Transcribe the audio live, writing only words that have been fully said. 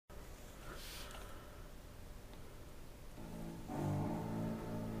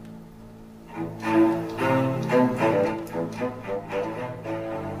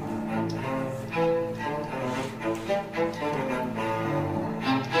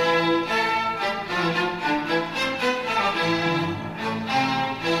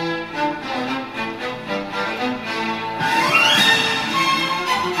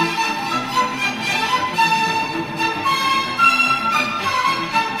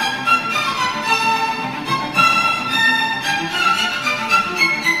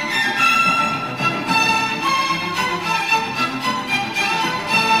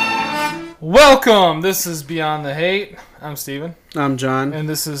Welcome! This is Beyond the Hate. I'm Steven. I'm John. And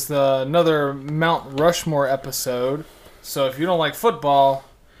this is another Mount Rushmore episode. So if you don't like football,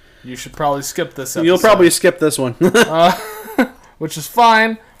 you should probably skip this episode. You'll probably skip this one. Which is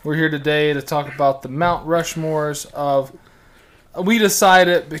fine. We're here today to talk about the Mount Rushmores of... We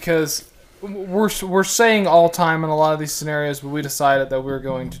decided, because we're saying all time in a lot of these scenarios, but we decided that we're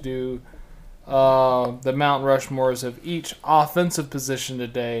going to do the Mount Rushmores of each offensive position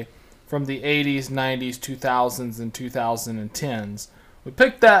today from the 80s, 90s, 2000s, and 2010s. We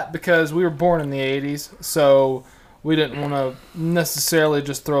picked that because we were born in the 80s, so we didn't want to necessarily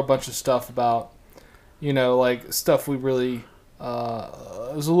just throw a bunch of stuff about, like stuff we really...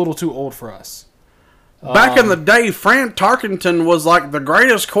 it was a little too old for us. Back in the day, Fran Tarkenton was like the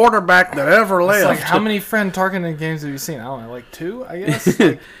greatest quarterback that ever lived. Like, how many Fran Tarkenton games have you seen? I don't know, like 2, I guess?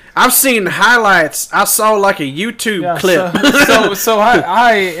 Like, I've seen highlights. I saw like a YouTube clip. So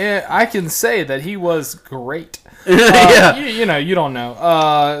I can say that he was great. Yeah. You don't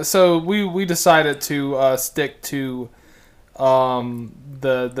know. So we decided to stick to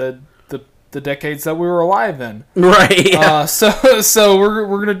the decades that we were alive in. Right. Yeah. So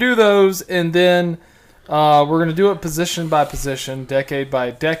we're gonna do those, and then we're gonna do it position by position, decade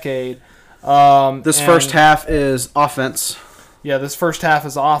by decade. This first half is offense. Yeah, this first half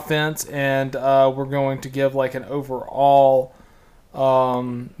is offense, and we're going to give like an overall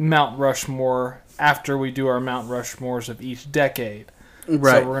Mount Rushmore after we do our Mount Rushmores of each decade.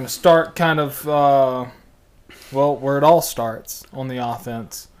 Right. So we're going to start kind of, where it all starts, on the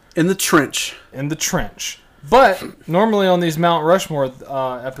offense. In the trench. In the trench. But normally on these Mount Rushmore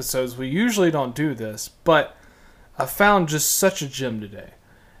episodes, we usually don't do this, but I found just such a gem today.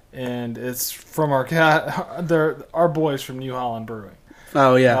 And it's from our boys from New Holland Brewing.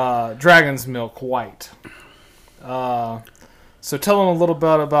 Oh, yeah. Dragon's Milk White. So tell them a little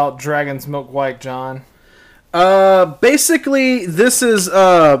bit about Dragon's Milk White, John. Basically, this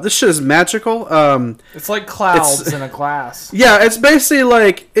shit is magical. It's like clouds in a glass. Yeah, it's basically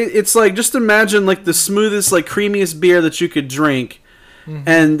like, it's like, just imagine like the smoothest, like creamiest beer that you could drink. Mm-hmm.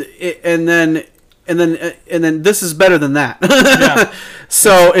 And then this is better than that. Yeah.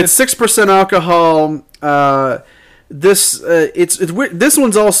 So it's 6% alcohol. This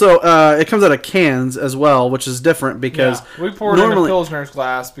one's also it comes out of cans as well, which is different because we poured it in a Pilsner's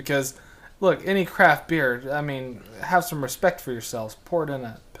glass because look, any craft beer, I mean, have some respect for yourselves. Pour it in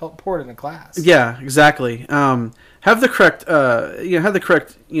a glass. Yeah, exactly. Have the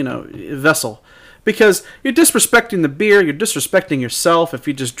correct vessel. Because you're disrespecting the beer, you're disrespecting yourself if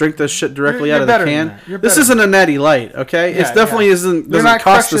you just drink this shit directly out of the can. This isn't a Natty Light, okay? Yeah, it definitely doesn't cost the same. You're not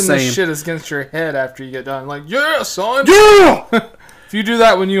crushing this shit against your head after you get done. Like, yeah, son! Yeah! If you do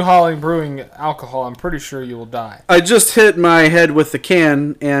that when you Holland Brewing alcohol, I'm pretty sure you will die. I just hit my head with the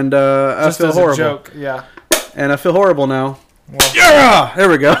can, and I feel horrible. Just as a joke, yeah. And I feel horrible now. Well, yeah! There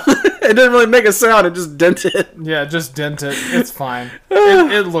we go. It didn't really make a sound. It just dented. Yeah, just dent it. It's fine.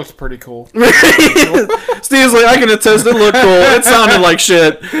 It looks pretty cool. Steve's like, I can attest it looked cool. It sounded like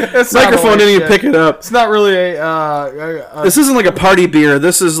shit. Microphone didn't even pick it up. It's not really This isn't like a party beer.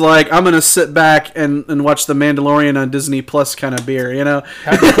 This is like, I'm going to sit back and watch The Mandalorian on Disney Plus kind of beer, you know?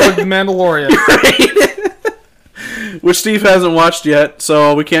 Have to plug The Mandalorian. Right? Which Steve hasn't watched yet,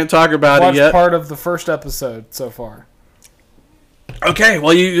 so we can't talk about it yet. Watched part of the first episode so far. Okay,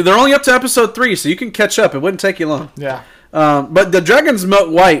 well, they're only up to episode 3, so you can catch up. It wouldn't take you long. Yeah. But the Dragon's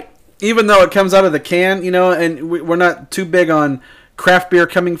Milk White, even though it comes out of the can, and we're not too big on craft beer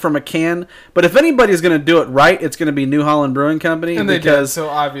coming from a can, but if anybody's going to do it right, it's going to be New Holland Brewing Company. And they did, so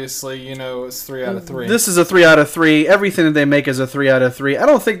obviously, it's 3 out of 3. This is a 3 out of 3. Everything that they make is a 3 out of 3. I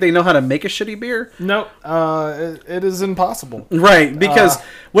don't think they know how to make a shitty beer. Nope. It is impossible. Right, because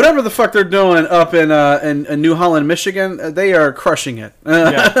whatever the fuck they're doing up in New Holland, Michigan, they are crushing it.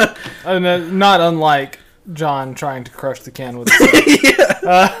 Yeah. And not unlike John trying to crush the can with his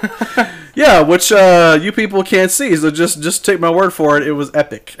yeah, which you people can't see, so just take my word for it. It was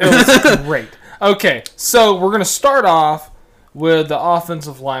epic. It was great. Okay, so we're going to start off with the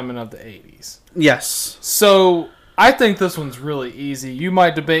offensive lineman of the 80s. Yes. So I think this one's really easy. You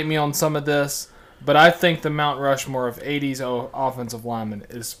might debate me on some of this, but I think the Mount Rushmore of 80s offensive linemen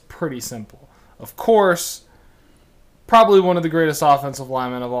is pretty simple. Of course, probably one of the greatest offensive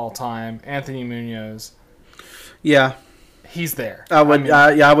linemen of all time, Anthony Munoz. Yeah. He's there. I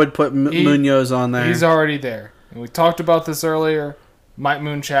would put Munoz on there. He's already there. And we talked about this earlier. Mike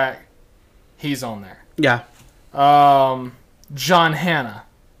Munchak, he's on there. Yeah. John Hanna.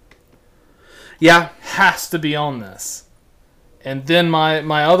 Yeah. Has to be on this. And then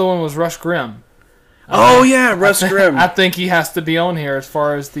my other one was Rush Grimm. Oh yeah, Russ Grimm. I think he has to be on here as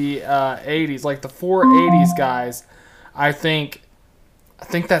far as the 80s, like the 4 80s guys. I think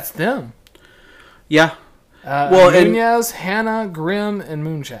that's them. Yeah. Nunez, Hanna, Grimm, and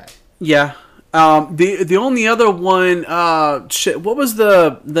Moonshot. Yeah. The only other one, what was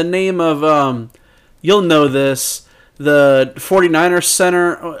the name of, you'll know this, the 49ers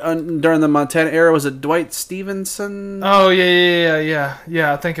center during the Montana era? Was it Dwight Stevenson? Oh, yeah.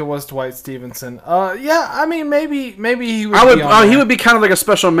 I think it was Dwight Stevenson. Yeah, I mean, maybe he would be on there. He would be kind of like a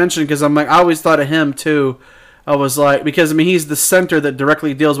special mention because I always thought of him too. I was like, because he's the center that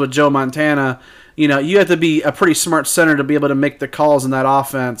directly deals with Joe Montana. You know, you have to be a pretty smart center to be able to make the calls in that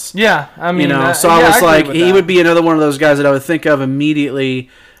offense. Yeah, I mean, so I was like, he would be another one of those guys that I would think of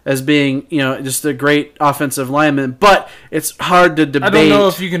immediately as being, just a great offensive lineman. But it's hard to debate. I don't know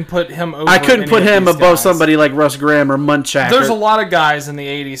if you can put him over. I couldn't put him above somebody like Russ Grimm or Munchak. There's a lot of guys in the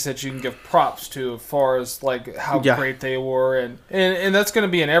 80s that you can give props to as far as like how great they were, and that's going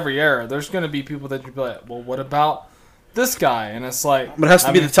to be in every era. There's going to be people that you be like, well, what about this guy? And it's like, but it has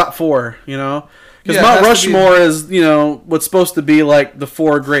to be the top 4, because Mount Rushmore is what's supposed to be like the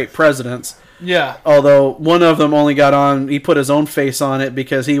 4 great presidents. Yeah. Although one of them only got on, he put his own face on it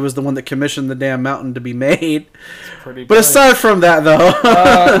because he was the one that commissioned the damn mountain to be made. But aside from that, though,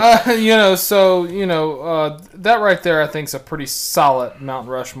 that right there, I think is a pretty solid Mount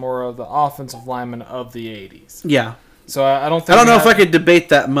Rushmore of the offensive linemen of the 80s. Yeah. So I don't know if I could debate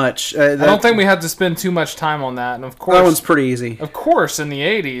that much. I don't think we had to spend too much time on that. And of course, that one's pretty easy. Of course, in the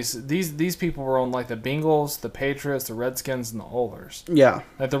 80s, these people were on like the Bengals, the Patriots, the Redskins, and the Oilers. Yeah.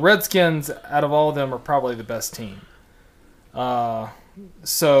 Like the Redskins, out of all of them, are probably the best team.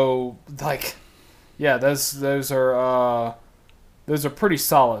 So like, yeah, those are pretty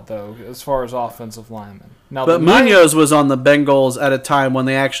solid though as far as offensive linemen. Now, but Munoz was on the Bengals at a time when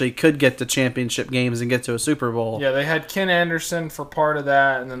they actually could get to championship games and get to a Super Bowl. Yeah, they had Ken Anderson for part of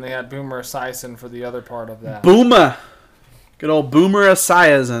that, and then they had Boomer Esiason for the other part of that. Boomer! Good old Boomer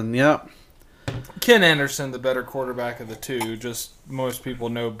Esiason, yep. Ken Anderson, the better quarterback of the two. Just most people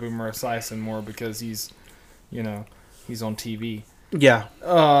know Boomer Esiason more because he's on TV. Yeah.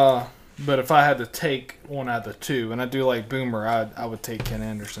 But if I had to take one out of the two, and I do like Boomer, I would take Ken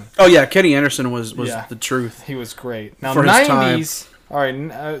Anderson. Oh yeah, Kenny Anderson was the truth. He was great. Now for 90s. All right,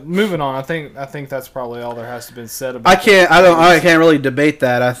 moving on. I think that's probably all there has to be said about. I can't really debate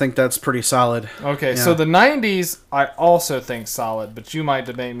that. I think that's pretty solid. Okay, so the 90s I also think solid, but you might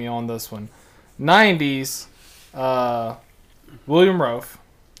debate me on this one. 90s, William Roaf.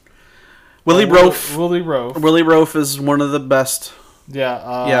 Willie Roaf. Willie Roaf. Willie Roaf is one of the best.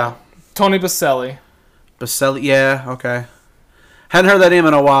 Yeah. Tony Baselli. Baselli, yeah, okay. Hadn't heard that name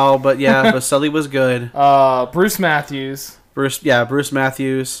in a while, but yeah, Baselli was good. Bruce Matthews. Bruce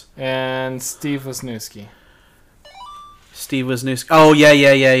Matthews. And Steve Wisniewski. Oh, yeah.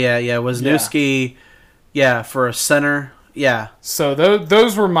 Wisniewski, yeah, for a center, yeah. So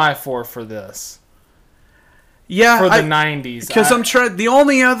those were my 4 for this. Yeah, for the 90s. Because I'm trying. The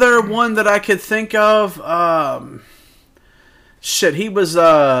only other one that I could think of, he was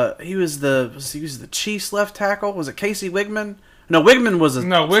the Chiefs left tackle. Was it Casey Wigman? No, Wigman was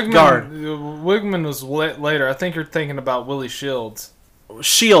Wigman, guard. Wigman was later. I think you're thinking about Willie Shields.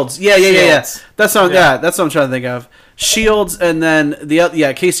 Shields, yeah. That's what I'm trying to think of. Shields, and then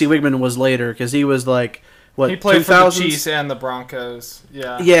Casey Wigman was later because he was like what? He played 2000s? for the Chiefs and the Broncos.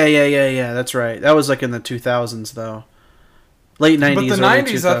 Yeah. Yeah. That's right. That was like in the 2000s though. Late 90s. But the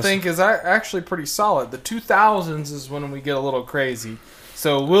 90s, I think, is actually pretty solid. The 2000s is when we get a little crazy.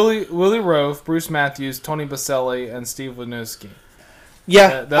 So Willie Roaf, Bruce Matthews, Tony Baselli, and Steve Wisniewski.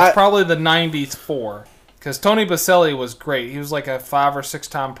 Yeah, that's probably the 90s 4. Because Tony Baselli was great. He was like a 5 or 6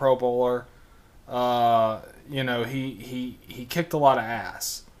 time Pro Bowler. He kicked a lot of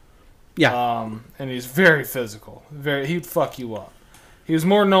ass. Yeah. And he's very physical. He'd fuck you up. He was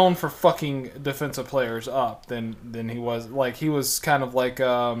more known for fucking defensive players up than he was. Like he was kind of like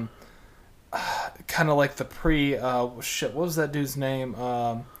the pre what was that dude's name?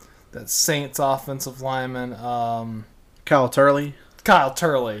 That Saints offensive lineman. Kyle Turley. Kyle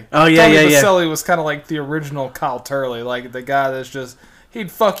Turley. Oh yeah, Tony yeah. Baselli was kind of like the original Kyle Turley, like the guy that's just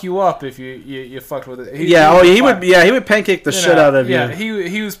he'd fuck you up if you fucked with it. He would pancake the shit out of you. Yeah,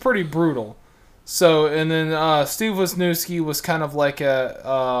 he was pretty brutal. So and then Steve Wisniewski was kind of like a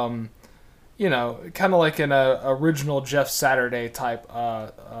kind of like an original Jeff Saturday type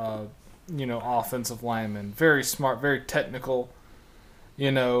offensive lineman. Very smart, very technical.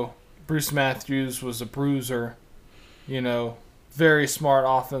 Bruce Matthews was a bruiser. very smart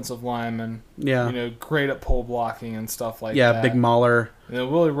offensive lineman. Yeah. You know, great at pull blocking and stuff like that. Yeah, big mauler. You know,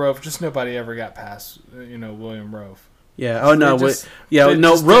 Willie Roaf, just nobody ever got past, William Roaf. Yeah. Oh no.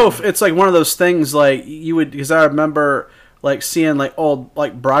 Roaf. It's like one of those things like you would, because I remember like seeing like old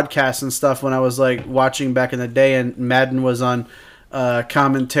like broadcasts and stuff when I was like watching back in the day, and Madden was on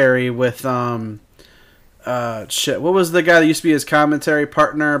commentary with what was the guy that used to be his commentary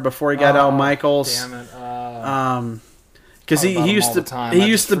partner before he got Al Michaels? Damn it. Because he used to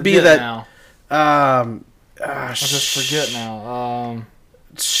be that. Now. I just forget now.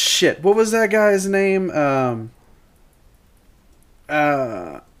 Shit, what was that guy's name?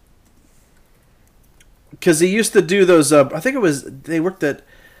 Because he used to do those. I think they worked at.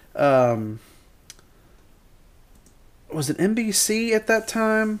 Was it NBC at that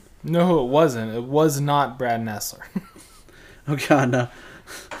time? No, it wasn't. It was not Brad Nessler. Oh God, no.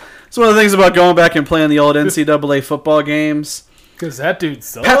 It's one of the things about going back and playing the old NCAA football games. Because that dude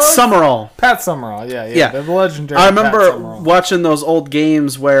sucks. Pat Summerall. Yeah. The legendary I remember watching those old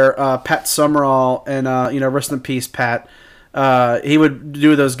games where Pat Summerall and, rest in peace, Pat, he would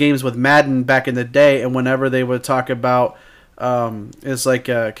do those games with Madden back in the day, and whenever they would talk about, it's like,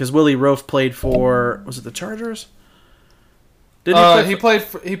 because Willie Roaf played for, was it the Chargers? He played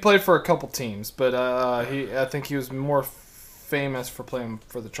for a couple teams, but I think he was more famous for playing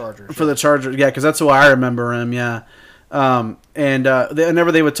for the Chargers. For the Chargers, yeah, because that's who I remember him, yeah.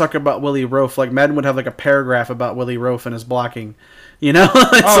 Whenever they would talk about Willie Roaf, like Madden would have like a paragraph about Willie Roaf and his blocking. You know,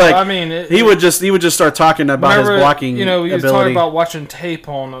 he would just start talking about his blocking. He was ability. talking about watching tape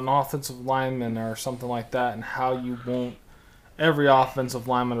on an offensive lineman or something like that, and how you won't every offensive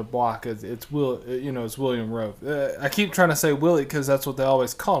lineman to block. It's William Roaf. I keep trying to say Willie because that's what they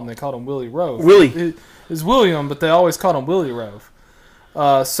always called him. They called him Willie Roaf. It's William, but they always called him Willie Roaf.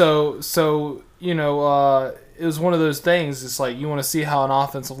 It was one of those things. It's like you want to see how an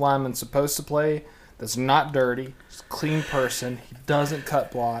offensive lineman's supposed to play. That's not dirty. He's a clean person. He doesn't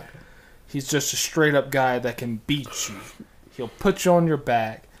cut block. He's just a straight up guy that can beat you. He'll put you on your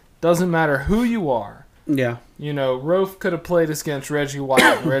back. Doesn't matter who you are. Yeah. Roaf could have played against Reggie White,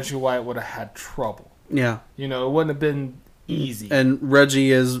 and Reggie White would have had trouble. Yeah. It wouldn't have been easy. And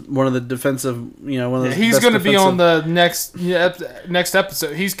Reggie is one of the defensive, one of the he's going to be on the next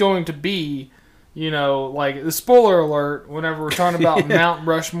episode. He's going to be, like the spoiler alert, whenever we're talking about Mount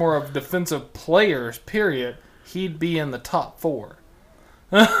Rushmore of defensive players, period, he'd be in the top 4.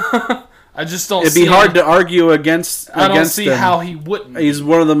 I just don't It'd be hard to argue against I don't see him. how he wouldn't. He's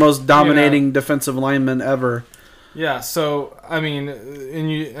one of the most dominating defensive linemen ever. Yeah, so, I mean,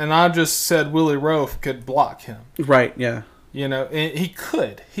 and I just said Willie Roaf could block him. Right, yeah. And he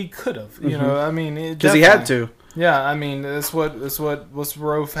could have, because he had to. Yeah, I mean, that's what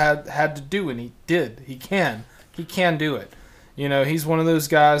Roaf had to do, and he did. He can do it. He's one of those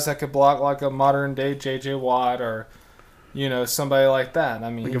guys that could block like a modern day J.J. Watt or, somebody like that. I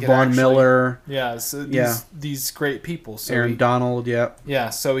mean, like a Von Miller. Yeah, so these great people. So Aaron Donald, yeah. Yeah,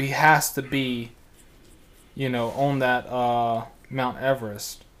 so he has to be, on that Mount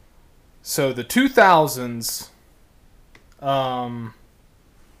Everest. So the 2000s.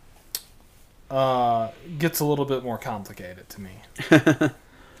 Gets a little bit more complicated to me.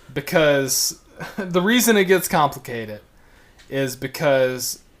 Because the reason it gets complicated is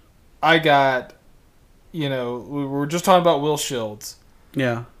because I got, we were just talking about Will Shields.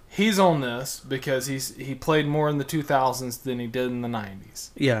 Yeah. He's on this because he played more in the 2000s than he did in the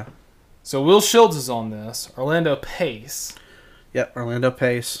 90s. Yeah. So Will Shields is on this. Orlando Pace. Yep, Orlando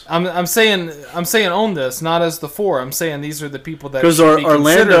Pace. I'm saying on this, not as the 4. I'm saying these are the people that because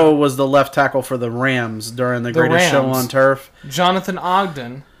Orlando was the left tackle for the Rams during the Greatest Show on Turf. Jonathan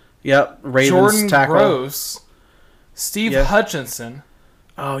Ogden. Yep, Ravens Jordan tackle. Gross. Steve Hutchinson.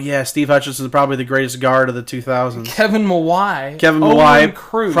 Oh yeah, Steve Hutchinson is probably the greatest guard of the 2000s. Kevin Mawai. Owen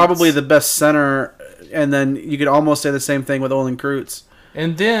Kreutz, probably the best center, and then you could almost say the same thing with Olin Kreutz.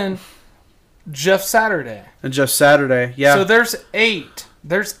 And then Jeff Saturday. And Jeff Saturday, yeah. So there's 8.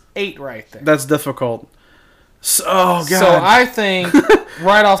 There's 8 right there. That's difficult. Oh, God. So I think,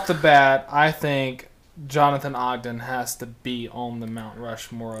 right off the bat, Jonathan Ogden has to be on the Mount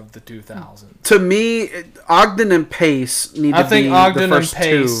Rushmore of the 2000s. To me, Ogden and Pace need to be Ogden the first and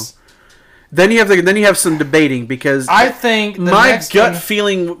Pace, 2. Then you have some debating because I think my gut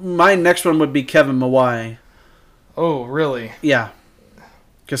feeling, my next one would be Kevin Mawai. Oh, really? Yeah.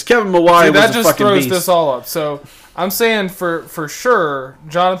 Because Kevin Mawai was a fucking beast. That just throws this all up. So I'm saying for sure,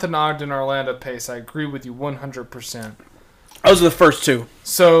 Jonathan Ogden, Orlando Pace. I agree with you 100%. Those are the first 2.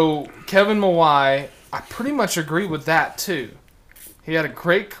 So Kevin Mawai, I pretty much agree with that too. He had a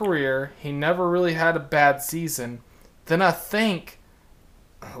great career. He never really had a bad season. then I think,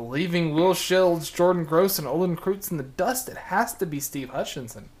 leaving Will Shields, Jordan Gross, and Olin Kreutz in the dust, it has to be Steve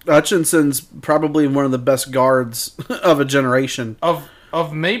Hutchinson. Hutchinson's probably one of the best guards of a generation.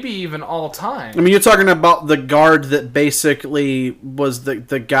 Of maybe even all time. I mean, you're talking about the guard that basically was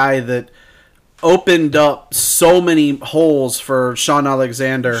the guy that opened up so many holes for Sean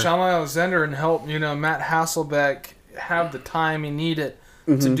Alexander. And helped, Matt Hasselbeck have the time he needed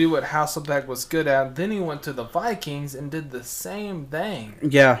to do what Hasselbeck was good at. Then he went to the Vikings and did the same thing.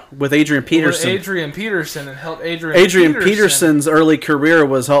 Yeah, with Adrian Peterson. And helped Adrian Peterson's early career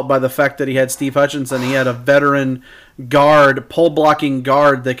was helped by the fact that he had Steve Hutchinson. He had a veteran guard, pole-blocking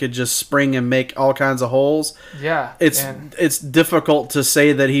guard that could just spring and make all kinds of holes. Yeah. It's difficult to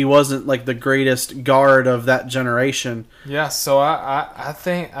say that he wasn't like the greatest guard of that generation. Yeah, so I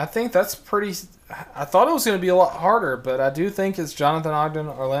think that's pretty... I thought it was going to be a lot harder, but I do think it's Jonathan Ogden,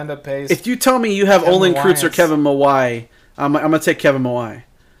 Orlando Pace. If you tell me you have Olin Kreutz or Kevin Mawai, I'm going to take Kevin Mawai.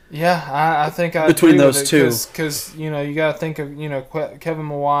 Yeah, I think I between those two, because you got to think of Kevin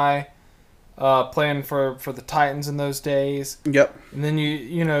Mawai playing for the Titans in those days. Yep. And then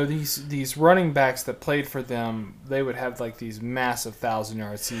these running backs that played for them, they would have like these massive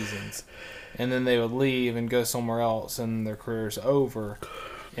 1,000-yard seasons, and then they would leave and go somewhere else, and their career's over.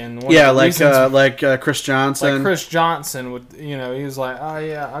 And like Chris Johnson. Like Chris Johnson would, he was like, oh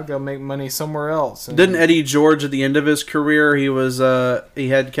yeah, I'll go make money somewhere else. And didn't Eddie George at the end of his career? He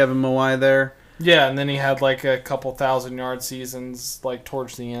had Kevin Mawai there. Yeah, and then he had like a couple 1,000-yard seasons like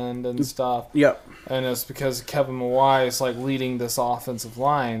towards the end and stuff. Yep. And it's because Kevin Mawai is like leading this offensive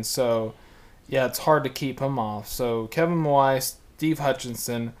line, so yeah, it's hard to keep him off. So Kevin Mawai, Steve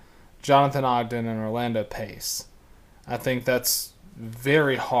Hutchinson, Jonathan Ogden, and Orlando Pace. I think that's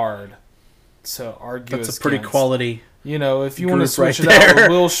very hard to argue. That's a pretty quality. If you want to switch it out with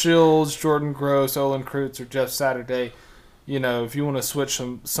Will Shields, Jordan Gross, Olin Kreutz, or Jeff Saturday, if you want to switch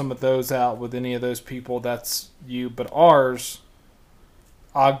some of those out with any of those people, that's you. But ours,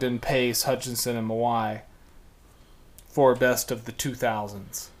 Ogden, Pace, Hutchinson, and Mawai, for best of the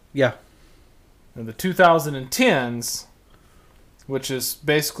 2000s. Yeah. And the 2010s, which is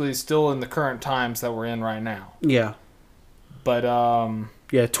basically still in the current times that we're in right now. Yeah. But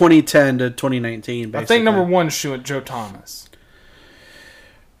 2010 to 2019. Basically. I think number one is Joe Thomas.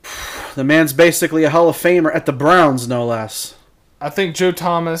 The man's basically a Hall of Famer at the Browns, no less. I think Joe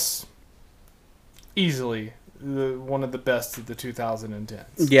Thomas, easily one of the best of the 2010s.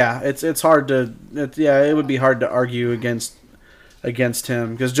 Yeah, it's hard to. It would be hard to argue against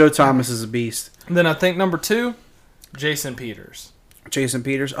him because Joe Thomas is a beast. And then I think number two, Jason Peters. Jason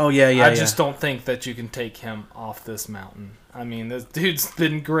Peters. Oh yeah. I just don't think that you can take him off this mountain. I mean, this dude's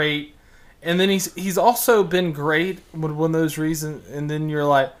been great, and then he's also been great with one of those reasons. And then you're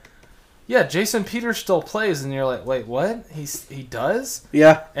like, yeah, Jason Peters still plays, and you're like, wait, what? He does?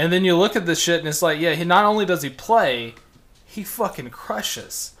 Yeah. And then you look at this shit, and it's like, yeah, he not only does he play, he fucking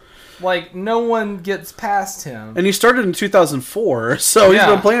crushes. Like, no one gets past him. And he started in 2004, so he's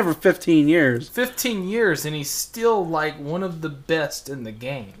been playing for 15 years. 15 years, and he's still, like, one of the best in the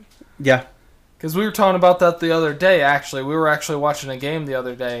game. Yeah. Because we were talking about that the other day, actually. We were actually watching a game the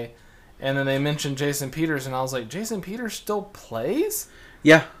other day, and then they mentioned Jason Peters, and I was like, Jason Peters still plays?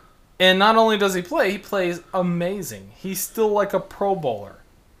 Yeah. And not only does he play, he plays amazing. He's still like a Pro Bowler.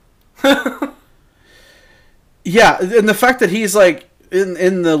 Yeah, and the fact that he's, like,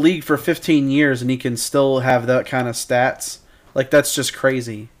 in the league for 15 years and he can still have that kind of stats, like, that's just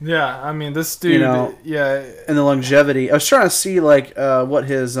crazy. Yeah, I mean, this dude, yeah. And the longevity. I was trying to see, like, what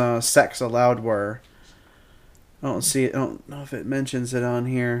his sacks allowed were. I don't see it. I don't know if it mentions it on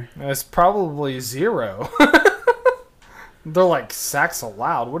here. It's probably 0. They're like, sacks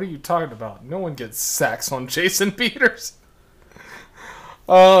allowed? What are you talking about? No one gets sacks on Jason Peters.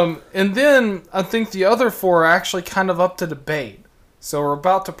 And then I think the other four are actually kind of up to debate. So we're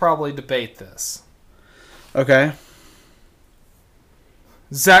about to probably debate this. Okay.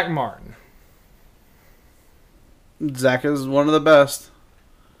 Zach Martin. Zach is one of the best.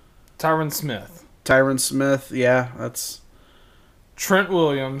 Tyron Smith. Tyron Smith, yeah, that's... Trent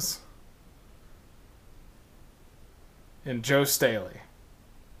Williams. And Joe Staley.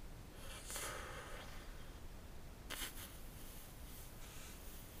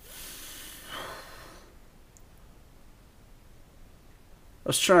 I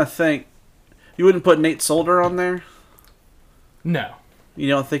was trying to think. You wouldn't put Nate Solder on there? No. You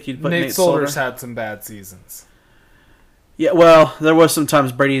don't think you'd put Nate Solder's had some bad seasons. Yeah, well, there was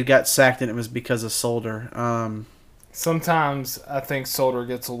sometimes Brady got sacked and it was because of Solder. Sometimes I think Solder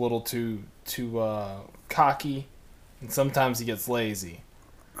gets a little too cocky, and sometimes he gets lazy.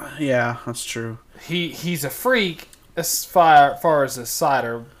 Yeah, that's true. He's a freak, as far as a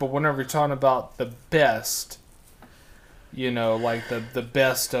cider, but whenever you're talking about the best, like the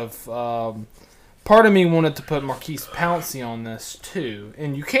best of, part of me wanted to put Marquise Pouncey on this too,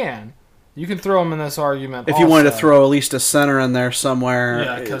 and you can throw him in this argument if you wanted to throw at least a center in there somewhere.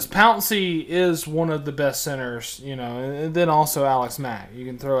 Yeah, because Pouncey is one of the best centers, and then also Alex Mack. You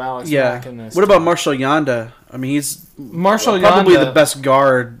can throw Alex Mack in this. What about Marshall Yanda? I mean, he's Marshall probably Yanda, the best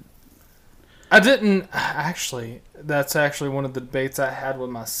guard. That's actually one of the debates I had with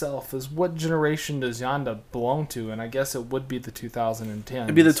myself, is what generation does Yanda belong to? And I guess it would be the 2010s.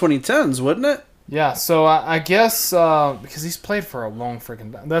 It'd be the 2010s, wouldn't it? Yeah, so I guess because he's played for a long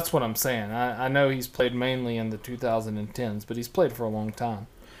freaking time. That's what I'm saying. I know he's played mainly in the 2010s, but he's played for a long time.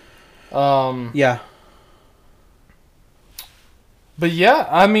 Yeah. But yeah,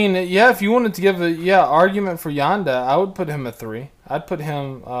 I mean, if you wanted to give a argument for Yanda, I would put him at 3. I'd put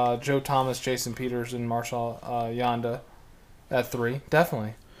him, Joe Thomas, Jason Peters, and Marshall Yanda at 3,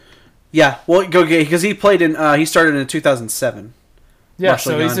 definitely. Yeah, well, because he played he started in 2007. Yeah,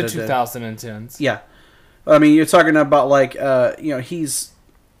 Marshall so he's Yanda a 2010s. Yeah, I mean, you're talking about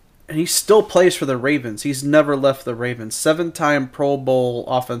he still plays for the Ravens. He's never left the Ravens. 7-time Pro Bowl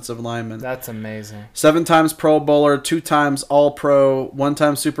offensive lineman. That's amazing. 7 times Pro Bowler, 2 times All Pro,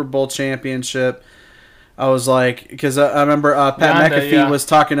 1-time Super Bowl championship. I was like, because I remember Pat McAfee was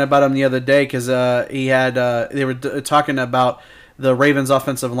talking about him the other day because he had they were talking about the Ravens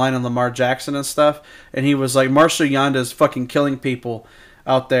offensive line and Lamar Jackson and stuff, and he was like, Marshall Yanda is fucking killing people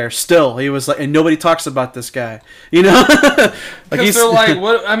out there still. He was like, and nobody talks about this guy, Because they're like,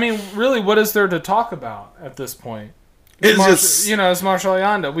 what? I mean, really, what is there to talk about at this point? It's Marshall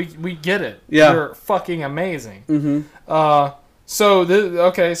Yanda. We get it. Yeah, you're fucking amazing. Mm-hmm.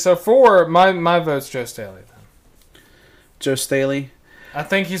 So for my vote's Joe Staley then. Joe Staley. I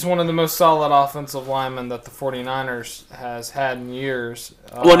think he's one of the most solid offensive linemen that the 49ers has had in years.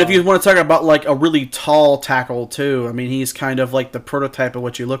 Well, and if you want to talk about like a really tall tackle too, I mean, he's kind of like the prototype of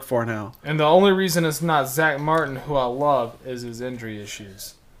what you look for now. And the only reason it's not Zach Martin, who I love, is his injury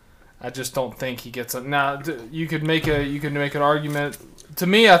issues. I just don't think he gets it. Now, you could make an argument. To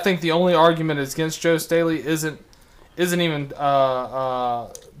me, I think the only argument against Joe Staley isn't even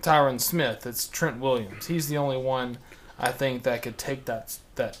Tyron Smith. It's Trent Williams. He's the only one I think that could take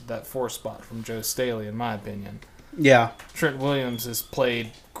that 4 spot from Joe Staley, in my opinion. Yeah. Trent Williams has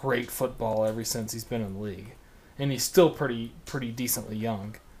played great football ever since he's been in the league, and he's still pretty decently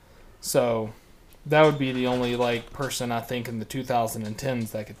young. So that would be the only person I think in the 2010s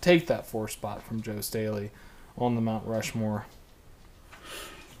that could take that 4 spot from Joe Staley on the Mount Rushmore.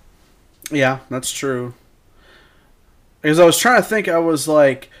 Yeah, that's true. Because I was trying to think, I was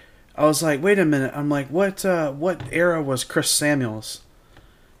like, wait a minute. I'm like, what era was Chris Samuels?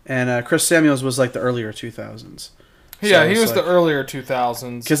 And Chris Samuels was like the earlier 2000s. Yeah, he was the earlier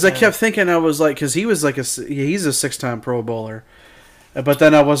 2000s. Because I kept thinking, I was like, because he was like he's a 6-time Pro Bowler. But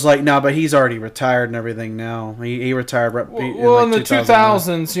then I was like, no, but he's already retired and everything now. He retired. In the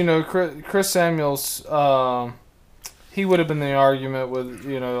 2000s, Chris Samuels, he would have been the argument with,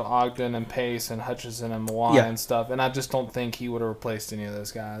 Ogden and Pace and Hutchinson and Mawai and stuff. And I just don't think he would have replaced any of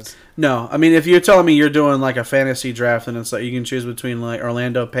those guys. No. I mean, if you're telling me you're doing like a fantasy draft and it's like you can choose between like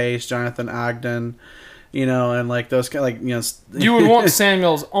Orlando Pace, Jonathan Ogden, and like those you would want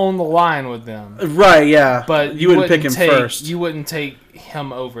Samuels on the line with them. Right, yeah. But you wouldn't pick him first. You wouldn't take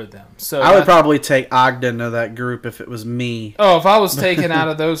him over them. So I would probably take Ogden to that group if it was me. Oh, if I was taken out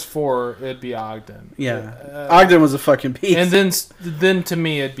of those 4, it'd be Ogden. Yeah. Ogden was a fucking piece. And then to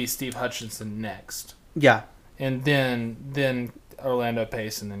me it'd be Steve Hutchinson next. Yeah. And then Orlando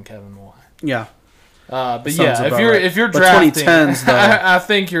Pace and then Kevin Mawai. Yeah. But yeah, if you're drafting, 2010s, I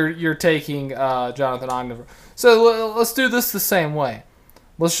think you're taking Jonathan Ogden. So let's do this the same way.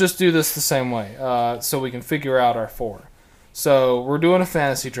 Let's just do this the same way, so we can figure out our 4. So we're doing a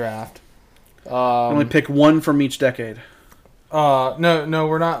fantasy draft. Only pick 1 from each decade. No,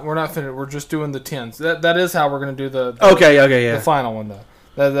 we're not finished. We're just doing the 10s. That is how we're gonna do the the final one though.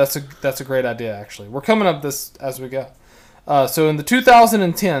 That's a great idea actually. We're coming up this as we go. So in the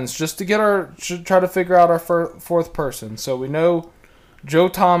 2010s, just to try to figure out our 4th person. So we know Joe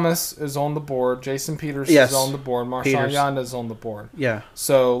Thomas is on the board, Jason Peters is on the board, Marshall Yanda is on the board. Yeah.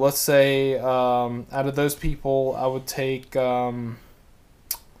 So let's say out of those people, I would take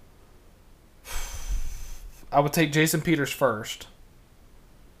Jason Peters first.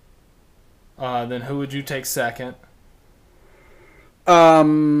 Then who would you take second?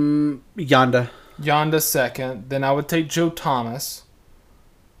 Yanda. Yanda second. Then I would take Joe Thomas.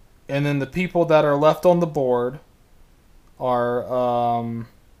 And then the people that are left on the board are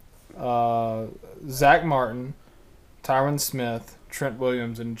Zach Martin, Tyron Smith, Trent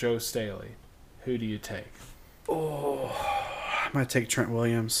Williams, and Joe Staley. Who do you take? Oh, I'm gonna take Trent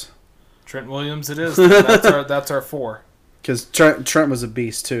Williams. Trent Williams, it is. That's our 4. Because Trent was a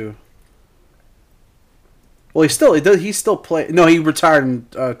beast too. Well, he still play. No, he retired in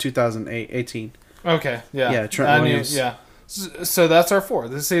 2018. Okay, yeah, yeah, Trent Williams. Yeah, so that's our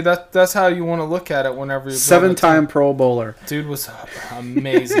 4. See, that's how you want to look at it whenever you 7-time Pro Bowler. Dude was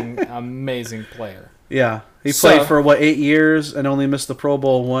amazing, amazing player. Yeah, he played for 8 years and only missed the Pro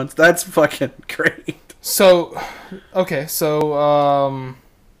Bowl once. That's fucking great. So, okay, so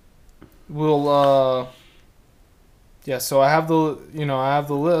we'll yeah. So I have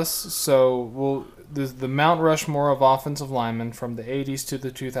the list. So the Mount Rushmore of offensive linemen from the 80s to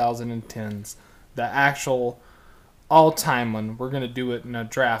the 2010s. The actual all-time one. We're gonna do it in a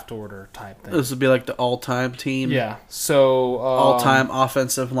draft order type thing. This would be like the all-time team. Yeah. So all-time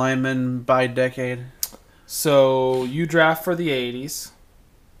offensive linemen by decade. So you draft for the 80s.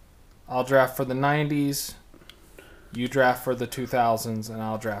 I'll draft for the 90s. You draft for the 2000s, and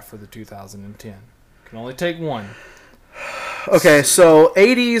I'll draft for the 2010. Can only take one. Okay, so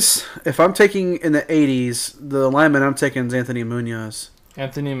 80s. If I'm taking in the 80s, the lineman I'm taking is Anthony Munoz.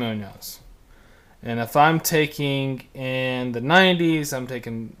 Anthony Munoz. And if I'm taking in the 90s, I'm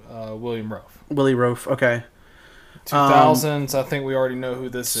taking William Roaf. Willie Roaf, okay. 2000s, I think we already know who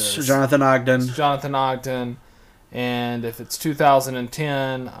this is. Jonathan Ogden. It's Jonathan Ogden. And if it's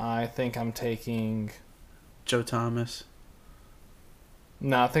 2010, I think I'm taking... Joe Thomas.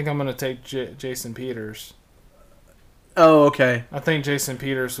 No, I think I'm going to take Jason Peters. Oh, okay. I think Jason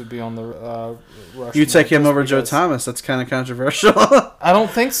Peters would be on the rush. You take him over Joe Thomas? That's kind of controversial. I don't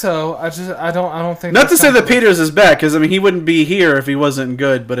think so. I don't think. Not to say that Peters is bad, because I mean he wouldn't be here if he wasn't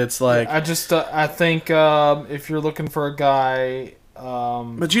good. But it's like I think if you're looking for a guy,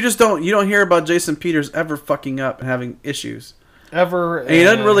 but you don't hear about Jason Peters ever fucking up and having issues and he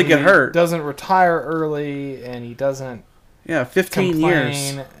doesn't really get hurt. Doesn't retire early, and he doesn't. Yeah, 15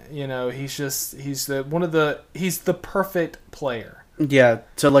 complain. years. You know, he's the perfect player. Yeah,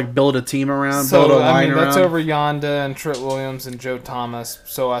 to like build a team around, build a line around. That's over Yonda and Trent Williams and Joe Thomas.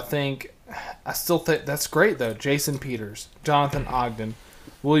 So I still think that's great though. Jason Peters, Jonathan Ogden,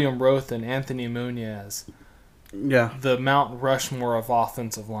 William Roth, and Anthony Munoz. Yeah, the Mount Rushmore of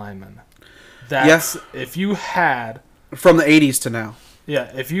offensive linemen. That's if you had from the 80s to now.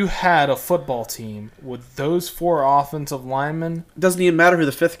 Yeah, if you had a football team with those 4 offensive linemen... It doesn't even matter who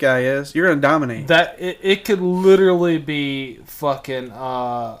the 5th guy is. You're going to dominate. It could literally be fucking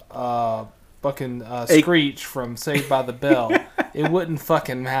Screech from Saved by the Bell. It wouldn't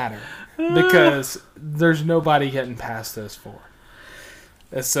fucking matter. Because there's nobody getting past those 4.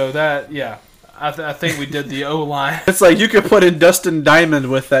 And so that, yeah... I think we did the O-line. It's like you could put in Dustin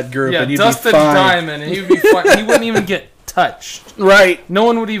Diamond with that group and you'd Dustin be fine. Diamond, and he'd be fine. He wouldn't even get touched. Right. No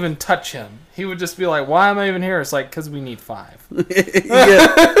one would even touch him. He would just be like, why am I even here? It's like, because we need 5.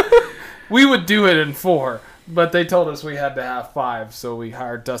 Yeah. We would do it in 4, but they told us we had to have 5, so we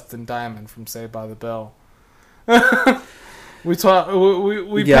hired Dustin Diamond from Saved by the Bell. we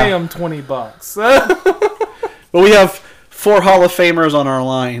pay him $20. But we have 4 Hall of Famers on our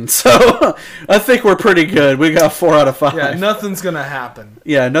line, so I think we're pretty good. We got 4 out of 5. Yeah, nothing's going to happen.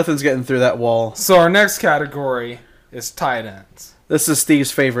 Yeah, nothing's getting through that wall. So our next category is tight ends. This is Steve's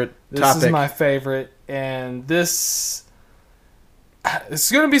favorite topic. This is my favorite, and it's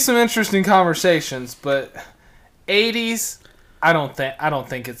going to be some interesting conversations, but 80s, I don't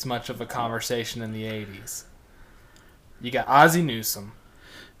think it's much of a conversation in the 80s. You got Ozzie Newsome.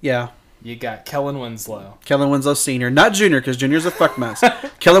 Yeah. You got Kellen Winslow. Kellen Winslow Sr. Not Junior, because Junior's a fuck mess.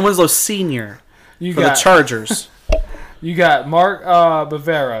 Kellen Winslow Sr. for the Chargers. You got Mark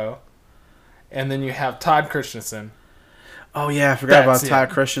Bavaro, and then you have Todd Christensen. Oh, yeah, I forgot about Todd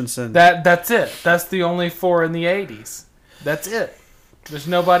Christensen. That's it. That's the only 4 in the 80s. That's it. There's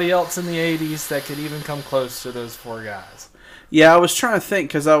nobody else in the 80s that could even come close to those 4 guys. Yeah, I was trying to think,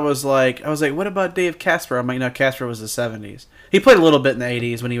 because I was like, what about Dave Casper? I'm like, no, Casper was the 70s. He played a little bit in the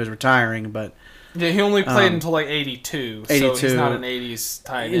 80s when he was retiring, but... Yeah, he only played until like 82, so he's not an 80s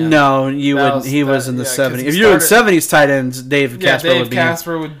tight end. No, he was in the 70s. If you're in 70s tight ends, Dave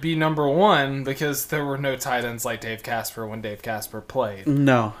Casper would be number 1, because there were no tight ends like Dave Casper when Dave Casper played.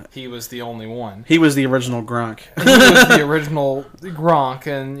 No. He was the only one. He was the original Gronk. He was the original Gronk,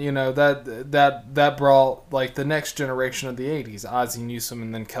 and you know that brought like the next generation of the 80s, Ozzie Newsome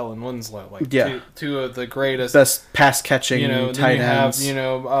and then Kellen Winslow, like two of the greatest best pass catching tight ends. Then you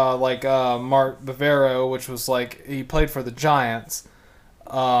have like Mark Bavaro, which was like he played for the Giants,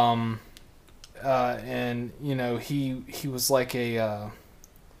 and you know he was like a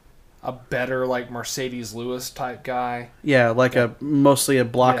a better like Mercedes Lewis type guy. Yeah, like mostly a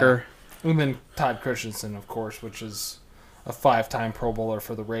blocker. Yeah. And then Todd Christensen, of course, which is a 5-time Pro Bowler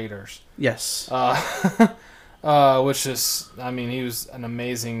for the Raiders. Yes. Which is, I mean, he was an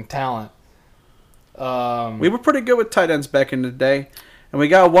amazing talent. We were pretty good with tight ends back in the day, and we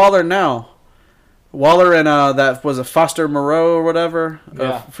got Waller now. Waller and that was a Foster Moreau or whatever.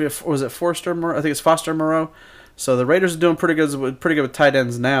 Yeah. Was it Forster Moreau? I think it's Foster Moreau. So the Raiders are doing pretty good with tight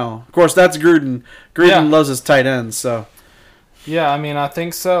ends now. Of course, that's Gruden. Gruden loves his tight ends. So. Yeah, I mean, I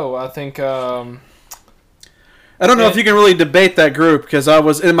think so. I think. I don't know if you can really debate that group because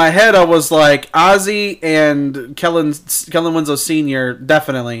in my head I was like Ozzie and Kellen Winslow Sr.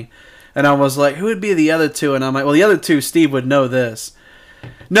 definitely, and I was like, who would be the other two? And I'm like, well, the other two, Steve would know this.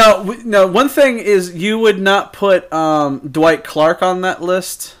 No. One thing is you would not put Dwight Clark on that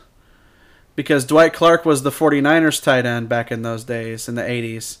list because Dwight Clark was the 49ers tight end back in those days in the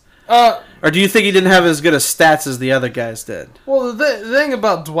 80s. Or do you think he didn't have as good of stats as the other guys did? Well, the thing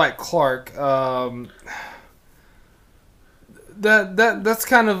about Dwight Clark, that's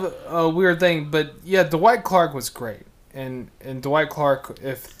kind of a weird thing, but yeah, Dwight Clark was great, and Dwight Clark,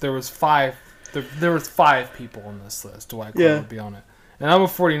 if there was five people on this list, Dwight Clark would be on it. And I'm a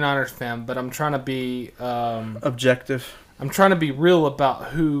 49ers fan, but I'm trying to be objective. I'm trying to be real about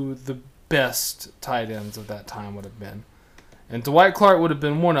who the best tight ends of that time would have been. And Dwight Clark would have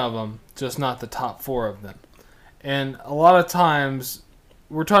been one of them, just not the top 4 of them. And a lot of times,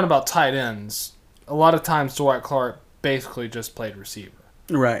 we're talking about tight ends. A lot of times, Dwight Clark basically just played receiver.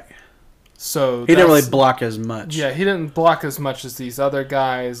 Right. So he didn't really block as much. Yeah, he didn't block as much as these other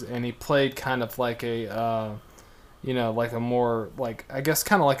guys, and he played kind of like a, like a more, like, I guess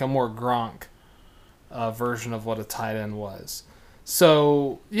kind of like a more Gronk version of what a tight end was.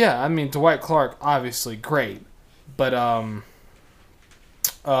 So, yeah, I mean, Dwight Clark, obviously great, but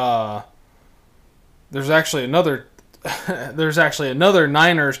there's actually another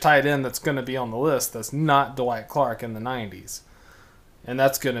Niners tight end that's going to be on the list that's not Dwight Clark in the 90s. And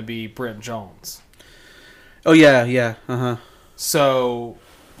that's going to be Brent Jones. Oh, yeah. Uh-huh. So,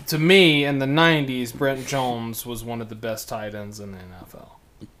 to me, in the 90s, Brent Jones was one of the best tight ends in the NFL.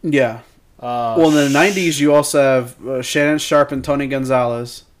 Yeah. In the 90s, you also have Shannon Sharpe and Tony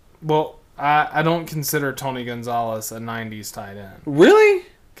Gonzalez. Well, I don't consider Tony Gonzalez a 90s tight end. Really?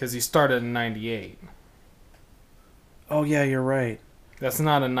 Because he started in 98. Oh, yeah, you're right. That's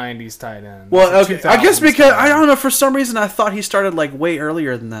not a 90s tight end. Well, okay. I guess because, I don't know, for some reason I thought he started like way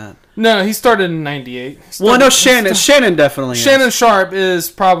earlier than that. No, he started in 98. Shannon definitely is. Shannon Sharpe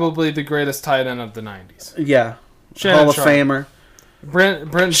is probably the greatest tight end of the 90s. Yeah. Hall of Famer.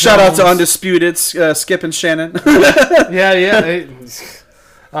 Brent Jones. Shout out to Undisputed, Skip and Shannon. Yeah.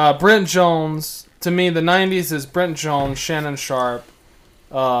 Brent Jones, to me, the 90s is Brent Jones, Shannon Sharpe,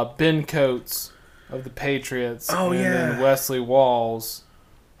 Ben Coates of the Patriots, then Wesley Walls.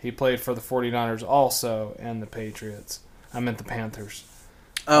 He played for the 49ers also, and the Patriots. I meant the Panthers.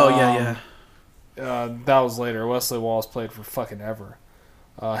 Oh, yeah. That was later. Wesley Walls played for fucking ever.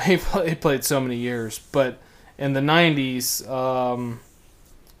 He played so many years. But in the 90s,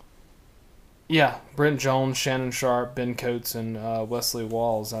 Brent Jones, Shannon Sharpe, Ben Coates, and Wesley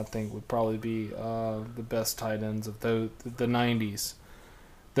Walls, I think, would probably be the best tight ends of the 90s.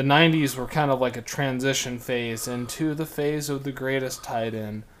 The 90s were kind of like a transition phase into the phase of the greatest tight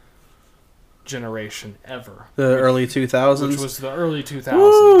end generation ever. The early 2000s? Which was the early 2000s.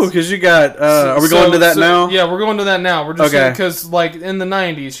 Ooh, because you got... are we going to that now? Yeah, we're going to that now. We're just because, like, in the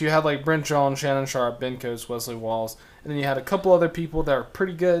 90s, you had, like, Brent Jones, Shannon Sharpe, Ben Coates, Wesley Walls, and then you had a couple other people that were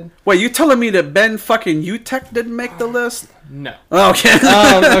pretty good. Wait, you telling me that Ben fucking Utek didn't make the list? No. Okay.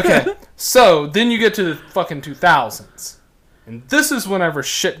 Okay. So, then you get to the fucking 2000s. And this is whenever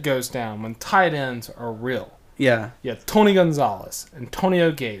shit goes down, when tight ends are real. Yeah. You have Tony Gonzalez,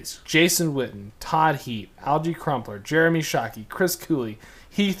 Antonio Gates, Jason Witten, Todd Heap, Algie Crumpler, Jeremy Shockey, Chris Cooley,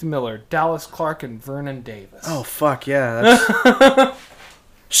 Heath Miller, Dallas Clark, and Vernon Davis. Oh, fuck, yeah.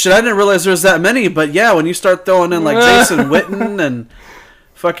 Shit, I didn't realize there was that many, but yeah, when you start throwing in, like, Jason Witten and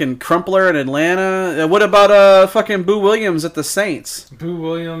fucking Crumpler in Atlanta. What about fucking Boo Williams at the Saints? Boo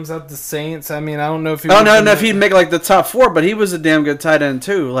Williams at the Saints. I mean, I don't know if he. I don't know if he'd make like the top 4, but he was a damn good tight end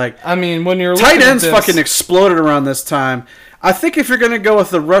too. Like, I mean, when you're tight ends fucking exploded around this time. I think if you're gonna go with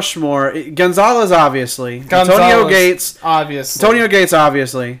the Rushmore, Gonzalez obviously, Antonio Gates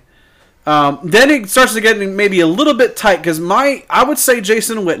obviously. Then it starts to get maybe a little bit tight because I would say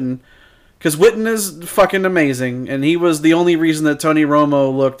Jason Witten. Because Witten is fucking amazing, and he was the only reason that Tony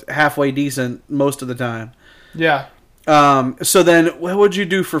Romo looked halfway decent most of the time. Yeah. So then, what would you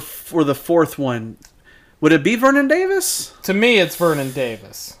do for the fourth one? Would it be Vernon Davis? To me, it's Vernon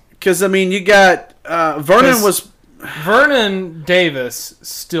Davis. Because, I mean, you got... Vernon was... Vernon Davis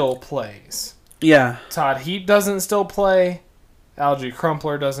still plays. Yeah. Todd Heap doesn't still play. Algie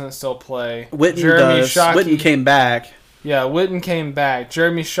Crumpler doesn't still play. Witten Jeremy does. Shockey, Witten came back. Yeah, Witten came back.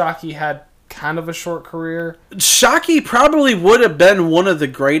 Jeremy Shockey had kind of a short career. Shockey probably would have been one of the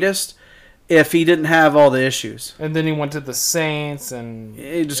greatest if he didn't have all the issues. And then he went to the Saints, and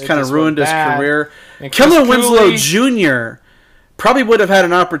He just kind of ruined his career. And Kellen Winslow Jr. probably would have had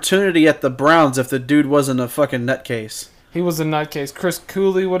an opportunity at the Browns if the dude wasn't a fucking nutcase. He was a nutcase. Chris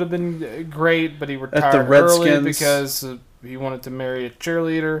Cooley would have been great, but he retired at the Redskins early because he wanted to marry a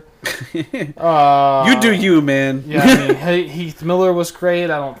cheerleader. You do you, man. Yeah, I mean, Heath Miller was great.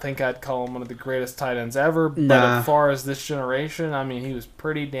 I don't think I'd call him one of the greatest tight ends ever. But as far as this generation, I mean, he was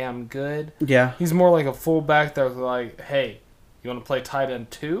pretty damn good. Yeah. He's more like a fullback that was like, hey, you want to play tight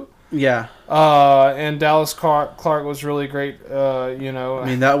end too? Yeah. And Dallas Clark was really great. I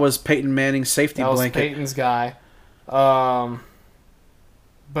mean, that was Peyton Manning's safety blanket. That was Peyton's guy. But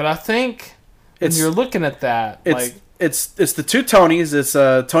I think when you're looking at that, it's the two Tonys. It's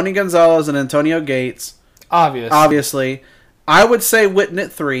Tony Gonzalez and Antonio Gates. Obviously. I would say Witten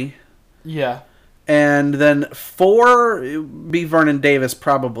at 3. Yeah. And then 4 it would be Vernon Davis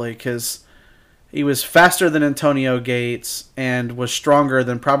probably because he was faster than Antonio Gates and was stronger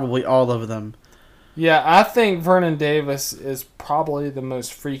than probably all of them. Yeah, I think Vernon Davis is probably the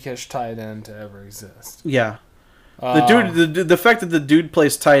most freakish tight end to ever exist. Yeah. The fact that the dude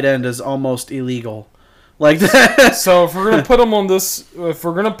plays tight end is almost illegal. Like that. So if we're gonna put him on this,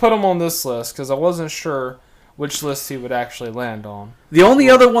 list, because I wasn't sure which list he would actually land on. The only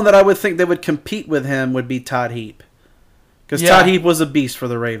other one that I would think that would compete with him would be Todd Heap, because Todd Heap was a beast for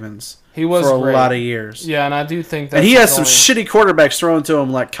the Ravens. He was for great. A lot of years. Yeah, and I do think that. And he has some shitty quarterbacks thrown to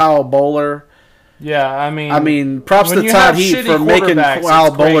him, like Kyle Bowler. Yeah, I mean, props to Todd Heap for making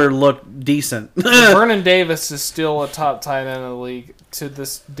Kyle Bowler look decent. Vernon Davis is still a top tight end in the league to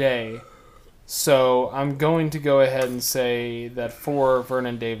this day. So I'm going to go ahead and say that 4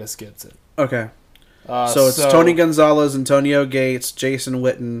 Vernon Davis gets it. Okay. So it's Tony Gonzalez, Antonio Gates, Jason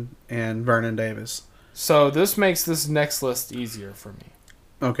Witten, and Vernon Davis. So this makes this next list easier for me.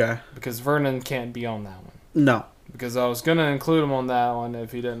 Okay. Because Vernon can't be on that one. No. Because I was going to include him on that one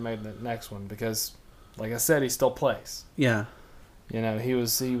if he didn't make the next one. Because, like I said, he still plays. Yeah. He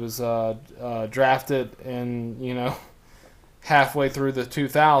was drafted in, halfway through the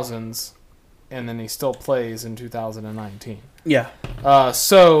 2000s. And then he still plays in 2019. Yeah.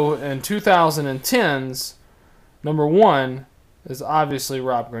 So in 2010s, number 1 is obviously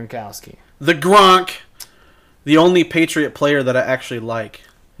Rob Gronkowski. The Gronk. The only Patriot player that I actually like.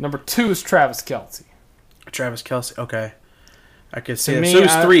 Number 2 is Travis Kelce. Travis Kelce. Okay. I could see it. So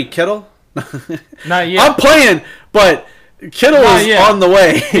who's 3? Kittle? Not yet. I'm playing, but Kittle is on the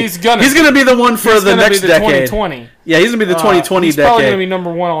way. He's gonna be the one for the next decade. 2020. Yeah, he's gonna be the 2020 he's decade. He's probably gonna be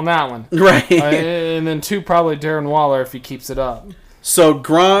number 1 on that one, right? And then 2 probably Darren Waller if he keeps it up. So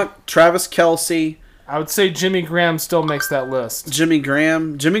Gronk, Travis Kelce. I would say Jimmy Graham still makes that list. Jimmy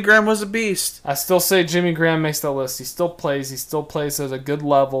Graham was a beast. I still say Jimmy Graham makes that list. He still plays. He still plays at a good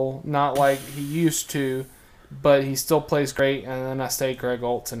level, not like he used to. But he still plays great, and then I say Greg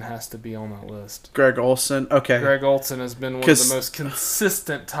Olsen has to be on that list. Greg Olsen, okay. Greg Olsen has been one of the most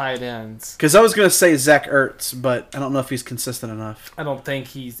consistent tight ends. Because I was going to say Zach Ertz, but I don't know if he's consistent enough. I don't think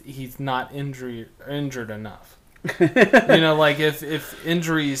he's not injured enough. If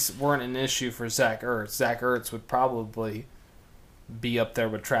injuries weren't an issue for Zach Ertz would probably be up there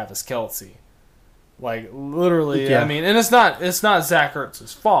with Travis Kelce. Like, literally, yeah. I mean, and it's not Zach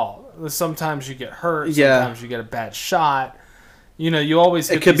Ertz's fault. Sometimes you get hurt. Sometimes you get a bad shot. You always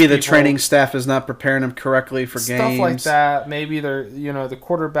get it could be the training staff is not preparing them correctly for stuff games. Stuff like that. Maybe they're, the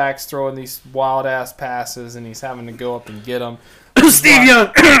quarterback's throwing these wild-ass passes, and he's having to go up and get them. Steve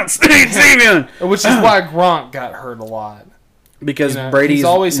Young! Steve Young! Which is why Gronk got hurt a lot. Because Brady's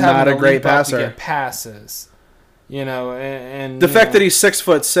always not a great passer. To get passes. And the fact that he's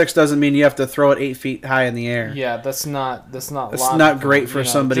 6'6" doesn't mean you have to throw it 8 feet high in the air. Yeah, that's not. That's logical. Not great for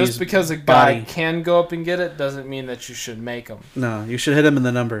somebody's just because a guy can go up and get it doesn't mean that you should make him. No, you should hit him in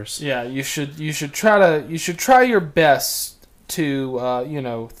the numbers. Yeah, you should try your best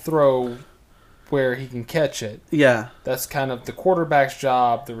to throw where he can catch it. Yeah, that's kind of the quarterback's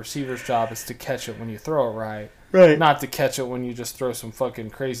job. The receiver's job is to catch it when you throw it right. Right. Not to catch it when you just throw some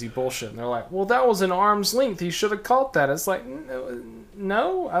fucking crazy bullshit. And they're like, well, that was an arm's length. He should have caught that. It's like,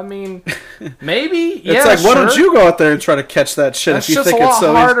 No, I mean, maybe. It's like, why don't you go out there and try to catch that shit That's if you just think a lot it's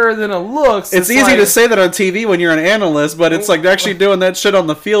so harder than it looks. It's easy to say that on TV when you're an analyst, but it's like actually doing that shit on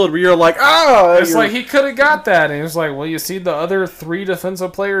the field where you're like, oh! It's like he could have got that. And he was like, well, you see the other 3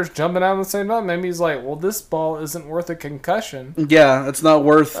 defensive players jumping out at the same time? Maybe he's like, well, this ball isn't worth a concussion. Yeah, it's not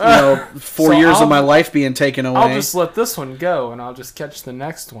worth 4 years of my life being taken away. I'll just let this one go, and I'll just catch the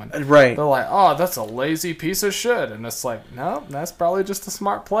next one. Right. They're like, oh, that's a lazy piece of shit. And it's like, no, that's probably just a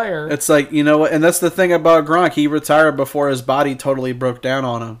smart player. It's like, you know what? And that's the thing about Gronk. He retired before his body totally broke down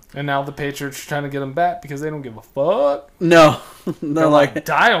on him. And now the Patriots are trying to get him back because they don't give a fuck. No. They're like,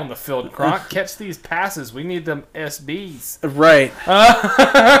 die on the field, Gronk. Catch these passes. We need them SBs. Right.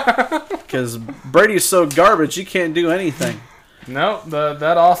 Because Brady's so garbage, he can't do anything. No,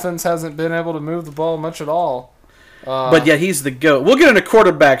 that offense hasn't been able to move the ball much at all. But yeah, he's the GOAT. We'll get into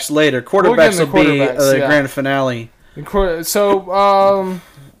quarterbacks later. Quarterbacks will be the grand finale. So,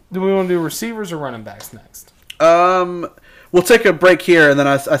 do we want to do receivers or running backs next? We'll take a break here, and then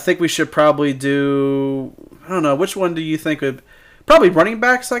I think we should probably do... I don't know. Which one do you think would... Probably running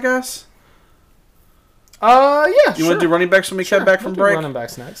backs, I guess? Yeah, You want to do running backs when we come back from break? Running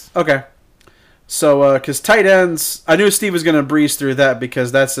backs next. Okay. So, because tight ends... I knew Steve was going to breeze through that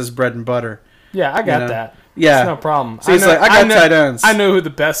because that's his bread and butter. Yeah, I got that. Yeah. It's no problem. So he's I got tight ends. I know who the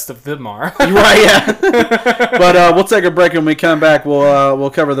best of them are. Right, yeah. But we'll take a break, and when we come back, we'll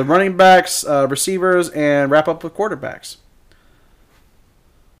cover the running backs, receivers, and wrap up with quarterbacks.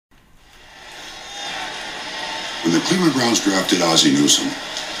 When the Cleveland Browns drafted Ozzie Newsome,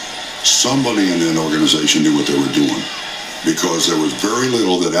 somebody in that organization knew what they were doing, because there was very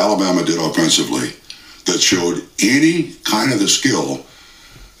little that Alabama did offensively that showed any kind of the skill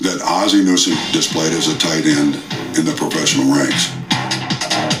that Ozzie Newsome displayed as a tight end in the professional ranks.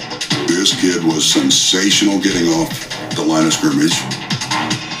 This kid was sensational getting off the line of scrimmage.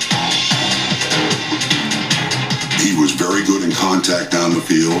 He was very good in contact down the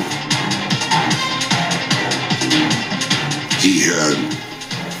field. He had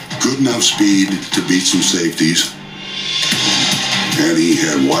good enough speed to beat some safeties, and he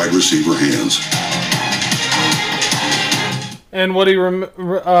had wide receiver hands. And what he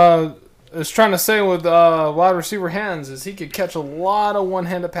is trying to say with wide receiver hands is he could catch a lot of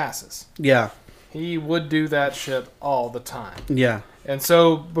one-handed passes. Yeah. He would do that shit all the time. Yeah. And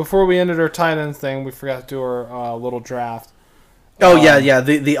so before we ended our tight end thing, we forgot to do our little draft. Oh, yeah.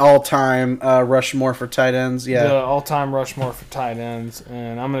 The all-time Rushmore for tight ends. Yeah. The all-time Rushmore for tight ends.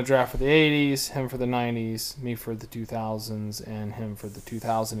 And I'm going to draft for the 80s, him for the 90s, me for the 2000s, and him for the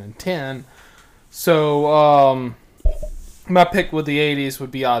 2010. So, my pick with the 80s would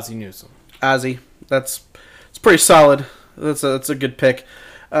be Ozzie Newsome. Ozzie. It's pretty solid. That's a good pick.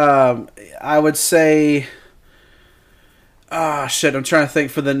 I would say... shit, I'm trying to think.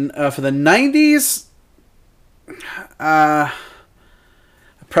 For the 90s...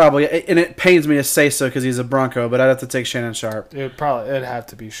 probably, and it pains me to say so because he's a Bronco, but I'd have to take Shannon Sharp. It'd have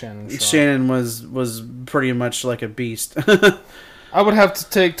to be Shannon Sharp. Shannon was pretty much like a beast. I would have to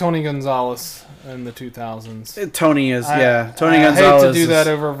take Tony Gonzalez in the 2000s. Tony Gonzalez. I hate to do that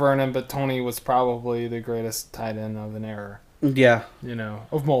over Vernon, but Tony was probably the greatest tight end of an era. Yeah.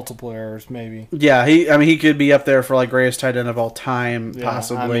 Of multiple eras, maybe. Yeah, he could be up there for like greatest tight end of all time,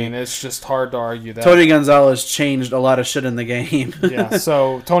 possibly. I mean, it's just hard to argue that. Tony Gonzalez changed a lot of shit in the game. Yeah,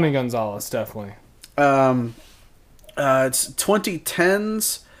 so Tony Gonzalez, definitely. It's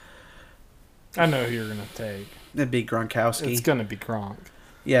 2010s. I know who you're going to take. It'd be Gronkowski. It's going to be Gronk.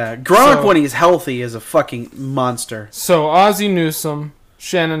 Yeah, Gronk when he's healthy is a fucking monster. So Ozzie Newsome,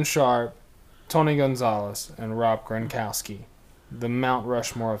 Shannon Sharp, Tony Gonzalez, and Rob Gronkowski. The Mount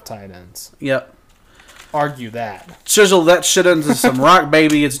Rushmore of tight ends. Yep. Argue that. Chisel that shit into some rock,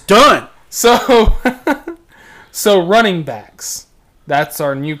 baby. It's done. So running backs. That's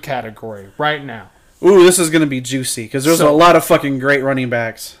our new category right now. Ooh, this is going to be juicy because there's a lot of fucking great running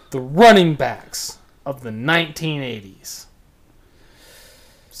backs. The running backs of the 1980s.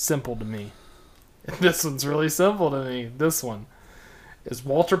 Simple to me. This one's really simple to me. This one is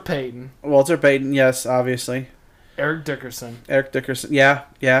Walter Payton. Walter Payton, yes, obviously. Eric Dickerson.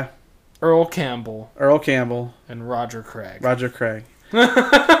 Yeah. Earl Campbell. And Roger Craig.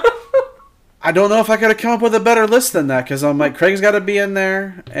 I don't know if I could have come up with a better list than that because I'm like, Craig's got to be in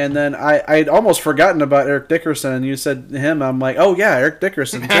there. And then I'd almost forgotten about Eric Dickerson, and you said him. I'm like, oh, yeah, Eric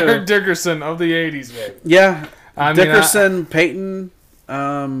Dickerson, too. Eric Dickerson of the 80s, baby. Yeah. Dickerson, Payton.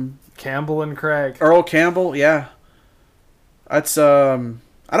 Campbell and Craig. Earl Campbell, yeah. That's,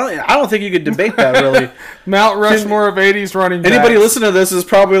 I I don't think you could debate that really. Mount Rushmore of 80s running backs. Anybody listening to this is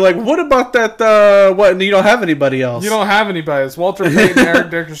probably like, what about that? What? And you don't have anybody else. You don't have anybody. It's Walter Payton, Eric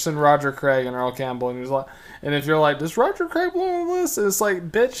Dickerson, Roger Craig, and Earl Campbell. And he's like, and if you're like, does Roger Craig belong on the list? It's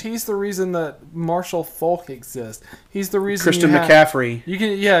like, bitch, he's the reason that Marshall Faulk exists. He's the reason. Christian McCaffrey.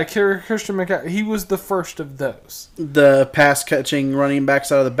 Christian McCaffrey. He was the first of those. The pass catching running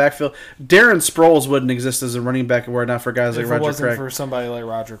backs out of the backfield. Darren Sproles wouldn't exist as a running back were it not for guys like Roger Craig. If it wasn't for somebody like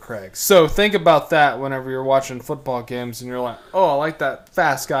Roger Craig. So think about that whenever you're watching football games and you're like, oh, I like that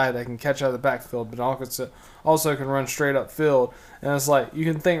fast guy that can catch out of the backfield, but also can run straight up field. And it's like, you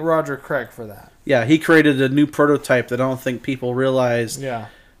can thank Roger Craig for that. Yeah, he created a new prototype that I don't think people realized. Yeah.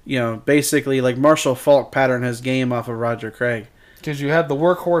 You know, basically, like Marshall Faulk patterned his game off of Roger Craig. Because you had the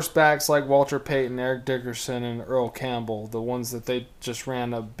workhorse backs like Walter Payton, Eric Dickerson, and Earl Campbell, the ones that they just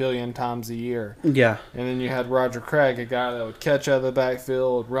ran a billion times a year. Yeah. And then you had Roger Craig, a guy that would catch out of the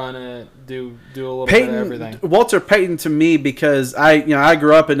backfield, run it, do a little bit of everything. Walter Payton to me, because I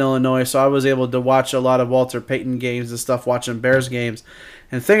grew up in Illinois, so I was able to watch a lot of Walter Payton games and stuff, watching Bears games.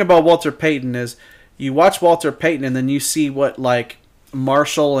 And the thing about Walter Payton is you watch Walter Payton and then you see what like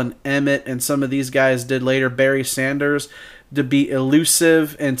Marshall and Emmett and some of these guys did later, Barry Sanders, to be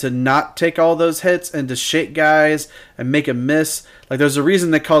elusive and to not take all those hits and to shake guys and make a miss. Like, there's a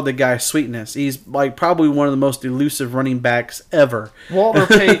reason they called the guy Sweetness. He's like probably one of the most elusive running backs ever. Walter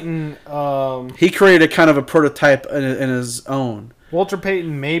Payton, he created kind of a prototype in his own. Walter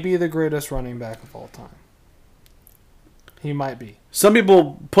Payton may be the greatest running back of all time. He might be. Some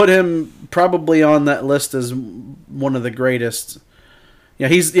people put him probably on that list as one of the greatest.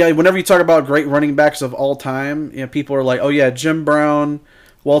 Yeah, whenever you talk about great running backs of all time, people are like, oh yeah, Jim Brown,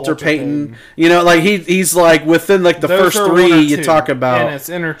 Walter Payton. You know, like he's like within like the Those first three you talk about. And it's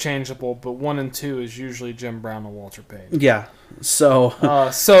interchangeable, but 1 and 2 is usually Jim Brown and Walter Payton. Yeah. So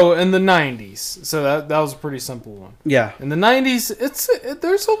in the 90s, so that was a pretty simple one. Yeah. In the 90s,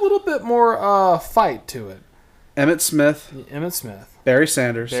 there's a little bit more fight to it. Emmett Smith. Barry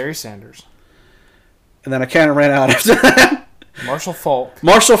Sanders. And then I kind of ran out after that. Marshall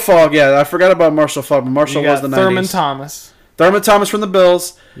Faulk, yeah. I forgot about Marshall Faulk, but Marshall was the 90s. Thurman Thomas from the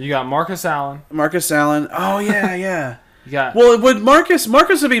Bills. You got Marcus Allen. Oh, yeah. You got... Well, would Marcus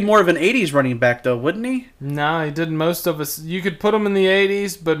would be more of an 80s running back, though, wouldn't he? No, he did most of his... You could put him in the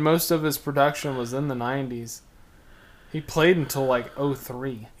 80s, but most of his production was in the 90s. He played until like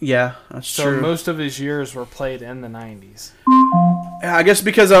 2003. Yeah, that's true. So most of his years were played in the 90s. I guess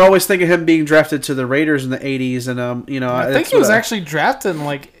because I always think of him being drafted to the Raiders in the 80s, and I think he was actually drafted in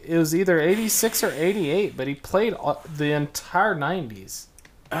it was either 86 or 88, but he played the entire 90s.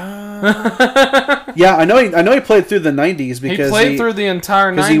 Yeah, I know he played through the 90s because he played through the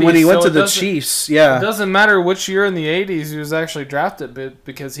entire 90s. When he went to the Chiefs, yeah. It doesn't matter which year in the 80s he was actually drafted, but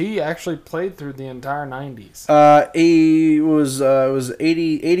because he actually played through the entire 90s. He was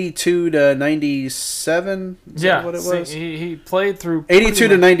 82 to 97. Is that what it was? He played through 82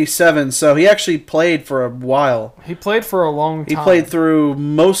 to 97, so he actually played for a while. He played for a long time. He played through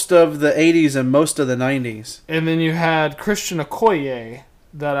most of the 80s and most of the 90s. And then you had Christian Okoye,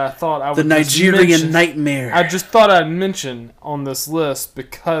 that I thought I would the Nigerian Nightmare. I just thought I'd mention on this list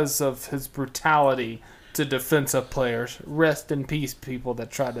because of his brutality to defensive players. Rest in peace, people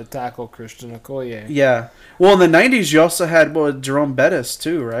that tried to tackle Christian Okoye. Yeah. Well, in the 90s, you also had Jerome Bettis,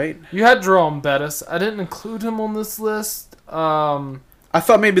 too, right? You had Jerome Bettis. I didn't include him on this list. I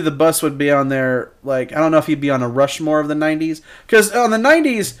thought maybe the bus would be on there. Like, I don't know if he'd be on a Rushmore of the 90s. Because on the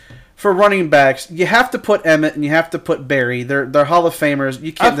 90s... For running backs, you have to put Emmett and you have to put Barry. They're Hall of Famers.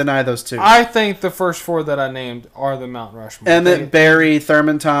 You can't deny those two. I think the first four that I named are the Mount Rushmore. Emmett, Barry,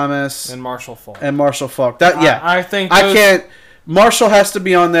 Thurman Thomas, and Marshall Faulk. I think I can't. Marshall has to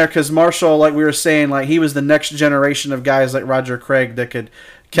be on there because Marshall, like we were saying, like he was the next generation of guys like Roger Craig that could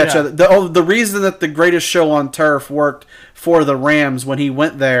catch. Yeah. The reason that the Greatest Show on Turf worked for the Rams when he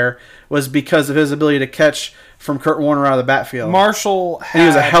went there was because of his ability to catch from Kurt Warner out of the backfield. Marshall had he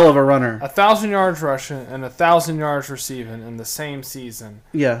was a hell of a runner. 1,000 yards rushing and 1,000 yards receiving in the same season.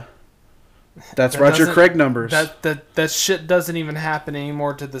 Yeah. That's Roger Craig numbers. That shit doesn't even happen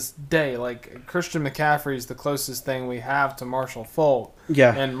anymore to this day. Like, Christian McCaffrey is the closest thing we have to Marshall Faulk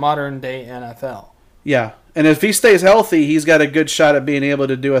in modern day NFL. Yeah. And if he stays healthy, he's got a good shot at being able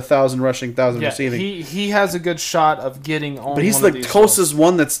to do 1,000 rushing, 1,000 receiving. He has a good shot of getting on. But he's the closest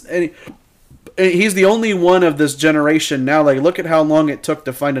one that's... He's the only one of this generation now. Like, look at how long it took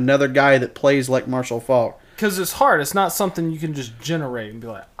to find another guy that plays like Marshall Faulk. Because it's hard. It's not something you can just generate and be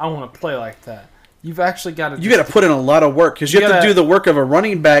like, I want to play like that. You've actually got to... You got to put in a lot of work because you have to do the work of a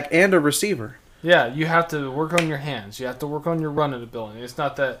running back and a receiver. Yeah, you have to work on your hands. You have to work on your running ability. It's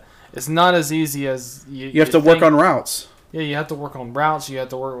not as easy as you have to work on routes. Yeah, you have to work on routes. You have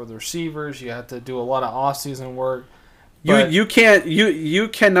to work with receivers. You have to do a lot of off-season work. You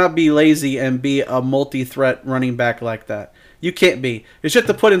cannot be lazy and be a multi-threat running back like that. You can't be. You just have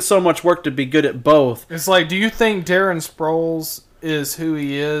to put in so much work to be good at both. It's like, do you think Darren Sproles is who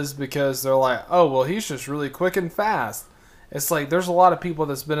he is because they're like, oh, well, he's just really quick and fast? It's like, there's a lot of people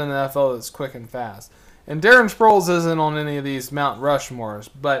that's been in the NFL that's quick and fast. And Darren Sproles isn't on any of these Mount Rushmores,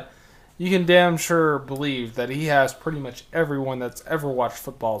 but you can damn sure believe that he has pretty much everyone that's ever watched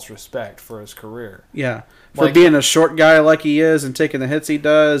football's respect for his career. Yeah. For being a short guy like he is and taking the hits he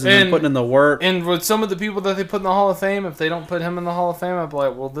does and then putting in the work. And with some of the people that they put in the Hall of Fame, if they don't put him in the Hall of Fame, I'd be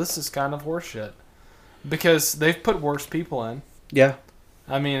like, well, this is kind of horseshit. Because they've put worse people in. Yeah.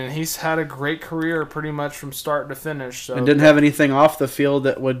 I mean, and he's had a great career pretty much from start to finish. So and didn't have anything off the field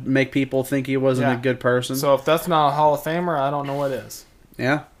that would make people think he wasn't a good person. So if that's not a Hall of Famer, I don't know what is.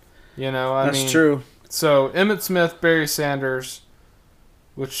 Yeah. You know, that's true. So Emmitt Smith, Barry Sanders,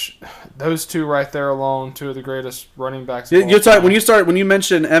 which those two right there alone, two of the greatest running backs. When you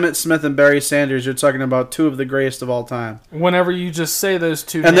mention Emmitt Smith and Barry Sanders, you're talking about two of the greatest of all time. Whenever you just say those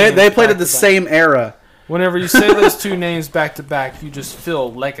two, and they played at the same era. Whenever you say those two names back to back, you just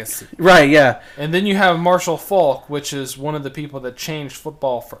feel legacy. Right, yeah. And then you have Marshall Faulk, which is one of the people that changed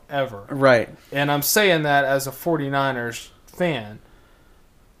football forever. Right. And I'm saying that as a 49ers fan.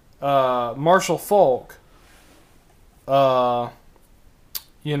 Marshall Faulk,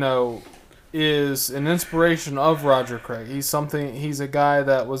 is an inspiration of Roger Craig. He's a guy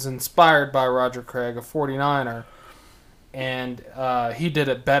that was inspired by Roger Craig, a 49er, and he did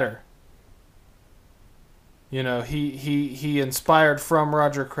it better. You know, he inspired from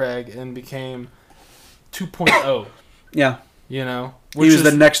Roger Craig and became 2.0. Yeah. You know, he was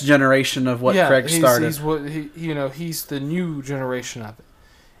the next generation of what Craig started. He's the new generation of it.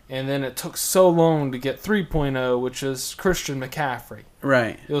 And then it took so long to get 3.0, which is Christian McCaffrey.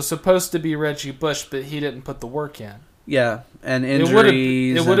 Right. It was supposed to be Reggie Bush, but he didn't put the work in. Yeah, and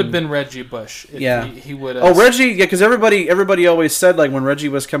injuries. It would have been Reggie Bush. If he would have. Oh, Reggie, yeah, because everybody always said, like, when Reggie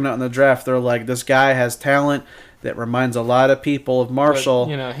was coming out in the draft, they're like, this guy has talent that reminds a lot of people of Marshall.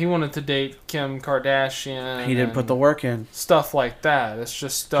 But, he wanted to date Kim Kardashian. He didn't put the work in. Stuff like that. It's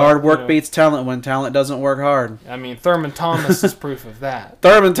just stuff. Hard work beats talent when talent doesn't work hard. I mean, Thurman Thomas is proof of that.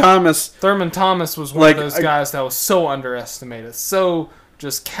 Thurman Thomas was one of those guys that was so underestimated. So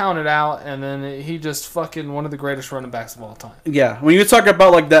just counted out, and then he just fucking one of the greatest running backs of all time. Yeah. When you talk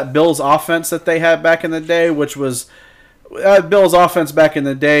about, like, that Bills offense that they had back in the day, which was... Bill's offense back in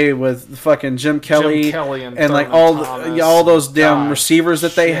the day with fucking Jim Kelly and like all those damn receivers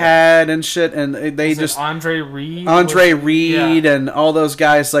that they had and shit, and they just Andre Reed and all those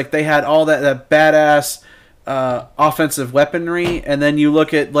guys, like, they had all that badass offensive weaponry, and then you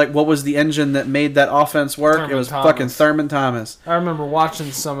look at, like, what was the engine that made that offense work? It was fucking Thurman Thomas. I remember watching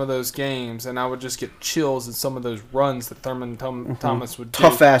some of those games, and I would just get chills at some of those runs that Thurman Thomas would do.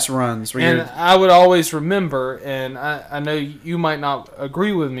 Tough ass runs. And I would always remember, and I know you might not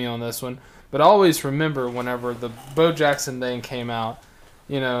agree with me on this one, but I always remember whenever the Bo Jackson thing came out,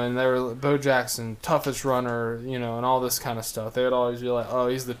 and they were Bo Jackson, toughest runner, and all this kind of stuff. They would always be like, oh,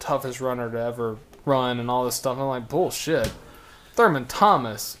 he's the toughest runner to ever run and all this stuff. I'm like, bullshit. Thurman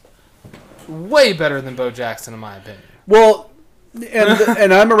Thomas, way better than Bo Jackson in my opinion. Well,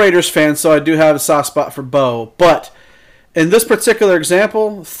 and I'm a Raiders fan, so I do have a soft spot for Bo. But in this particular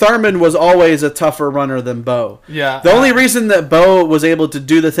example, Thurman was always a tougher runner than Bo. Yeah. The only reason that Bo was able to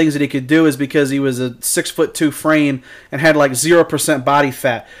do the things that he could do is because he was a 6'2" frame and had like 0% body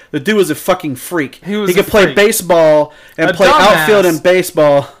fat. The dude was a fucking freak. He could play baseball and play outfield in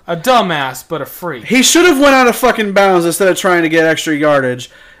baseball. A dumbass, but a freak. He should have went out of fucking bounds instead of trying to get extra yardage,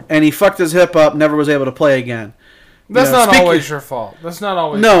 and he fucked his hip up, never was able to play again. That's not always your fault. That's not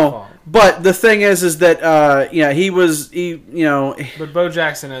always your fault. But the thing is that But Bo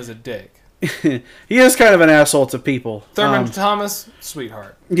Jackson is a dick. He is kind of an asshole to people. Thurman Thomas,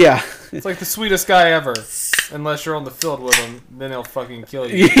 sweetheart. Yeah. It's like the sweetest guy ever. Unless you're on the field with him, then he'll fucking kill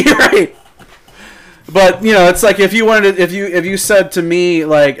you. You're right. But it's like if you said to me,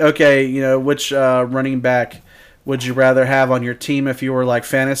 like, okay, which running back would you rather have on your team if you were like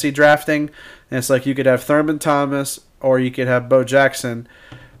fantasy drafting? And it's like you could have Thurman Thomas or you could have Bo Jackson.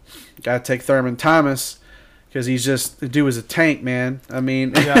 Gotta take Thurman Thomas because the dude was a tank, man. I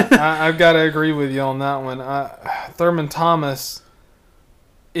mean, yeah, I've got to agree with you on that one. Thurman Thomas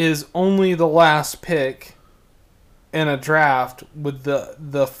is only the last pick in a draft with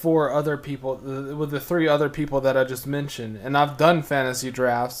the four other people, with the three other people that I just mentioned. And I've done fantasy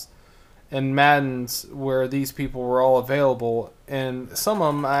drafts, in Madden's where these people were all available, and some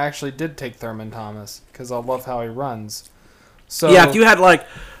of them I actually did take Thurman Thomas because I love how he runs. So yeah, if you had like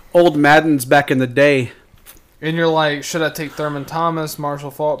old Maddens back in the day, and you're like, should I take Thurman Thomas,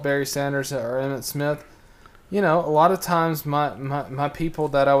 Marshall Faulk, Barry Sanders, or Emmitt Smith? You know, a lot of times my people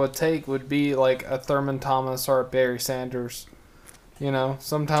that I would take would be like a Thurman Thomas or a Barry Sanders. You know,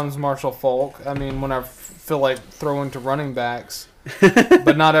 sometimes Marshall Faulk. I mean, when I feel like throwing to running backs.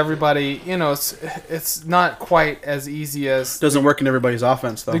 But not everybody, you know, it's not quite as easy as... Doesn't work in everybody's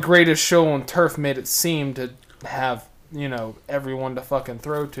offense, though. The greatest show on turf made it seem to have, you know, everyone to fucking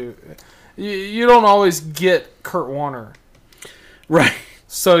throw to. You don't always get Kurt Warner. Right.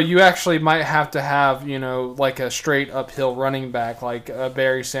 So you actually might have to have, you know, like a straight uphill running back like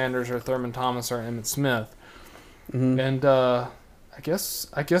Barry Sanders or Thurman Thomas or Emmitt Smith. Mm-hmm. And, I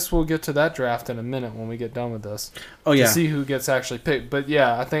guess we'll get to that draft in a minute when we get done with this. Oh, yeah. To see who gets actually picked. But,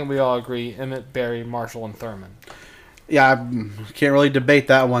 yeah, I think we all agree Emmitt, Barry, Marshall, and Thurman. Yeah, I can't really debate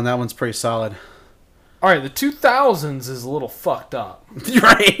that one. That one's pretty solid. All right, the 2000s is a little fucked up.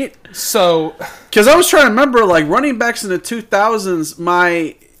 Right? So... Because I was trying to remember, like, running backs in the 2000s,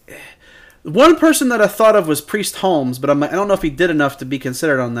 one person that I thought of was Priest Holmes, but I don't know if he did enough to be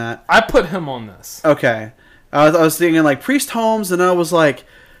considered on that. I put him on this. Okay. I was thinking, like, Priest Holmes, and I was like,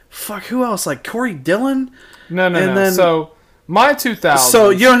 fuck, who else? Like, Corey Dillon? No. Then, so, my 2000s... So,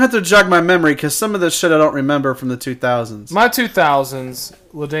 you don't have to jog my memory, because some of this shit I don't remember from the 2000s. My 2000s,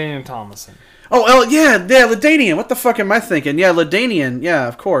 LaDainian Tomlinson. Oh, yeah, LaDainian. What the fuck am I thinking? Yeah, LaDainian. Yeah,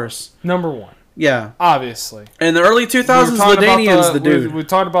 of course. Number one. Yeah. Obviously. In the early 2000s, LaDainian's the dude. We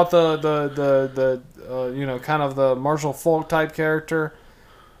talked about the you know, kind of the Marshall Faulk type character.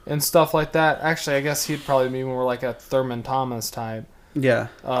 And stuff like that. Actually, I guess he'd probably be more like a Thurman Thomas type. Yeah.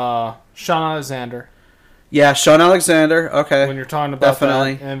 Sean Alexander. Yeah, Sean Alexander. Okay. When you're talking about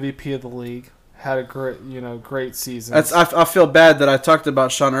definitely that, MVP of the league, had a great season. I feel bad that I talked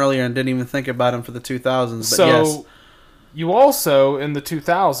about Sean earlier and didn't even think about him for the 2000s. But so, yes. You also in the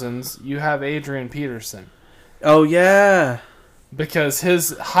 2000s you have Adrian Peterson. Oh yeah. Because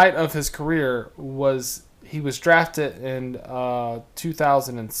his height of his career was. He was drafted in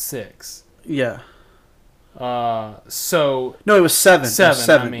 2006. Yeah. So... No, it was seven.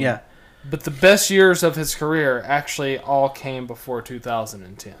 I mean. Yeah. But the best years of his career actually all came before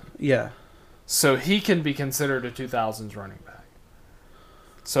 2010. Yeah. So he can be considered a 2000s running back.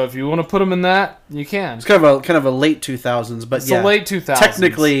 So if you want to put him in that, you can. It's kind of a late 2000s, but it's yeah. the late 2000s.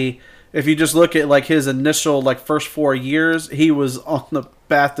 Technically, if you just look at like his initial like first 4 years, he was on the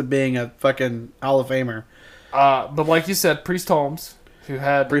path to being a fucking Hall of Famer. But like you said, Priest Holmes, who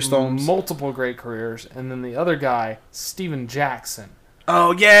had multiple great careers, and then the other guy, Steven Jackson.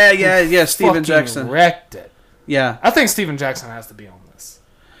 Oh yeah, Steven Jackson wrecked it. Yeah, I think Steven Jackson has to be on this.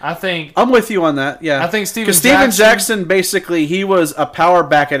 I'm with you on that. Yeah, I think Steven Jackson basically he was a power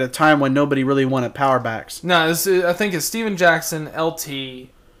back at a time when nobody really wanted power backs. No, I think it's Steven Jackson, LT,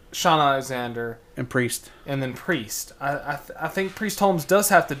 Sean Alexander, and Priest, and then Priest. I think Priest Holmes does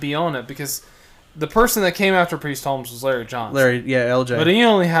have to be on it because. The person that came after Priest Holmes was Larry Johnson. LJ. But he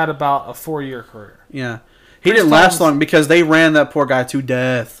only had about a 4-year career. Yeah. He didn't last long because they ran that poor guy to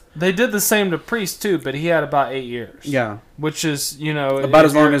death. They did the same to Priest, too, but he had about 8 years. Yeah. Which is, you know... About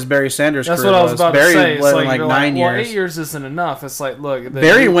as long as Barry Sanders' career was. That's what I was about to say. Barry went like 9 years. Well, 8 years isn't enough. It's like, look...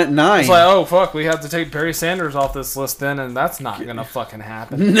 Barry went 9. It's like, oh, fuck, we have to take Barry Sanders off this list then, and that's not going to fucking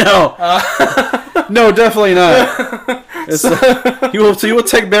happen. No. No, definitely not. You will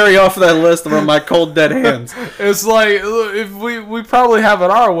take Barry off of that list from my cold dead hands. It's like, look, if we probably have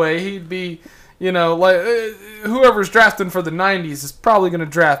it our way, he'd be... You know, like whoever's drafting for the 90s is probably going to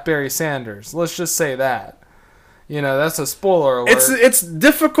draft Barry Sanders. Let's just say that. You know, that's a spoiler alert. It's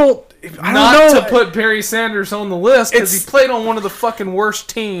difficult. I not don't know. To put Barry Sanders on the list because he played on one of the fucking worst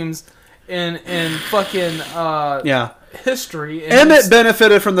teams in fucking history. Emmitt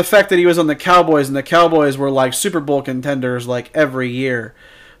benefited from the fact that he was on the Cowboys, and the Cowboys were like Super Bowl contenders like every year.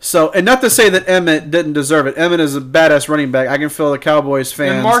 So, and not to say that Emmitt didn't deserve it. Emmitt is a badass running back. I can feel the Cowboys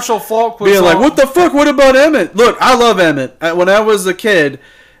fans and Marshall Faulk was being like, "What the fuck? What about Emmitt?" Look, I love Emmitt. When I was a kid,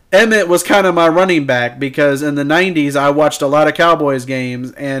 Emmitt was kind of my running back because in the 90s I watched a lot of Cowboys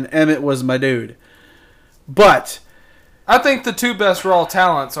games, and Emmitt was my dude. But I think the two best raw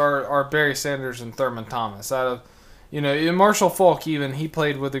talents are Barry Sanders and Thurman Thomas. Out of in Marshall Faulk, even he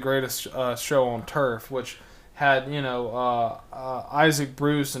played with the greatest show on turf, which had Isaac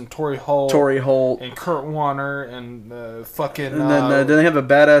Bruce and Torrey Holt and Kurt Warner and fucking. And then did they have a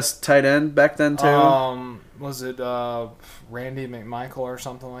badass tight end back then too? Was it Randy McMichael or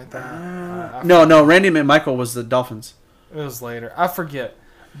something like that? No, Randy McMichael was the Dolphins. It was later. I forget.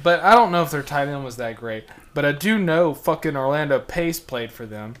 But I don't know if their tight end was that great. But I do know fucking Orlando Pace played for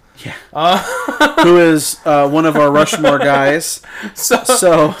them. Yeah. Who is one of our Rushmore guys.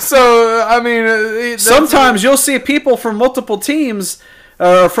 So I mean... sometimes you'll see people from multiple teams...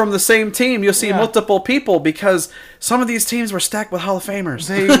 from the same team, you'll see multiple people because some of these teams were stacked with Hall of Famers.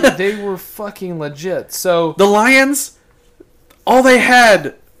 They were fucking legit. So the Lions, all they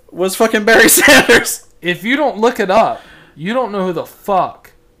had was fucking Barry Sanders. If you don't look it up, you don't know who the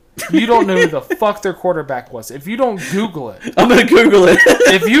fuck. You don't know who the fuck their quarterback was. If you don't Google it. I'm going to Google it.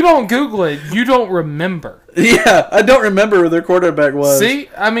 If you don't Google it, you don't remember. Yeah, I don't remember who their quarterback was. See?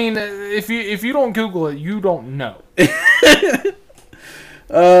 I mean, if you don't Google it, you don't know.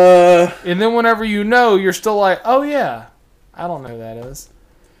 And then whenever you know, you're still like, oh yeah, I don't know who that is.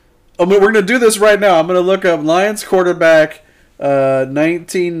 I mean, we're going to do this right now. I'm going to look up Lions quarterback,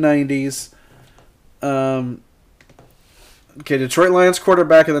 1990s. Okay, Detroit Lions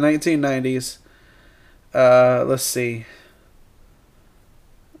quarterback in the 1990s. Let's see.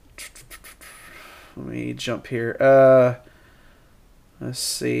 Let me jump here. Let's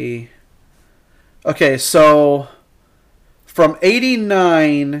see. Okay, so from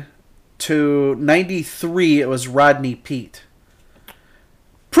 89 to 93, it was Rodney Peete.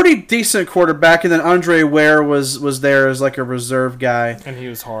 Pretty decent quarterback, and then Andre Ware was there as like a reserve guy. And he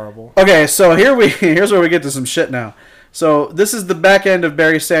was horrible. Okay, so here's where we get to some shit now. So this is the back end of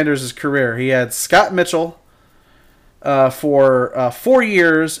Barry Sanders' career. He had Scott Mitchell for 4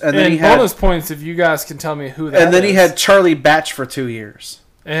 years, and then he had bonus points if you guys can tell me who that is. And then he had Charlie Batch for 2 years.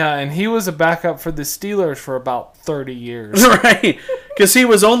 Yeah, and he was a backup for the Steelers for about 30 years. Right, because he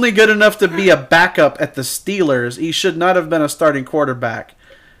was only good enough to be a backup at the Steelers. He should not have been a starting quarterback,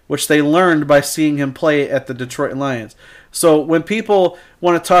 which they learned by seeing him play at the Detroit Lions. So when people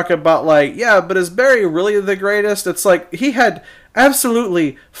want to talk about like, yeah, but is Barry really the greatest? It's like he had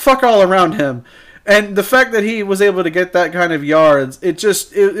absolutely fuck all around him. And the fact that he was able to get that kind of yards, it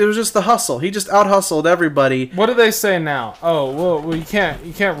was just the hustle. He just out-hustled everybody. What do they say now? Oh, well, you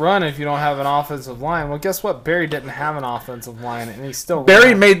can't run if you don't have an offensive line. Well, guess what? Barry didn't have an offensive line, and he still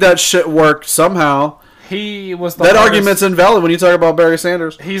Barry made that shit work somehow. He was the that argument's invalid when you talk about Barry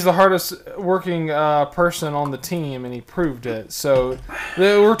Sanders. He's the hardest working person on the team, and he proved it. So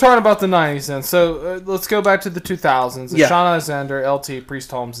we're talking about the 90s then. So let's go back to the 2000s. Yeah. Sean Alexander, LT,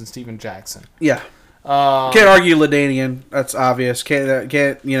 Priest Holmes, and Steven Jackson. Yeah. Can't argue LaDainian. That's obvious.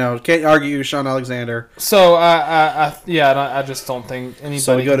 Can't argue Sean Alexander. So I just don't think anybody.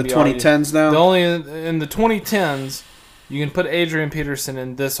 So we go to 2010s now. The only in the 2010s, you can put Adrian Peterson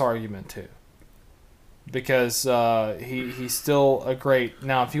in this argument too. Because he's still a great...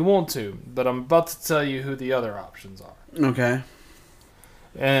 Now, if you want to, but I'm about to tell you who the other options are. Okay.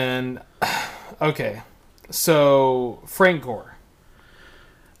 And, okay. So, Frank Gore.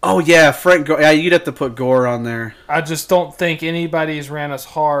 Oh, yeah, Frank Gore. Yeah, you'd have to put Gore on there. I just don't think anybody's ran as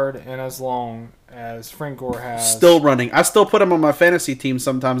hard and as long as Frank Gore has. Still running. I still put him on my fantasy team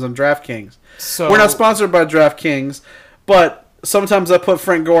sometimes on DraftKings. So, we're not sponsored by DraftKings, but... Sometimes I put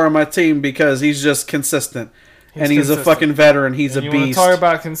Frank Gore on my team because he's just consistent. He's consistent. A fucking veteran. He's a beast. You want to talk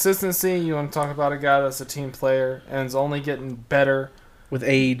about consistency? You want to talk about a guy that's a team player and is only getting better with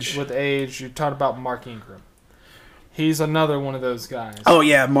age. You're talking about Mark Ingram. He's another one of those guys. Oh,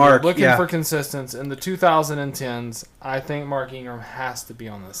 yeah, Mark. Looking for consistency. In the 2010s, I think Mark Ingram has to be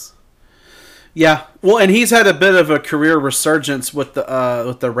on this. Yeah, well, and he's had a bit of a career resurgence with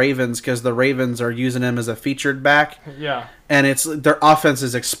the Ravens because the Ravens are using him as a featured back. Yeah, and their offense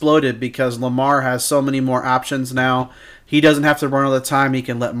has exploded because Lamar has so many more options now. He doesn't have to run all the time. He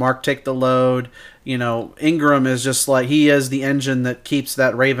can let Mark take the load. You know, Ingram is just like he is the engine that keeps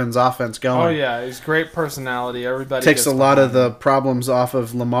that Ravens offense going. Oh yeah, he's great personality. Everybody takes a lot of the problems off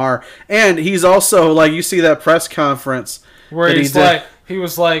of Lamar, and he's also like you see that press conference where he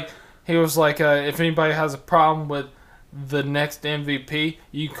was like, if anybody has a problem with the next MVP,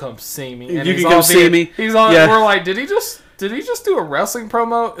 you come see me. And you can come see me. He's on. Yeah. We're like, did he just do a wrestling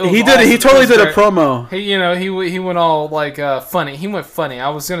promo? He did. Awesome. He totally did a promo. He went all like funny. He went funny. I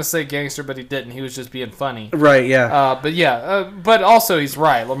was gonna say gangster, but he didn't. He was just being funny. Right. Yeah. But also he's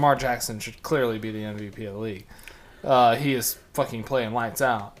right. Lamar Jackson should clearly be the MVP of the league. He is fucking playing lights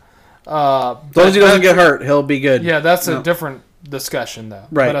out. As long as he doesn't get hurt, he'll be good. Yeah, that's a different discussion though.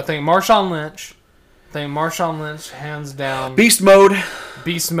 Right. But I think Marshawn Lynch, hands down, beast mode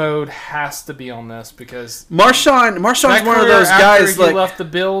has to be on this because Marshawn's one of those guys he left the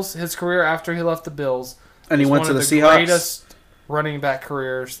Bills. His career after he left the Bills, and he went to the Seahawks. One of the greatest running back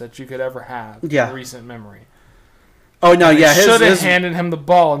careers that you could ever have in recent memory. Oh no, yeah, should have handed him the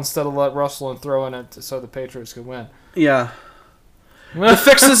ball instead of let Russell and throw in it so the Patriots could win. Yeah. The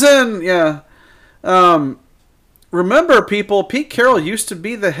fix is in. Yeah. Remember, people, Pete Carroll used to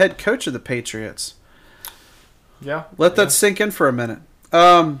be the head coach of the Patriots. Yeah. Let that sink in for a minute.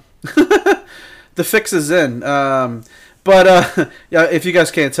 The fix is in. But yeah, if you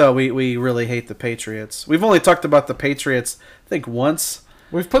guys can't tell, we really hate the Patriots. We've only talked about the Patriots, I think, once.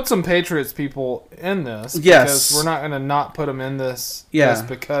 We've put some Patriots people in this. Yes. Because we're not going to not put them in this Yeah.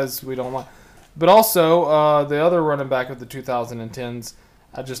 because we don't like. But also, the other running back of the 2010s,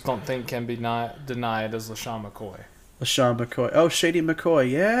 I just don't think can be denied as LaShawn McCoy. LaShawn McCoy. Oh, Shady McCoy.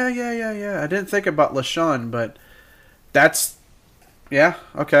 Yeah. I didn't think about LaShawn, but that's... Yeah,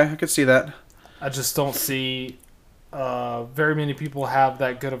 okay, I could see that. I just don't see very many people have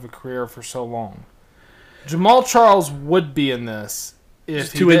that good of a career for so long. Jamal Charles would be in this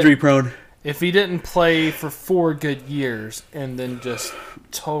if Too injury prone. If he didn't play for 4 good years and then just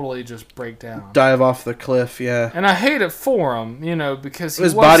totally just break down. Dive off the cliff, yeah. And I hate it for him, because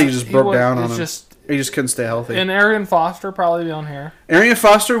his body just broke down on him. He just couldn't stay healthy. And Arian Foster probably be on here. Arian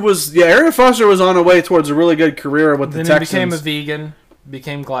Foster was on a way towards a really good career with the Texans. Then he became a vegan,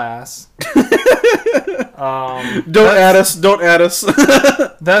 became glass. Don't add us.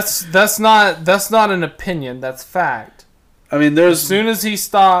 That's not an opinion, that's fact. I mean, as soon as he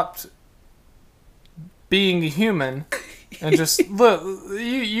stopped being a human and just look,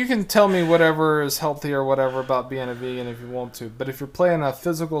 you can tell me whatever is healthy or whatever about being a vegan if you want to, but if you're playing a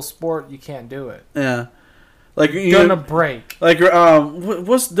physical sport, you can't do it. Yeah, like you're gonna break. Like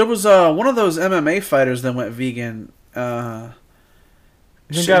there was one of those MMA fighters that went vegan.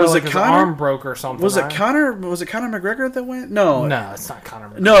 His arm broke or something. Was it Conor? Was it Conor McGregor that went? No, it's not Conor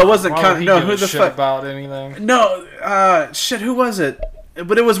McGregor. No, it wasn't Conor. No, who the fuck about anything? No, shit. Who was it?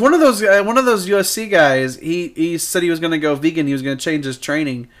 But it was one of those USC guys. He said he was going to go vegan. He was going to change his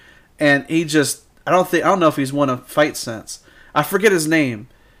training, and he just I don't know if he's won a fight since. I forget his name.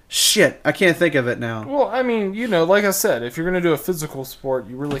 Shit, I can't think of it now. Well, I mean, like I said, if you're going to do a physical sport,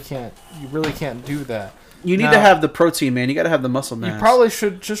 you really can't do that. You need to have the protein, man. You got to have the muscle mass. You probably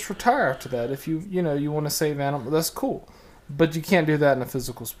should just retire after that. If you want to save animals, that's cool. But you can't do that in a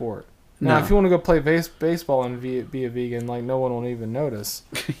physical sport. Now, if you want to go play baseball and be a vegan, no one will even notice.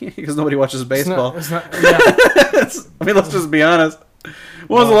 Because nobody watches baseball. Yeah. I mean, let's just be honest.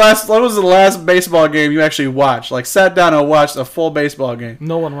 What was the last baseball game you actually watched? Sat down and watched a full baseball game?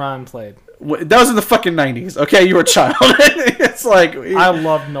 Nolan Ryan played. That was in the fucking 90s. Okay, you were a child. It's I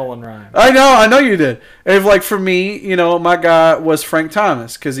loved Nolan Ryan. I know you did. If for me, my guy was Frank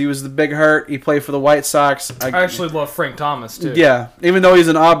Thomas because he was the big hurt. He played for the White Sox. I actually love Frank Thomas too. Yeah, even though he's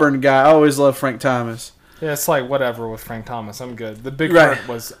an Auburn guy, I always loved Frank Thomas. Yeah, it's whatever with Frank Thomas. I'm good. The big hurt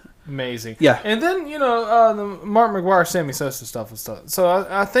was amazing. Yeah. And then, the Mark McGwire, Sammy Sosa stuff and stuff. So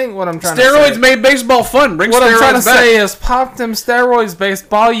I think what I'm trying to say... Steroids made baseball fun. Bring what steroids I'm trying to back. say is pop them steroids,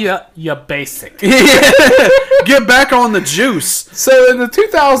 baseball, you basic. Get back on the juice. So in the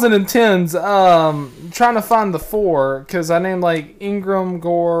 2010s, trying to find the 4, because I named Ingram,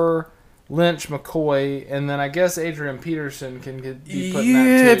 Gore, Lynch, McCoy, and then I guess Adrian Peterson can be put in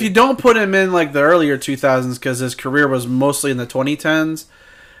that too. If you don't put him in the earlier 2000s because his career was mostly in the 2010s,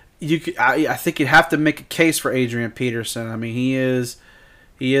 I think you'd have to make a case for Adrian Peterson. I mean, he is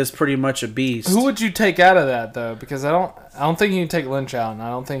pretty much a beast. Who would you take out of that though? Because I don't think you can take Lynch out, and I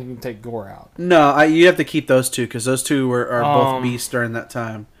don't think you can take Gore out. No, you have to keep those two because those two are both beasts during that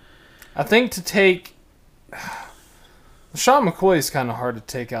time. I think to take Sean McCoy is kind of hard to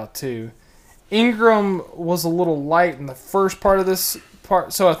take out too. Ingram was a little light in the first part of this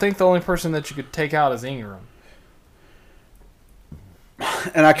part, so I think the only person that you could take out is Ingram.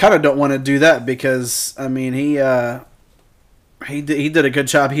 And I kind of don't want to do that because he did a good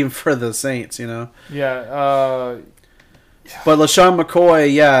job even for the Saints, Yeah. But LaShawn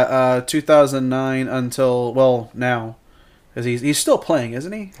McCoy, 2009 until now, because he's still playing,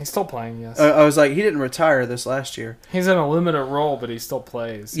 isn't he? He's still playing, yes. I was he didn't retire this last year. He's in a limited role, but he still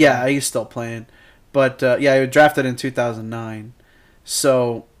plays. Yeah, he's still playing, but he was drafted in 2009,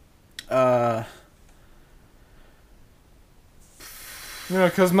 so.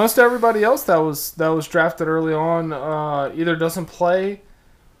 Because most everybody else that was drafted early on either doesn't play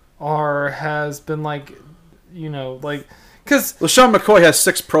or has been because LaShawn McCoy has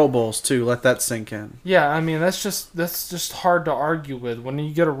 6 Pro Bowls too. Let that sink in. Yeah, I mean that's just hard to argue with when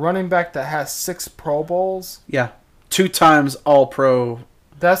you get a running back that has 6 Pro Bowls. Yeah, 2 times All Pro.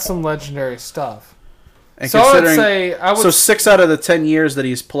 That's some legendary stuff. And so I would say so 6 out of the 10 years that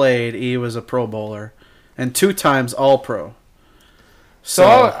he's played, he was a Pro Bowler, and 2 times All Pro. So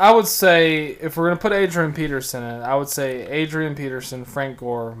I would say, if we're going to put Adrian Peterson in, I would say Adrian Peterson, Frank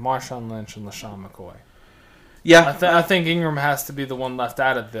Gore, Marshawn Lynch, and LaShawn McCoy. Yeah. I think Ingram has to be the one left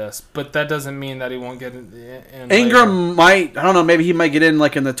out of this, but that doesn't mean that he won't get in Ingram later. might, I don't know, maybe he might get in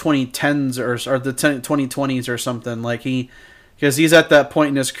like in the 2010s or the 2020s or something. Like because he's at that point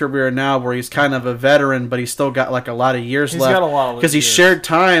in his career now where he's kind of a veteran, but he's still got like a lot of years left. He's got a lot of because he years. shared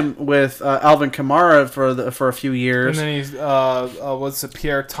time with Alvin Kamara for a few years. And then he's what's it,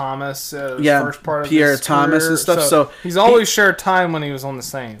 Pierre Thomas? First part of Pierre his Thomas career. and stuff. So he's always shared time when he was on the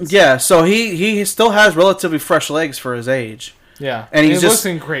Saints. Yeah, so he still has relatively fresh legs for his age. Yeah, and he he's looks just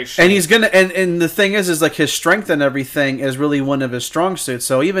in great shape. and he's gonna and the thing is like his strength and everything is really one of his strong suits.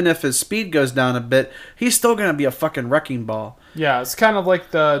 So even if his speed goes down a bit, he's still gonna be a fucking wrecking ball. Yeah, it's kind of like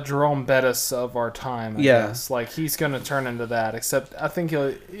the Jerome Bettis of our time. I guess. Like he's gonna turn into that. Except I think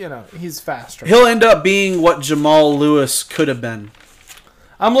he's faster. He'll end up being what Jamal Lewis could have been.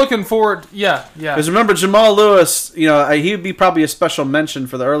 I'm looking forward. Yeah. Because remember, Jamal Lewis, he'd be probably a special mention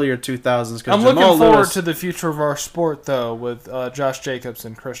for the earlier 2000s. I'm looking forward to the future of our sport, though, with Josh Jacobs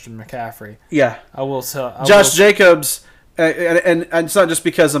and Christian McCaffrey. Yeah. I will tell. Josh Jacobs, and it's not just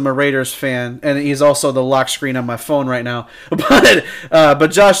because I'm a Raiders fan, and he's also the lock screen on my phone right now,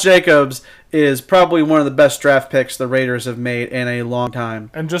 but Josh Jacobs is probably one of the best draft picks the Raiders have made in a long time.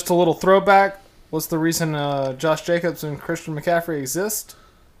 And just a little throwback, what's the reason Josh Jacobs and Christian McCaffrey exist?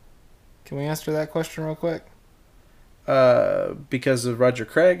 Can we answer that question real quick? Because of Roger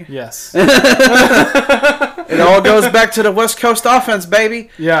Craig? Yes. It all goes back to the West Coast offense, baby.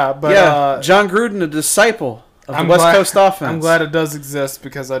 Yeah, but John Gruden, a disciple of the West Coast offense. I'm glad it does exist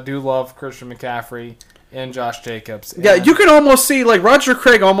because I do love Christian McCaffrey and Josh Jacobs. Yeah, you can almost see like Roger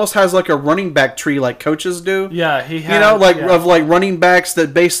Craig almost has like a running back tree like coaches do. Yeah, he has. Of like running backs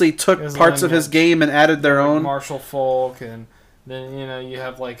that basically took parts of his game and added their own. Marshall Faulk, and then you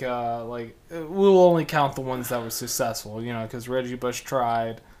have we'll only count the ones that were successful. Because Reggie Bush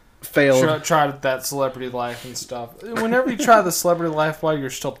failed. Tried that celebrity life and stuff. Whenever you try the celebrity life while you're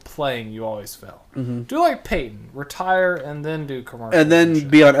still playing, you always fail. Mm-hmm. Do like Peyton, retire and then do commercials, and then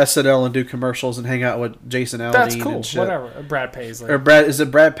be on SNL and do commercials and hang out with Jason Aldean. That's cool. And shit. Whatever. Brad Paisley. Is it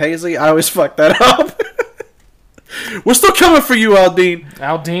Brad Paisley? I always fuck that up. We're still coming for you, Aldean.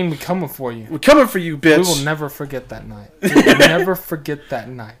 Aldean, we're coming for you. We're coming for you, bitch. We will never forget that night. We will never forget that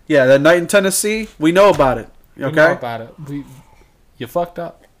night. Yeah, that night in Tennessee, we know about it. Okay? We know about it. You fucked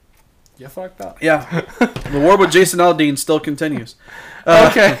up. You fucked up. Yeah. The war with Jason Aldean still continues.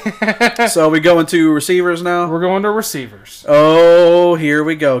 Okay. So we go into receivers now? We're going to receivers. Oh, here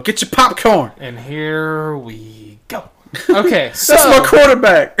we go. Get your popcorn. And here we go. Okay, so... That's my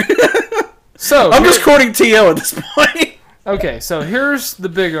quarterback. So I'm just quoting T.O. at this point. Okay, so here's the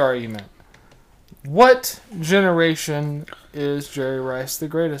big argument. What generation is Jerry Rice the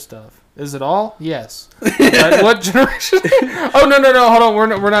greatest of? Is it all? Yes. Right, what generation? Oh no! Hold on,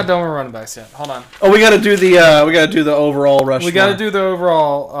 we're not done with running backs yet. Hold on. Oh, we got to do the overall rush. We got to do the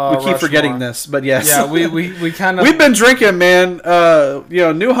overall. We keep forgetting this, but yes. Yeah, we kind of. We've been drinking, man.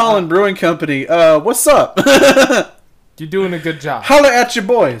 New Holland Brewing Company. What's up? You're doing a good job. Holla at your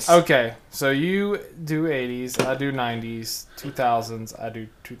boys. Okay, so you do 80s, I do 90s, 2000s, I do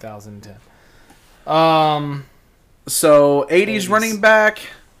 2010. So 80s running back.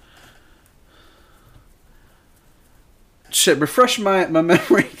 Shit, refresh my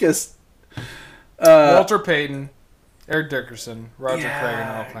memory because Walter Payton, Eric Dickerson, Roger Craig,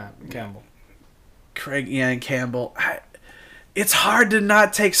 and Earl Campbell. Craig Ian Campbell. It's hard to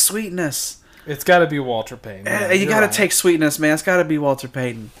not take Sweetness. It's got to be Walter Payton. Yeah, you got to take Sweetness, man. It's got to be Walter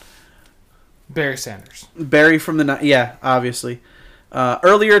Payton. Barry Sanders. Barry from the obviously.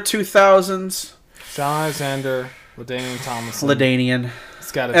 Earlier 2000s. John Alexander, LaDainian Tomlinson. LaDainian.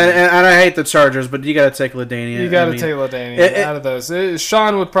 It's got to be. And I hate the Chargers, but you got to take LaDainian. You got to take LaDainian out of those.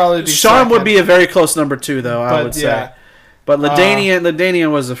 Sean would probably be Sean second. would be a very close number 2, though, I would say. Yeah. But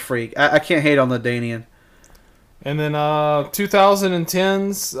LaDainian was a freak. I can't hate on LaDainian. And then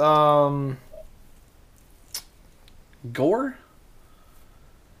 2010s, Gore?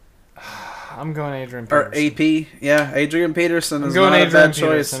 I'm going Adrian Peterson. Or AP. Yeah, Adrian Peterson is not a bad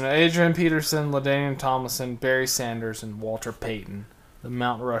choice. choice. Adrian Peterson, LaDainian Tomlinson, Barry Sanders, and Walter Payton. The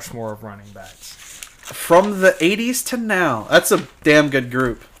Mount Rushmore of running backs. From the 80s to now. That's a damn good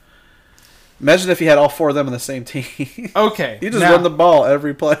group. Imagine if you had all 4 of them on the same team. Okay. You just run the ball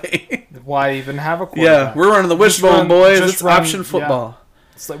every play. Why even have a quarterback? Yeah, we're running the wishbone, boys. It's option football. Yeah.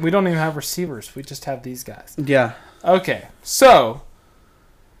 It's like we don't even have receivers. We just have these guys. Yeah. Okay, so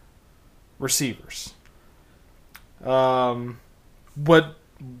receivers. What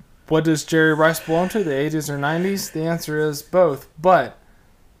does Jerry Rice belong to? The 80s or 90s? The answer is both, but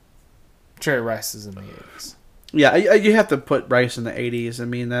Jerry Rice is in the 80s. Yeah, you have to put Rice in the 80s. I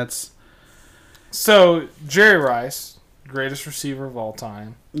mean, that's... So, Jerry Rice, greatest receiver of all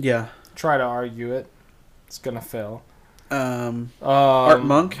time. Yeah. Try to argue it. It's going to fail. Art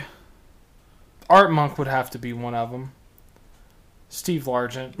Monk? Art Monk would have to be one of them. Steve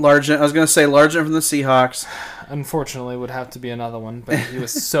Largent. Largent. I was going to say Largent from the Seahawks. Unfortunately, would have to be another one, but he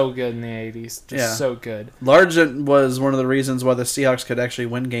was so good in the 80s. Just so good. Largent was one of the reasons why the Seahawks could actually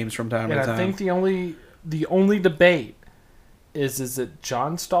win games from time to time. I think the only debate is it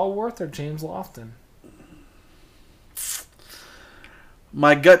John Stallworth or James Lofton?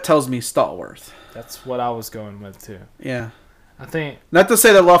 My gut tells me Stallworth. That's what I was going with, too. Yeah. I think... Not to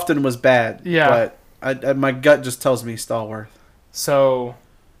say that Lofton was bad, yeah, but my gut just tells me Stallworth. So,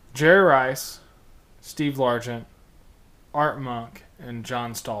 Jerry Rice, Steve Largent, Art Monk, and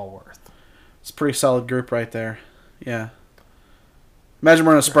John Stallworth. It's a pretty solid group right there. Yeah. Imagine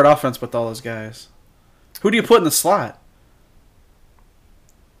we're in a spread offense with all those guys. Who do you put in the slot?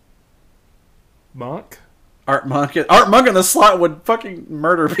 Monk? Art Monk. Art Monk in the slot would fucking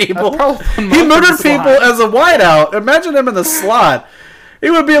murder people. He murdered people as a wideout. Imagine him in the slot. He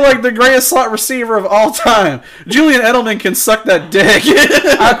would be like the greatest slot receiver of all time. Julian Edelman can suck that dick.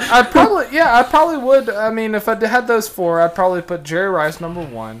 I probably would. I mean, if I had those four, I'd probably put Jerry Rice number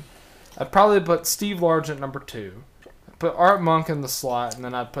 1. I'd probably put Steve Largent number 2. I'd put Art Monk in the slot, and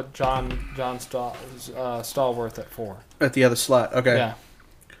then I'd put John Stallworth at 4. At the other slot, okay. Yeah.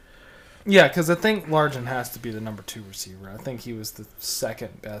 Yeah, because I think Largent has to be the number 2 receiver. I think he was the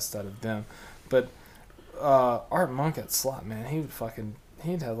second best out of them. But Art Monk at slot, man,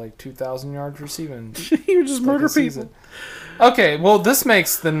 he'd have like 2,000 yards receiving. He would just murder people. Season. Okay, well, this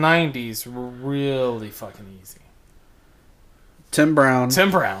makes the 90s really fucking easy. Tim Brown.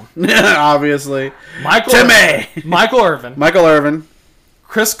 Obviously. Michael Irvin.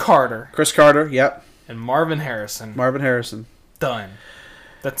 Chris Carter. Yep. And Marvin Harrison. Done.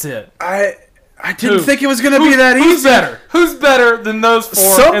 That's it. I didn't think it was going to be that easy. Who's better than those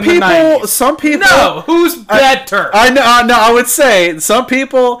four in the 90s? Some people... No, who's better? I know. I would say some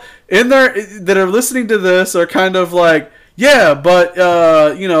people in there that are listening to this are kind of like, yeah, but,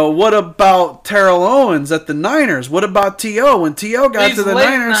 what about Terrell Owens at the Niners? What about T.O. when T.O. got to the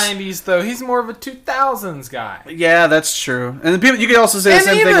Niners? He's late 90s, though. He's more of a 2000s guy. Yeah, that's true. And you could also say the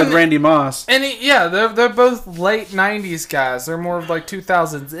same thing with Randy Moss. And they're both late 90s guys. They're more of like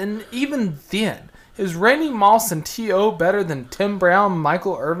 2000s. And even then, is Randy Moss and T.O. better than Tim Brown,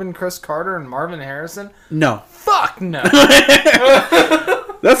 Michael Irvin, Chris Carter, and Marvin Harrison? No. Fuck no.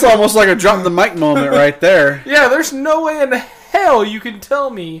 That's almost like a drop the mic moment right there. Yeah, there's no way in hell you can tell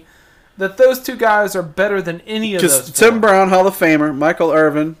me that those two guys are better than any of those. Tim Brown, Hall of Famer. Michael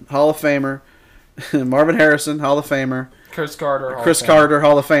Irvin, Hall of Famer. Marvin Harrison, Hall of Famer. Chris Carter,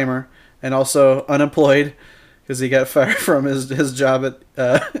 Hall of Famer. And also unemployed because he got fired from his job at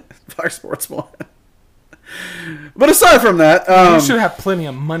Fox Sports 1. But aside from that... he should have plenty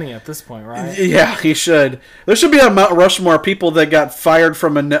of money at this point, right? Yeah, he should. There should be a Mount Rushmore people that got fired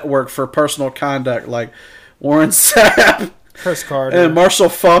from a network for personal conduct, like Warren Sapp. Chris Carter. And Marshall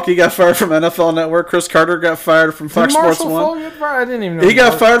Faulk, he got fired from NFL Network. Chris Carter got fired from Fox Sports 1. I didn't even know. He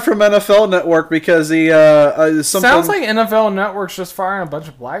got fired from NFL Network because he... Sounds like NFL Network's just firing a bunch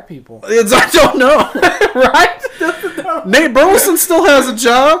of black people. I don't know. Right? Nate Burleson still has a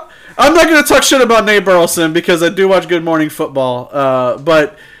job. I'm not going to talk shit about Nate Burleson because I do watch Good Morning Football.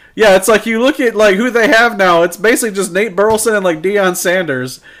 But yeah, it's like you look at like who they have now. It's basically just Nate Burleson and like Deion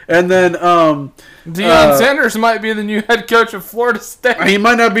Sanders, and then Deion Sanders might be the new head coach of Florida State. He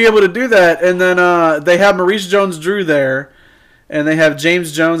might not be able to do that. And then they have Maurice Jones-Drew there, and they have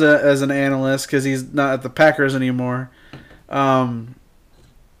James Jones as an analyst because he's not at the Packers anymore, and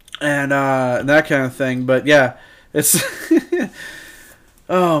that kind of thing. But yeah, it's.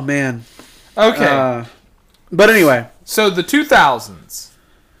 Oh, man. Okay. But anyway. So the 2000s.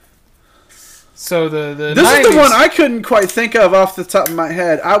 So the This 90s. is the one I couldn't quite think of off the top of my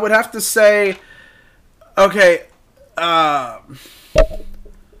head. I would have to say... Okay. Number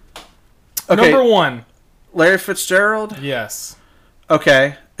 1. Larry Fitzgerald? Yes.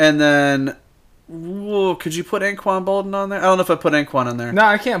 Okay. And then... could you put Anquan Bolden on there? I don't know if I put Anquan on there. No,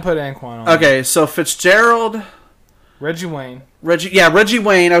 I can't put Anquan on Okay, so Fitzgerald... Reggie Wayne. Reggie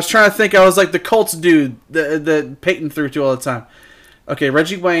Wayne. I was trying to think. I was like the Colts dude that Peyton threw to all the time. Okay,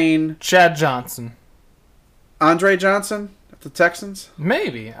 Reggie Wayne. Chad Johnson. Andre Johnson at the Texans?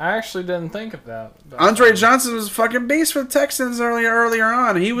 Maybe. I actually didn't think of that. Andre Johnson was a fucking beast for the Texans earlier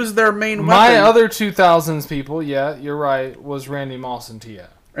on. He was their main weapon. My other 2000s people, yeah, you're right, was Randy Moss and T.O.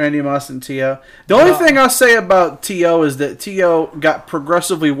 Randy Moss and T.O. The only thing I'll say about T.O. is that T.O. got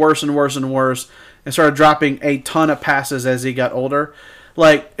progressively worse and worse and worse and started dropping a ton of passes as he got older.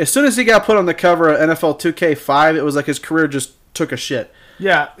 Like, as soon as he got put on the cover of NFL 2K5, it was like his career just took a shit.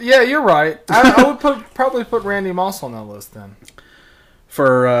 Yeah, you're right. I would probably put Randy Moss on that list then.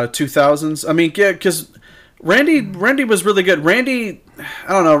 For 2000s. I mean, yeah, because Randy was really good. Randy,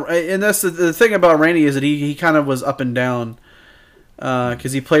 I don't know, and that's the thing about Randy is that he kind of was up and down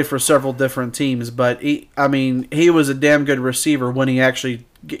because he played for several different teams. But he was a damn good receiver when he actually,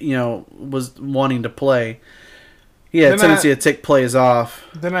 was wanting to play. He had a tendency to take plays off.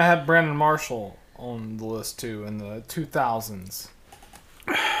 Then I had Brandon Marshall on the list too in the 2000s.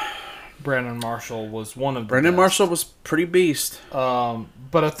 Brandon Marshall was one of the Brandon best. Marshall was pretty beast. But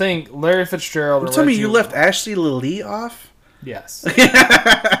I think Larry Fitzgerald. Tell me you left Ashley Lilly off? Yes.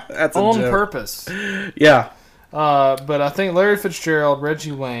 That's on joke. purpose. Yeah. But I think Larry Fitzgerald,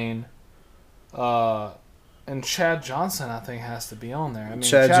 Reggie Wayne, and Chad Johnson, I think, has to be on there. I mean,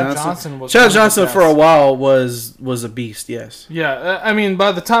 Chad Johnson was. Chad Johnson for a while was a beast. Yes. Yeah, I mean,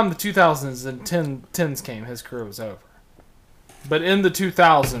 by the time the 2000s and 10s came, his career was over. But in the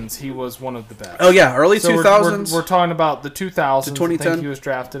 2000s, he was one of the best. Oh yeah, early 2000s. We're talking about the 2000s. To 2010. I think he was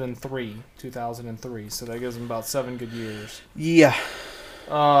drafted in 2003. So that gives him about 7 good years. Yeah.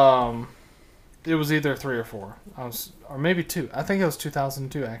 It was either 3 or 4. Or maybe 2. I think it was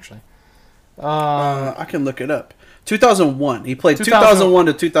 2002 actually. I can look it up. 2001. He played 2001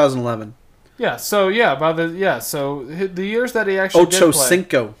 to 2011. Yeah. So So the years that he actually did play. Ocho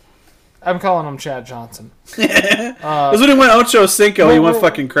Cinco. I'm calling him Chad Johnson. Because when he went Ocho Cinco, he went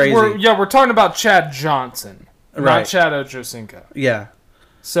fucking crazy. We're talking about Chad Johnson, right. not Chad Ochocinco. Yeah.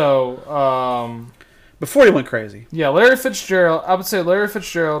 So, before he went crazy. Yeah, Larry Fitzgerald. I would say Larry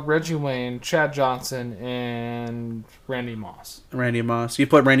Fitzgerald, Reggie Wayne, Chad Johnson, and Randy Moss. Randy Moss. You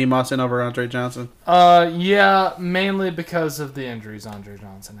put Randy Moss in over Andre Johnson? Yeah, mainly because of the injuries Andre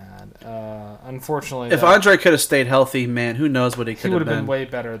Johnson had. Unfortunately, if Andre could have stayed healthy, man, who knows what he could have been. He would have been way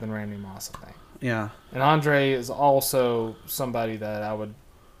better than Randy Moss, I think. Yeah. And Andre is also somebody that I would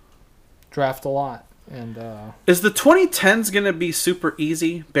draft a lot. And is the 2010s going to be super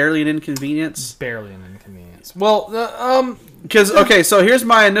easy? Barely an inconvenience? Barely an inconvenience. Well, because okay, so here's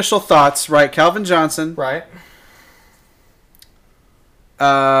my initial thoughts. Right, Calvin Johnson. Right.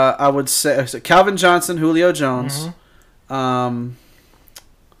 I would say Calvin Johnson, Julio Jones. Mm-hmm.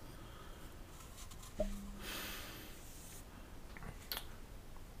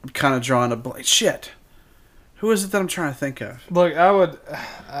 I'm kind of drawing a blank. Shit. Who is it that I'm trying to think of? Look,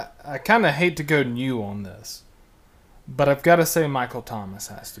 I kind of hate to go new on this, but I've got to say Michael Thomas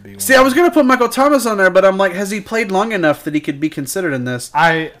has to be one. See, I was going to put Michael Thomas on there, but I'm like, has he played long enough that he could be considered in this?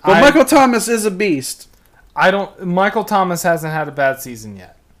 Michael Thomas is a beast. Michael Thomas hasn't had a bad season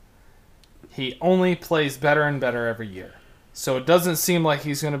yet. He only plays better and better every year. So it doesn't seem like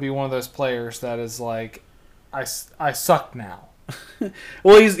he's going to be one of those players that is like, I suck now.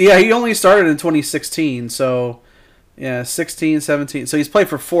 Well, he only started in 2016, so yeah, 16, 17. So he's played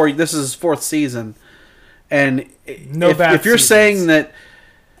for 4. This is his 4th season, and if you're saying that,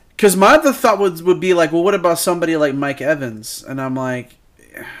 because my other thought would be like, well, what about somebody like Mike Evans? And I'm like,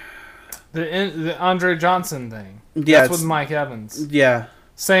 the Andre Johnson thing. Yeah, that's with Mike Evans. Yeah,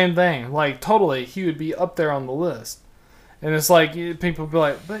 same thing. Like totally, he would be up there on the list. And it's like, people be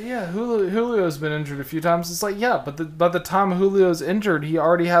like, but yeah, Julio's been injured a few times. It's like, yeah, but by the time Julio's injured, he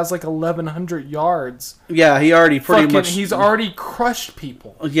already has like 1,100 yards. Yeah, he already pretty much... He's already crushed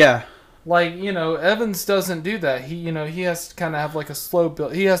people. Yeah. Like, Evans doesn't do that. He has to kind of have like a slow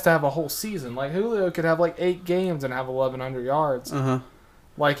build. He has to have a whole season. Like, Julio could have like 8 games and have 1,100 yards. Uh-huh.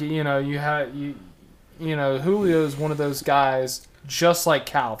 Like, Julio's one of those guys just like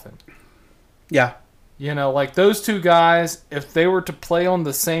Calvin. Yeah. Like those two guys, if they were to play on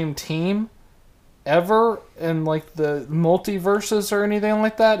the same team ever in like the multiverses or anything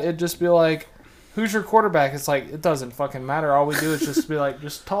like that, it'd just be like, who's your quarterback? It's like, it doesn't fucking matter. All we do is just be like,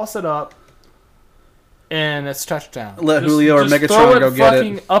 just toss it up and it's touchdown. Let Julio or Megatron go get it.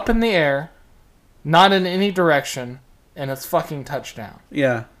 Fucking up in the air, not in any direction, and it's fucking touchdown.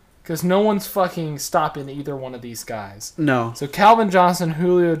 Yeah. Because no one's fucking stopping either one of these guys. No. So Calvin Johnson,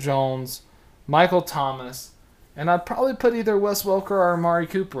 Julio Jones, Michael Thomas, and I'd probably put either Wes Welker or Amari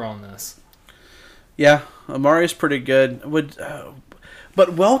Cooper on this. Yeah, Amari's pretty good. But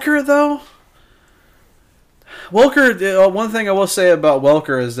Welker though, one thing I will say about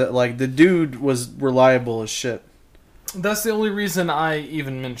Welker is that like the dude was reliable as shit. That's the only reason I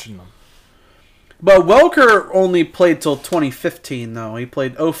even mentioned him. But Welker only played till 2015 though. He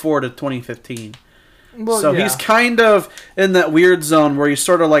played 04 to 2015. Well, so yeah. he's kind of in that weird zone where he's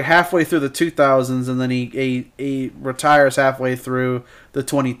sort of like halfway through the 2000s, and then he retires halfway through the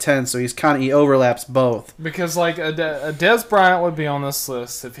 2010s. So he overlaps both. Because like a Dez Bryant would be on this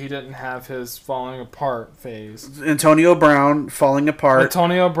list if he didn't have his falling apart phase. Antonio Brown falling apart.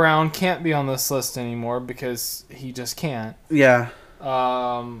 Antonio Brown can't be on this list anymore because he just can't. Yeah.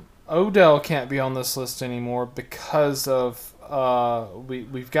 Odell can't be on this list anymore because of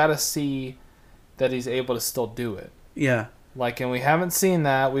we've got to see that he's able to still do it. Yeah. Like, and we haven't seen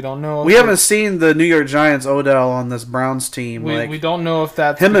that. We don't know. We haven't seen the New York Giants Odell on this Browns team. We don't know if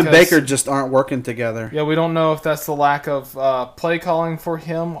that's him and Baker just aren't working together. Yeah, we don't know if that's the lack of play calling for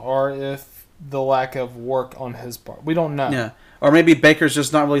him or if the lack of work on his part. We don't know. Yeah. Or maybe Baker's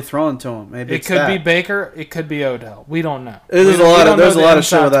just not really throwing to him. Maybe it could be Baker. It could be Odell. We don't know. There's a lot of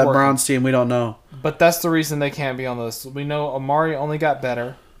shit with that Browns team. We don't know. But that's the reason they can't be on the list. We know Amari only got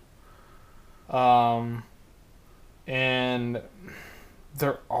better. And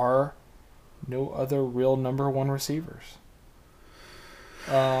there are no other real number one receivers.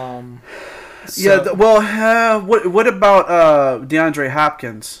 What about DeAndre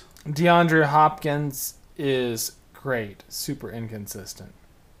Hopkins? DeAndre Hopkins is great, super inconsistent.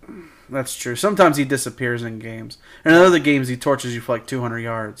 That's true. Sometimes he disappears in games. And in other games, he torches you for like 200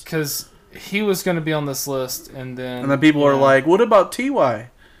 yards. Because he was going to be on this list, and then people are like, what about T.Y.?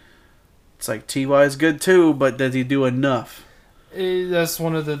 It's like, T.Y. is good too, but does he do enough? That's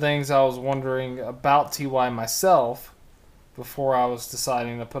one of the things I was wondering about T.Y. myself before I was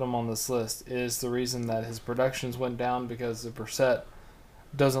deciding to put him on this list, is the reason that his productions went down because the Brissett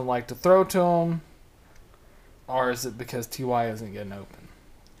doesn't like to throw to him, or is it because T.Y. isn't getting open?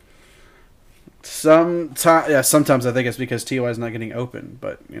 Sometimes I think it's because T.Y. is not getting open,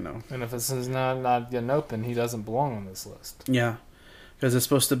 but, And if it's not getting open, he doesn't belong on this list. Yeah. Because it's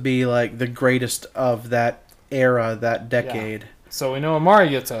supposed to be like the greatest of that era, that decade. Yeah. So we know Amari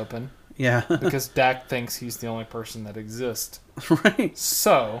gets open. Yeah. Because Dak thinks he's the only person that exists. Right.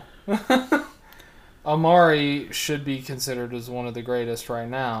 So, Amari should be considered as one of the greatest right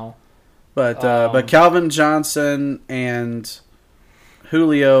now. But Calvin Johnson and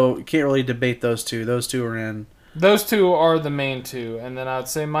Julio, you can't really debate those two. Those two are in. Those two are the main two. And then I'd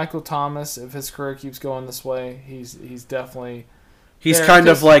say Michael Thomas, if his career keeps going this way, he's definitely... He's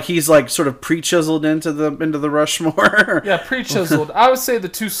sort of pre-chiseled into the Rushmore. Yeah, pre-chiseled. I would say the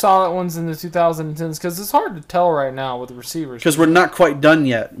two solid ones in the 2010s because it's hard to tell right now with the receivers. Because we're not quite done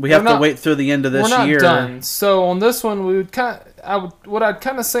yet. We have to wait through the end of this year. We're not done. So on this one, what I'd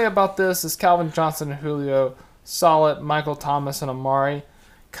kind of say about this is Calvin Johnson and Julio solid, Michael Thomas and Amari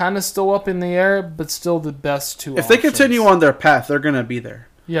kind of still up in the air, but still the best two. If they continue on their path, they're going to be there.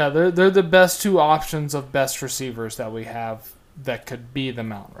 Yeah, they're the best two options of best receivers that we have. That could be the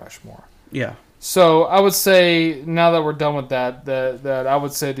Mount Rushmore. Yeah. So I would say, now that we're done with that I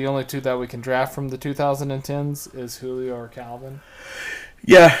would say the only two that we can draft from the 2010s is Julio or Calvin.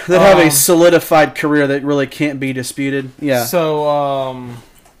 Yeah, that have a solidified career that really can't be disputed. Yeah. So I'm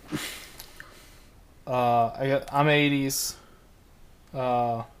 80s,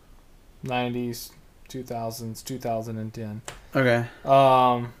 90s, 2000s, 2010. Okay.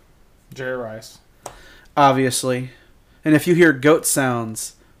 Jerry Rice. Obviously. And if you hear goat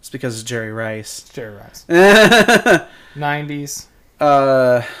sounds, it's because it's Jerry Rice. It's Jerry Rice. 90s.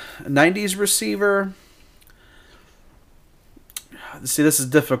 90s receiver. See, this is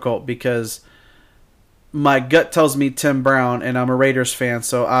difficult because my gut tells me Tim Brown, and I'm a Raiders fan,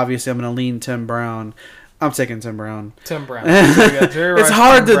 so obviously I'm going to lean Tim Brown. I'm taking Tim Brown. Tim Brown. So Jerry Rice, it's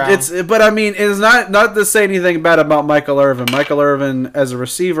hard Tim to. Brown. But I mean, it's not to say anything bad about Michael Irvin. Michael Irvin as a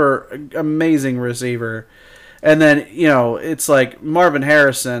receiver, amazing receiver. And then, it's like Marvin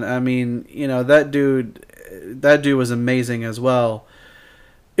Harrison. I mean, that dude was amazing as well.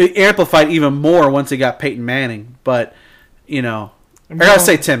 It amplified even more once he got Peyton Manning. But, I gotta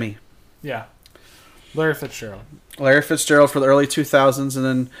say Timmy. Yeah. Larry Fitzgerald. Larry Fitzgerald for the early 2000s. And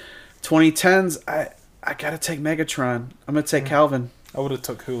then 2010s, I gotta take Megatron. I'm gonna take Calvin. I would have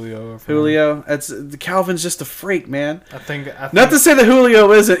took Julio. Julio. Calvin's just a freak, man. I think not to say that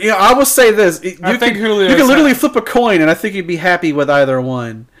Julio isn't. I will say this. I think Julio. You can literally flip a coin, and I think you'd be happy with either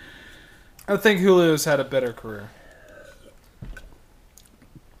one. I think Julio's had a better career.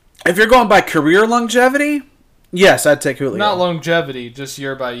 If you're going by career longevity, yes, I'd take Julio. Not longevity, just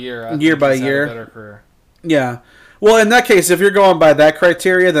year by year. Year by year. Had a better career. Yeah. Well, in that case, if you're going by that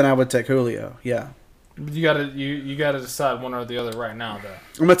criteria, then I would take Julio. Yeah. You gotta decide one or the other right now, though.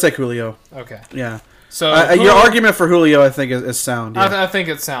 I'm gonna take Julio. Okay. Yeah. So your argument for Julio, I think, is sound. Yeah. I think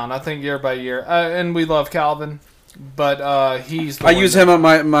it's sound. I think year by year, and we love Calvin. But he's the I one use him on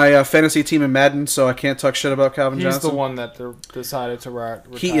my fantasy team in Madden, so I can't talk shit about Calvin He's Johnson. the one that decided to retire.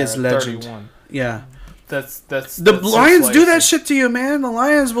 He is at legend. 31. Yeah. That's The that's Lions so do that lazy. shit to you, man. The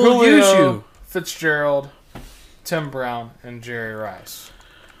Lions will Julio, use you. Fitzgerald, Tim Brown, and Jerry Rice.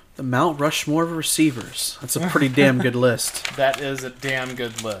 The Mount Rushmore of receivers. That's a pretty damn good list. That is a damn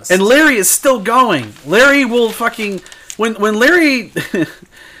good list. And Larry is still going. Larry will fucking when Larry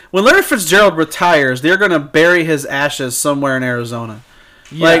when Larry Fitzgerald retires, they're gonna bury his ashes somewhere in Arizona.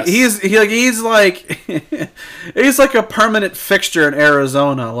 Like Yes. he's like he's like a permanent fixture in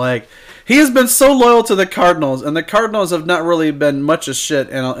Arizona. Like he has been so loyal to the Cardinals, and the Cardinals have not really been much of shit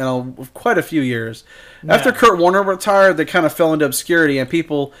in quite a few years. After Kurt Warner retired, they kind of fell into obscurity, and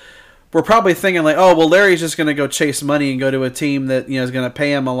people were probably thinking like, oh, well, Larry's just going to go chase money and go to a team that is going to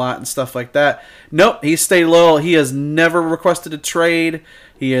pay him a lot and stuff like that. Nope, he stayed loyal. He has never requested a trade.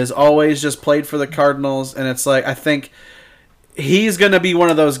 He has always just played for the Cardinals, and it's like I think he's going to be one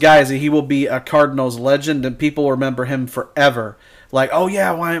of those guys that he will be a Cardinals legend, and people will remember him forever. Like, oh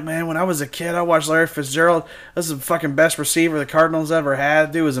yeah, man, when I was a kid, I watched Larry Fitzgerald. This is the fucking best receiver the Cardinals ever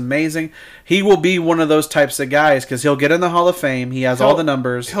had. Dude was amazing. He will be one of those types of guys because he'll get in the Hall of Fame. He has all the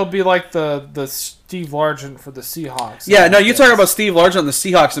numbers. He'll be like the Steve Largent for the Seahawks. Yeah, no, you talk about Steve Largent on the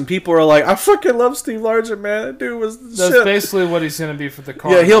Seahawks, and people are like, I fucking love Steve Largent, man. That dude was the That's shit. basically what he's going to be for the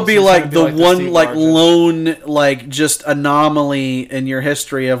Cardinals. Yeah, he'll be He's like gonna the be one, Steve like Largent. lone, like just anomaly in your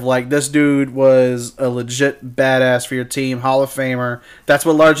history of like this dude was a legit badass for your team, Hall of Famer. That's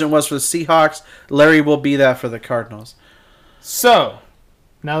what Largent was for the Seahawks. Larry will be that for the Cardinals. So,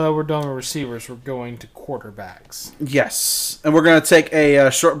 now that we're done with receivers, we're going to quarterbacks. Yes, and we're gonna take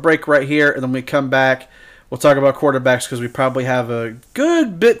a short break right here, and then we come back. We'll talk about quarterbacks because we probably have a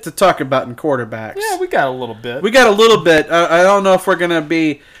good bit to talk about in quarterbacks. Yeah, we got a little bit. We got a little bit. I don't know if we're gonna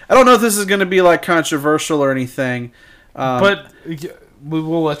be. I don't know if this is gonna be like controversial or anything. But we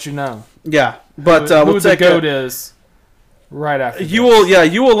will let you know. Yeah, but who we'll the take GOAT is right after You this. will. Yeah,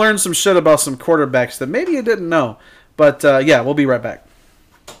 you will learn some shit about some quarterbacks that maybe you didn't know. But yeah, we'll be right back.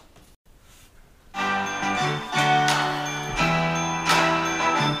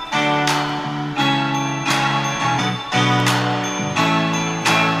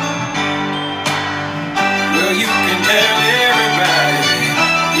 Well, you can tell everybody.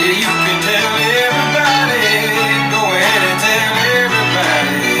 Yeah, you can tell everybody. Go ahead and tell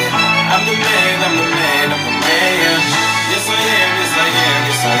everybody. I'm the man, I'm the man, I'm the man. Yes, I am, yes, I am,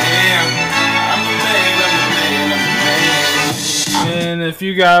 yes, I am. I'm the man, I'm the man, I'm the man. And if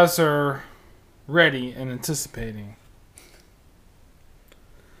you guys are ready and anticipating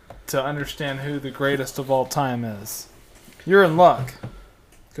to understand who the greatest of all time is, you're in luck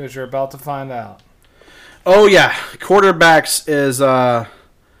because you're about to find out. Oh yeah, quarterbacks is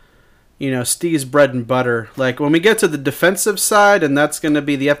Steve's bread and butter. Like when we get to the defensive side, and that's going to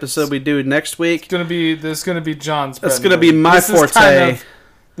be the episode we do next week. This is gonna be John's. That's bread and going to be butter. my This is forte.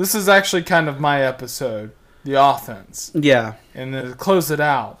 this is actually kind of my episode, the offense. Yeah. And then to close it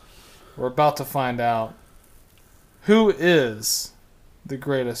out, we're about to find out who is the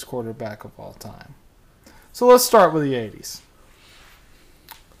greatest quarterback of all time. So let's start with the 80s.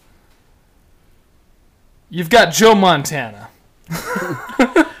 You've got Joe Montana.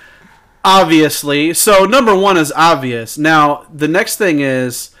 Obviously. So number one is obvious. Now the next thing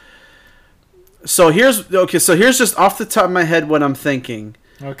is. So here's just off the top of my head what I'm thinking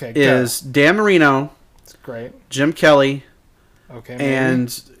Okay, is Dan Marino, That's great. Jim Kelly, Okay, maybe.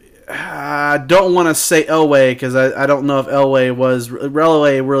 and I don't want to say Elway because I don't know if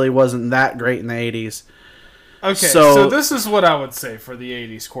Elway really wasn't that great in the 80s. Okay, so- so this is what I would say for the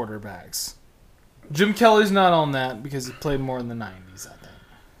 80s quarterbacks. Jim Kelly's not on that because he played more in the 90s, I think.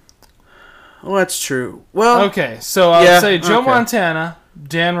 Well, that's true. Well, Okay, so I Yeah, would say Joe okay. Montana,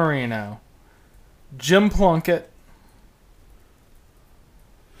 Dan Marino, Jim Plunkett,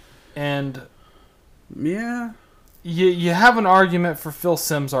 and yeah. you have an argument for Phil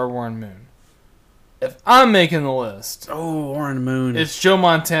Simms or Warren Moon. If I'm making the list, Oh, Warren Moon. it's Joe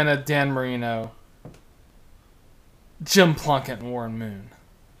Montana, Dan Marino, Jim Plunkett, and Warren Moon.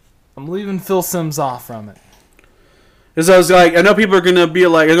 I'm leaving Phil Simms off from it. Because I was like, I know people are going to be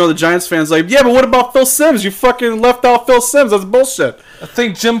like, I know the Giants fans like, yeah, but what about Phil Simms? You fucking left out Phil Simms. That's bullshit. I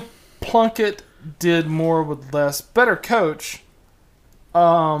think Jim Plunkett did more with less. Better coach.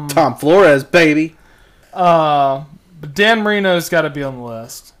 Tom Flores, baby. But Dan Marino's got to be on the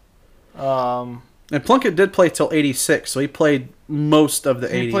list. And Plunkett did play till 86, so he played most of the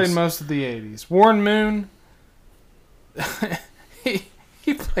 80s. He played most of the 80s. Warren Moon,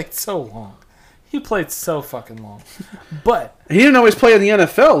 he played so long. He played so fucking long. But He didn't always play in the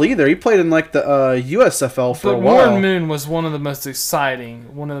NFL either. He played in like the USFL for a while. Warren Moon was one of the most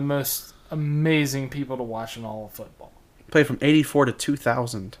exciting, one of the most amazing people to watch in all of football. Played from 84 to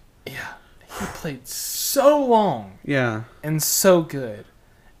 2000. Yeah. He played so long Yeah. and so good.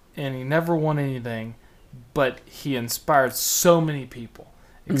 And he never won anything, but he inspired so many people,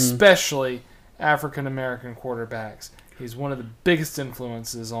 especially African American quarterbacks. He's one of the biggest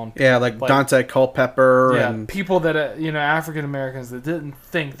influences on Yeah, like Dante Culpepper yeah, and people that African Americans that didn't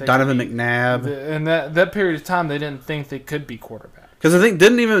think they Donovan could be, McNabb. and that period of time they didn't think they could be quarterbacks. Because I think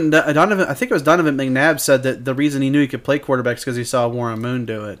I think it was Donovan McNabb said that the reason he knew he could play quarterbacks because he saw Warren Moon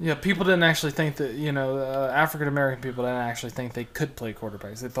do it. Yeah, people didn't actually think that African American people didn't actually think they could play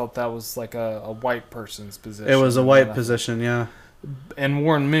quarterbacks. They thought that was like a white person's position. It was a white position, yeah. And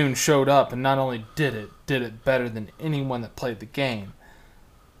Warren Moon showed up and not only did it better than anyone that played the game.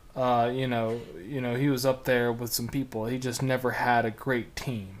 He was up there with some people. He just never had a great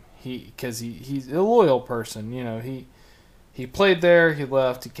team. He's a loyal person. He played there. He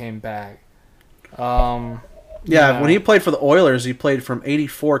left. He came back. When he played for the Oilers, he played from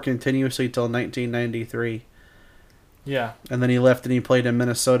 '84 continuously till 1993. Yeah, and then he left and he played in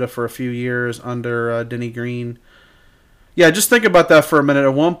Minnesota for a few years under Denny Green. Yeah, just think about that for a minute.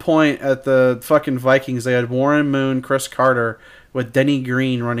 At one point at the fucking Vikings, they had Warren Moon, Chris Carter, with Denny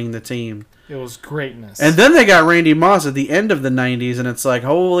Green running the team. It was greatness. And then they got Randy Moss at the end of the 90s, and it's like,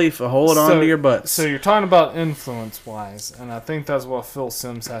 hold on to your butts. So you're talking about influence-wise, and I think that's why Phil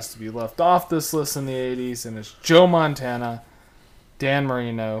Simms has to be left off this list in the 80s, and it's Joe Montana, Dan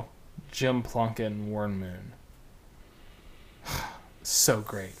Marino, Jim Plunkett, and Warren Moon. So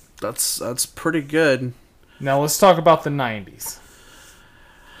great. That's pretty good. Now let's talk about the 90s.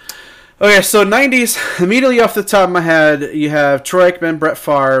 Okay, so 90s, immediately off the top of my head, you have Troy Aikman, Brett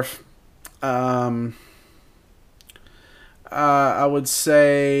Favre. I would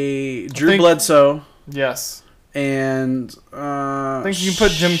say Drew Bledsoe. Yes. And I think you can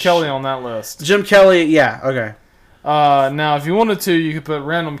put Jim Kelly on that list. Jim Kelly, yeah, okay. Now, if you wanted to, you could put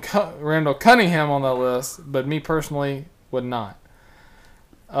Randall Cunningham on that list, but me personally would not.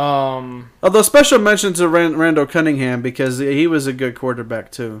 Although special mention to Randall Cunningham because he was a good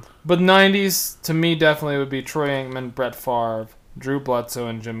quarterback too. But 90s, to me, definitely would be Troy Aikman, Brett Favre, Drew Bledsoe,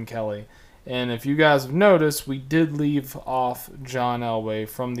 and Jim Kelly. And if you guys have noticed, we did leave off John Elway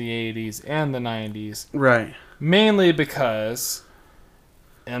from the 80s and the 90s. Right. Mainly because,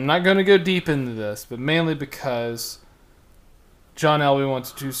 and I'm not going to go deep into this, but mainly because John Elway went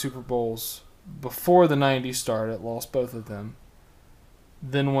to 2 Super Bowls before the 90s started, lost both of them.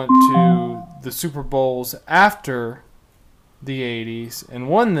 Then went to the Super Bowls after the 80s and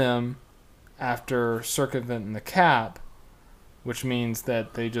won them after circumventing the cap, which means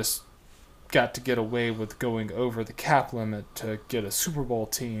that they just got to get away with going over the cap limit to get a Super Bowl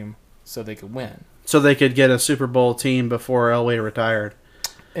team so they could win. So they could get a Super Bowl team before Elway retired.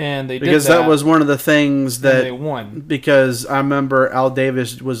 And they because did that was one of the things that they won. Because I remember Al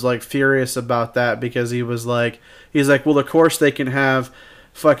Davis was like furious about that because he's like, well, of course they can have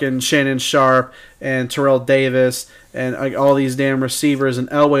fucking Shannon Sharp and Terrell Davis and like all these damn receivers and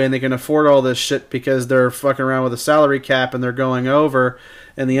Elway, and they can afford all this shit because they're fucking around with a salary cap and they're going over.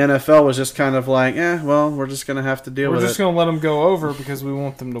 And the NFL was just kind of like, well, we're just going to have to deal with it. We're just going to let them go over because we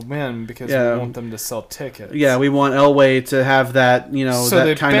want them to win because we want them to sell tickets. Yeah, we want Elway to have that, so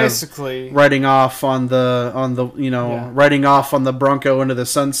that kind of writing off on the writing off on the Bronco into the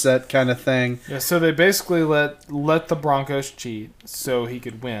sunset kind of thing. Yeah, so they basically let the Broncos cheat so he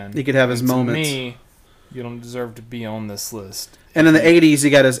could win. He could have his moments. To me, you don't deserve to be on this list. And in the 80s, he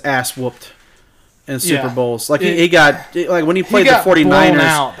got his ass whooped. In Super Bowls, like he got like when he played the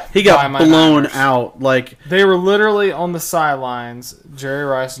 49ers, he got blown out. Like they were literally on the sidelines, Jerry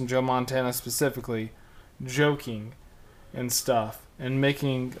Rice and Joe Montana specifically, joking and stuff, and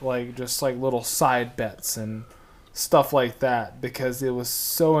making just little side bets and stuff like that because it was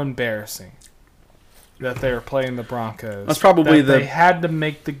so embarrassing that they were playing the Broncos. That's probably they had to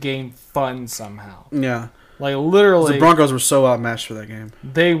make the game fun somehow. Yeah. Like, literally... The Broncos were so outmatched for that game.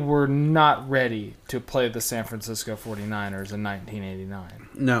 They were not ready to play the San Francisco 49ers in 1989.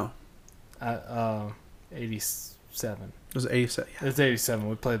 No. 87. It was 87. Yeah. It was 87.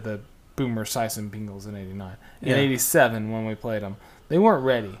 We played the Boomer Esiason Bengals in 89. In 87, when we played them, they weren't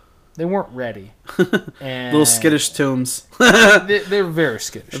ready. And little skittish Tombs. they were very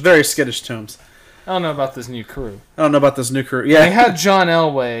skittish. Very skittish Tombs. I don't know about this new crew. Yeah. They had John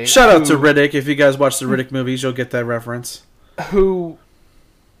Elway. Shout out to Riddick. If you guys watch the Riddick movies, you'll get that reference. Who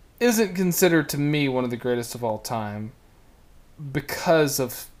isn't considered to me one of the greatest of all time because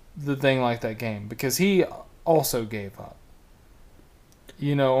of the thing like that game because he also gave up.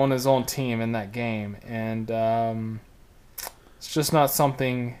 On his own team in that game, and it's just not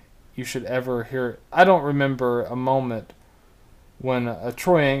something you should ever hear. I don't remember a moment when a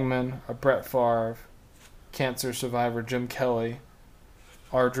Troy Aikman, a Brett Favre, cancer survivor Jim Kelly,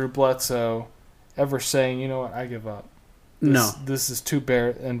 or Drew Bledsoe ever saying, "You know what, I give up. This is too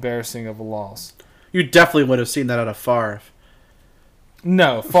embarrassing of a loss." You definitely would have seen that out of Favre.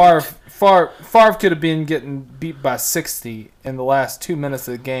 No, Favre could have been getting beat by 60 in the last 2 minutes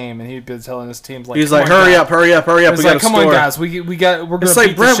of the game, and he'd been telling his teams like, he's like, "Hurry up! He's We like, got "Come on, guys, we're gonna." It's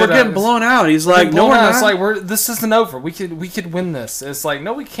like, Brent, we're getting blown out. He's like, "No, we're not." It's like this isn't over. We could win this. It's like,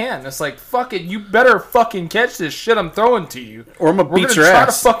 no, we can't. It's like, fuck it. You better fucking catch this shit I'm throwing to you, or I'm gonna beat your ass. We're gonna try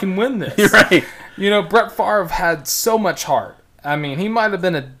to fucking win this. You're right. Brett Favre had so much heart. I mean, he might have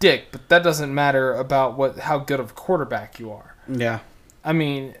been a dick, but that doesn't matter about how good of a quarterback you are. Yeah. I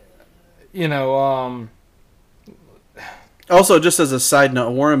mean. Also, just as a side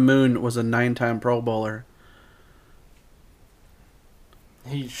note, Warren Moon was a 9-time Pro Bowler.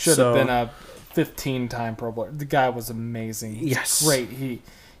 He should have been a 15-time Pro Bowler. The guy was amazing. Yes, great. He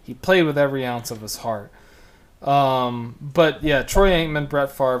played with every ounce of his heart. But yeah, Troy Aikman,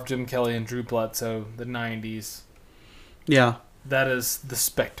 Brett Favre, Jim Kelly, and Drew Bledsoe, the '90s. Yeah, that is the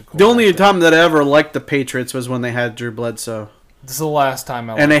spectacle. The only time that I ever liked the Patriots was when they had Drew Bledsoe. This is the last time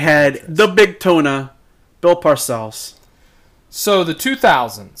I liked and they had the Big Tuna, Bill Parcells. So the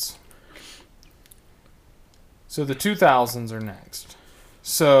 2000s. So the 2000s are next.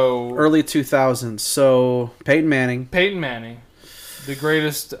 So early 2000s. So Peyton Manning, the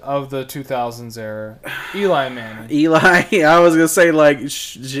greatest of the 2000s era. Eli Manning. I was gonna say like,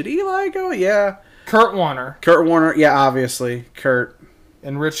 should Eli go? Yeah. Kurt Warner. Yeah, obviously Kurt.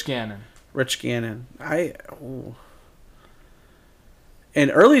 And Rich Gannon. In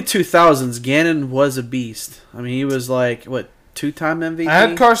early 2000s, Gannon was a beast. I mean, he was like, what, 2-time MVP? I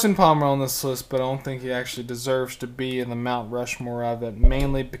had Carson Palmer on this list, but I don't think he actually deserves to be in the Mount Rushmore of it,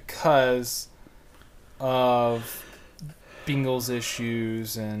 mainly because of Bengals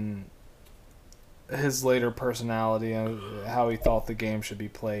issues and his later personality and how he thought the game should be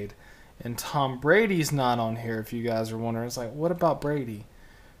played. And Tom Brady's not on here, if you guys are wondering. It's like, what about Brady?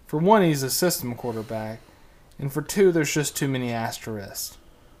 For one, he's a system quarterback. And for two, there's just too many asterisks.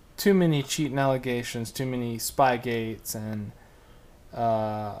 Too many cheating allegations, too many Spygates, and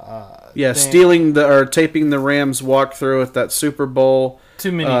stealing taping the Rams walkthrough at that Super Bowl.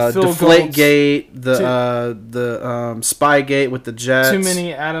 Too many field Deflategate, the Spygate with the Jets. Too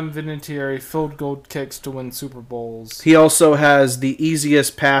many Adam Vinatieri field goal kicks to win Super Bowls. He also has the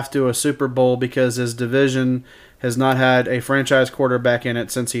easiest path to a Super Bowl because his division has not had a franchise quarterback in it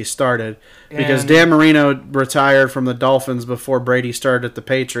since he started. Because Dan Marino retired from the Dolphins before Brady started at the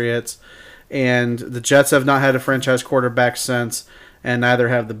Patriots. And the Jets have not had a franchise quarterback since, and neither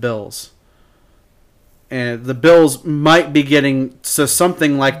have the Bills. And the Bills might be getting to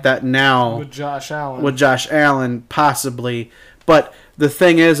something like that now. With Josh Allen, possibly. But the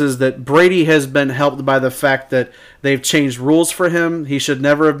thing is that Brady has been helped by the fact that they've changed rules for him. He should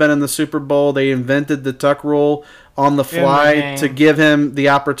never have been in the Super Bowl. They invented the tuck rule on the fly to give him the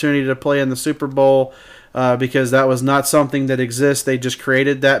opportunity to play in the Super Bowl because that was not something that exists. They just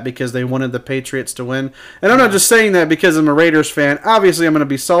created that because they wanted the Patriots to win. And I'm not just saying that because I'm a Raiders fan. Obviously, I'm going to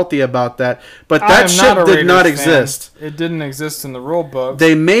be salty about that. But that shit did not exist. It didn't exist in the rule book.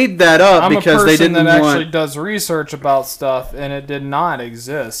 They made that up because they didn't want... I'm a person that actually does research about stuff, and it did not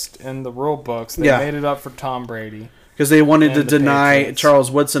exist in the rule books. They made it up for Tom Brady. Because they wanted to deny Patriots.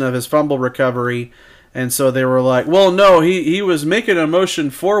 Charles Woodson of his fumble recovery. And so they were like, well, no, he was making a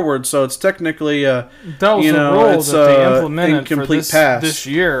motion forward, so it's technically that was the rule that they implemented for this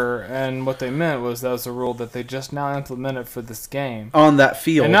year, and what they meant was that was a rule that they just now implemented for this game. On that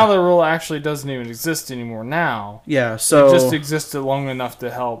field. And now the rule actually doesn't even exist anymore now. Yeah, so... It just existed long enough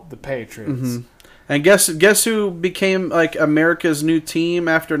to help the Patriots. Mm-hmm. And guess who became like America's new team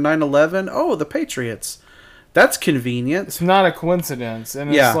after 9/11? Oh, the Patriots. That's convenient. It's not a coincidence.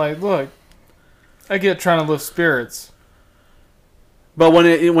 And it's like, look, I get trying to lift spirits. But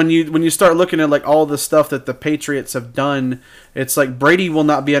when you start looking at like all the stuff that the Patriots have done, it's like Brady will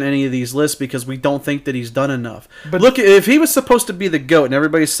not be on any of these lists because we don't think that he's done enough. But look, if he was supposed to be the GOAT and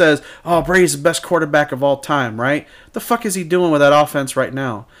everybody says, "Oh, Brady's the best quarterback of all time," right? The fuck is he doing with that offense right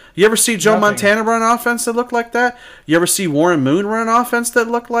now? You ever see Joe Montana run an offense that looked like that? You ever see Warren Moon run an offense that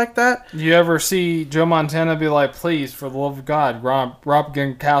looked like that? You ever see Joe Montana be like, "Please, for the love of God, Rob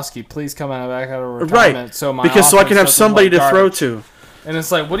Gronkowski, please come back out of retirement, right? So I can have somebody to throw to." And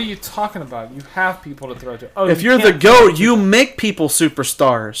it's like, what are you talking about? You have people to throw to. Oh, If you're the can't GOAT, you make people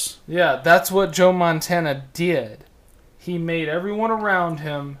superstars. Yeah, that's what Joe Montana did. He made everyone around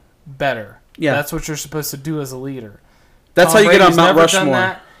him better. Yeah. That's what you're supposed to do as a leader. That's Tom how you get on Brady's Mount never done Rushmore.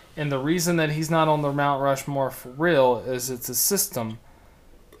 that, and the reason that he's not on the Mount Rushmore for real is it's a system.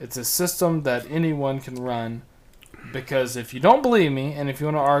 It's a system that anyone can run. Because if you don't believe me, and if you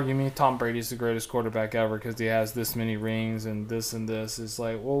want to argue me, Tom Brady's the greatest quarterback ever because he has this many rings and this, it's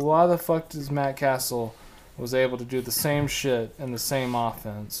like, well, why the fuck does Matt Castle was able to do the same shit and the same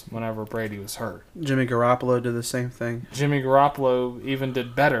offense whenever Brady was hurt? Jimmy Garoppolo did the same thing. Jimmy Garoppolo even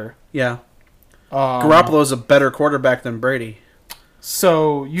did better. Yeah. Garoppolo's a better quarterback than Brady.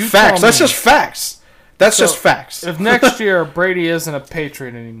 So you Facts. tell That's me, just facts. That's So, just facts. if next year Brady isn't a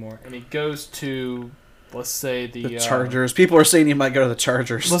Patriot anymore and he goes to, let's say The Chargers. People are saying he might go to the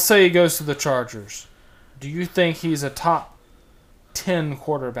Chargers. let's say he goes to the Chargers. Do you think he's a top 10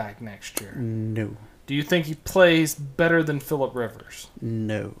 quarterback next year? No. Do you think he plays better than Phillip Rivers?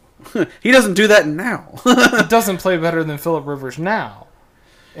 No. He doesn't do that now. He doesn't play better than Phillip Rivers now.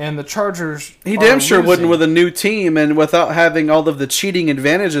 And the Chargers He are damn sure wouldn't losing. with a new team and without having all of the cheating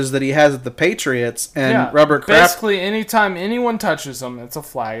advantages that he has at the Patriots and rubber crap. Basically, anytime anyone touches him, it's a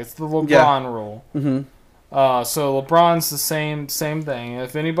flag. It's the LeBron Yeah. rule. Mhm. So LeBron's the same thing.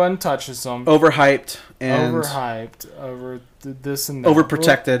 If anyone touches him, Overhyped and overhyped, over this and that.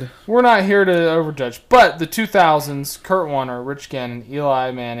 overprotected. We're not here to overjudge. But the 2000s, Kurt Warner, Rich Gannon,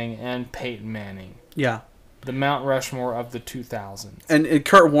 Eli Manning, and Peyton Manning. Yeah. The Mount Rushmore of the 2000s. And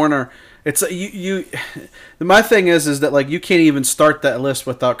Kurt Warner, it's you. My thing is that like you can't even start that list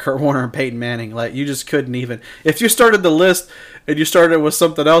without Kurt Warner and Peyton Manning. Like you just couldn't even. If you started the list and you started with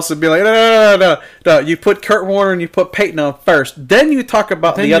something else, it'd be like no. You put Kurt Warner and you put Peyton on first. Then you talk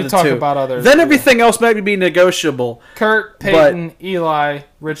about Then the you other talk two. about other then people. everything else might be negotiable. Kurt, Peyton, Eli,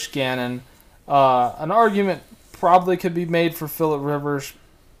 Rich Gannon. An argument probably could be made for Phillip Rivers,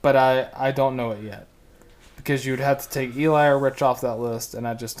 but I don't know it yet. Because you would have to take Eli or Rich off that list, and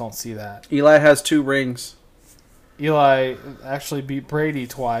I just don't see that. Eli has 2 rings. Eli actually beat Brady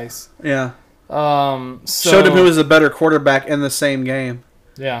twice. Yeah. So, Showed him who was a better quarterback in the same game.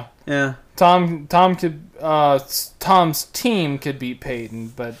 Yeah. Yeah. Tom could Tom's team could beat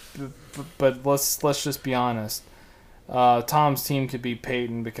Peyton, but let's just be honest. Tom's team could beat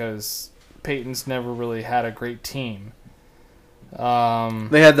Peyton because Peyton's never really had a great team.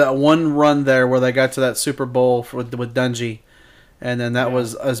 They had that one run there where they got to that Super Bowl with Dungy, and then that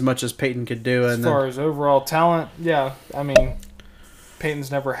was as much as Peyton could do. As And far as overall talent, yeah, I mean,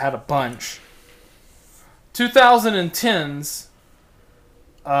 Peyton's never had a bunch. 2010s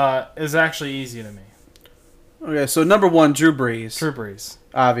is actually easy to me. okay, so number 1, Drew Brees, Drew Brees.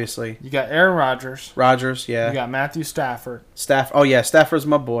 obviously. You got Aaron Rodgers. Rodgers, yeah. You got Matthew Stafford. Oh yeah, Stafford's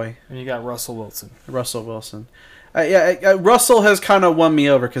my boy. And you got Russell Wilson. Russell Wilson. Russell has kind of won me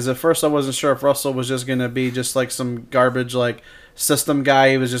over because at first I wasn't sure if Russell was just going to be just like some garbage like system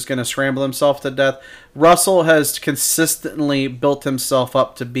guy. He was just going to scramble himself to death. Russell has consistently built himself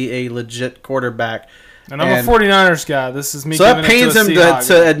up to be a legit quarterback. And I'm a 49ers guy. This is me. So that pains him Seahawks.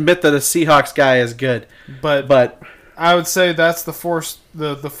 to admit that a Seahawks guy is good. But I would say that's the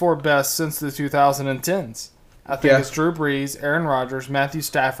four best since the 2010s. I think it's Drew Brees, Aaron Rodgers, Matthew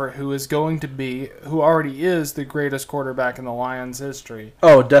Stafford, who already is the greatest quarterback in the Lions' history.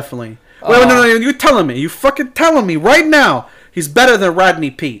 Oh, definitely. Wait, no, you're telling me. You fucking telling me right now he's better than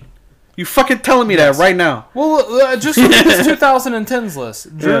Rodney Peete. You fucking telling me that right now. Well, just look at this 2010s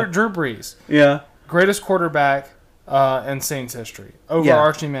list. Drew Brees, Yeah. greatest quarterback in Saints history. Over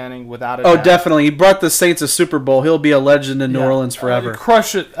Archie Manning, without a Oh, doubt. definitely. He brought the Saints a Super Bowl. He'll be a legend in New Orleans forever.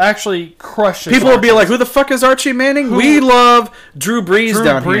 Crush it. Actually, crush it. People will be like, who the fuck is Archie Manning? We love Drew Brees Drew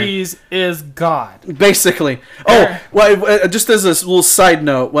down Brees is God. here. Basically. Oh, well, just as a little side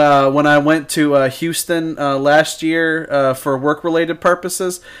note, when I went to Houston last year for work-related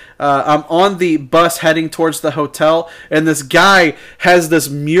purposes, I'm on the bus heading towards the hotel, and this guy has this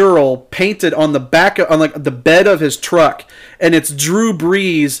mural painted on the back on like the bed of his truck, and it's Drew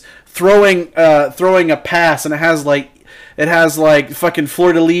Brees throwing a pass, and it has like fucking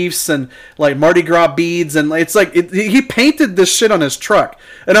fleur de lis and like Mardi Gras beads, and it's like he painted this shit on his truck,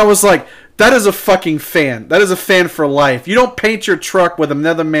 and I was like, that is a fucking fan. That is a fan for life. You don't paint your truck with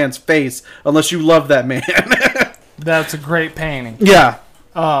another man's face unless you love that man. That's a great painting. Yeah.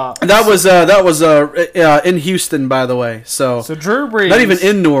 That was in Houston, by the way. So Drew Brees, not even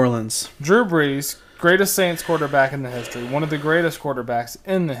in New Orleans. Drew Brees, greatest Saints quarterback in the history, one of the greatest quarterbacks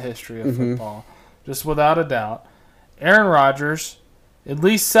in the history of football, just without a doubt. Aaron Rodgers, at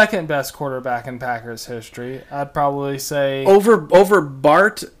least second best quarterback in Packers history. I'd probably say over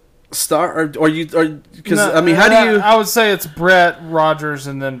Bart Starr, or because No, I mean, how do you I would say it's Brett Rogers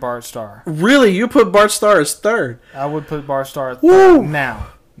and then Bart Starr. really you put Bart Starr as third? I would put Bart Starr at Woo! third now.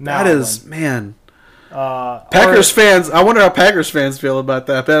 That is, man. Packers Packers fans, I wonder how Packers fans feel about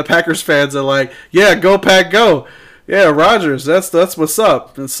that. Packers fans are like, yeah, go Pack, go. Yeah, Rodgers, that's what's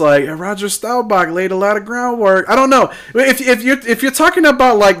up. It's like Roger Staubach laid a lot of groundwork. I don't know if you're talking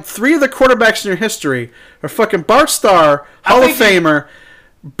about like three of the quarterbacks in your history are fucking Bart Starr, Hall of Famer,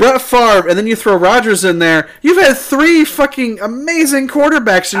 Brett Favre, and then you throw Rodgers in there. You've had three fucking amazing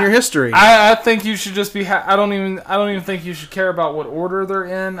quarterbacks in your history. I think you should just be. I don't even think you should care about what order they're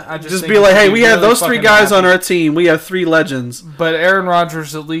in. I just think be like, you hey, should we be have really those three fucking guys on happy. our team. We have three legends. But Aaron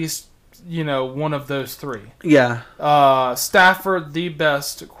Rodgers, at least, one of those three. Yeah. Stafford, the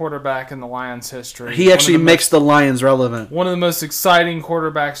best quarterback in the Lions' history. He actually makes the Lions relevant. One of the most exciting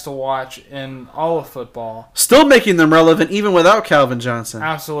quarterbacks to watch in all of football. Still making them relevant even without Calvin Johnson.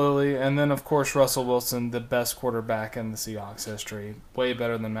 Absolutely. And then, of course, Russell Wilson, the best quarterback in the Seahawks history. Way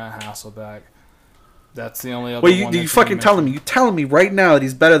better than Matt Hasselbeck. That's the only other Wait, one. you fucking telling me? You telling me right now that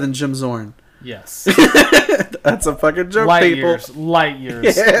he's better than Jim Zorn? Yes. That's a fucking joke, light people. years light Yeah.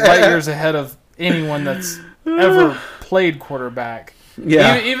 years ahead of anyone that's ever played quarterback.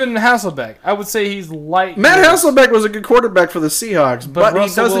 Yeah. Even Hasselbeck, I would say he's light. Matt years, Hasselbeck was a good quarterback for the Seahawks, but he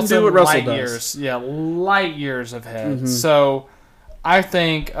Russell doesn't Wilson, do what Russell light does. Years, yeah, light years ahead. Mm-hmm. So, I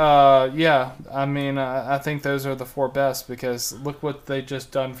think, I think those are the four best because look what they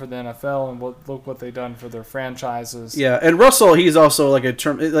just done for the NFL and look what they done for their franchises. Yeah, and Russell, he's also like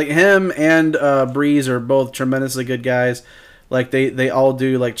like him and Breeze are both tremendously good guys. Like they all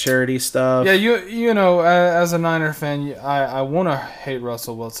do like charity stuff. Yeah, as a Niner fan, I want to hate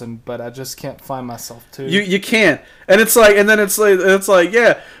Russell Wilson, but I just can't find myself to. You can't, and it's like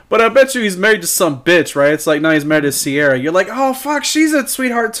yeah, but I bet you he's married to some bitch, right? It's like no, he's married to Sierra. You're like, oh fuck, she's a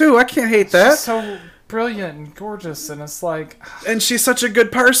sweetheart too. I can't hate that. She's so brilliant and gorgeous, and it's like, and she's such a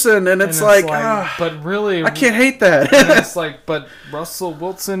good person, and it's but really, I can't hate that. and it's like, but Russell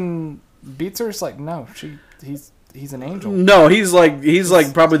Wilson beats her. It's like, no, he's an angel. No, he's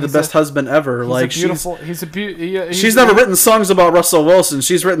like probably the best husband ever. Like she's never written songs about Russell Wilson.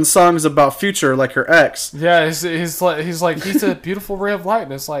 She's written songs about Future, like her ex. Yeah, he's a beautiful ray of light,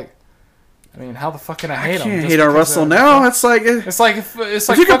 and it's like, I mean, how the fuck can I hate him? Can't hate on Russell now. It's like if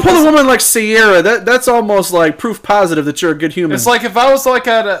you can pull a woman like Sierra, that's almost like proof positive that you're a good human. It's like if I was like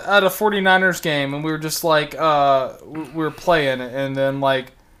at a 49ers game and we were just like we were playing, and then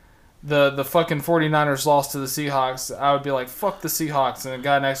like the fucking 49ers lost to the Seahawks, I would be like, fuck the Seahawks, and the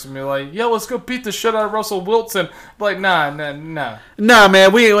guy next to me like, yeah, let's go beat the shit out of Russell Wilson. Like, nah, man,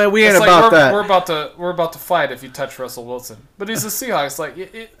 we ain't it's about that. We're about to fight if you touch Russell Wilson. But he's the Seahawks.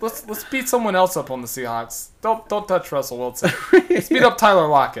 Like, let's beat someone else up on the Seahawks. Don't touch Russell Wilson. Let's beat up Tyler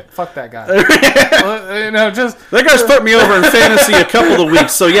Lockett. Fuck that guy. That guy's put me over in fantasy a couple of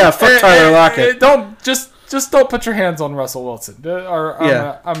weeks. So yeah, fuck Tyler Lockett. Just don't put your hands on Russell Wilson, or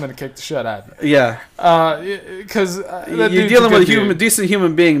I'm gonna kick the shit out of you. Yeah, because you're dealing with a decent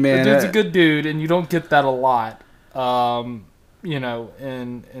human being, man. The dude's a good dude, and you don't get that a lot.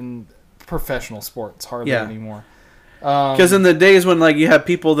 In professional sports, hardly anymore. Because in the days when like you have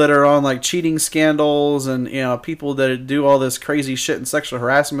people that are on like cheating scandals and people that do all this crazy shit and sexual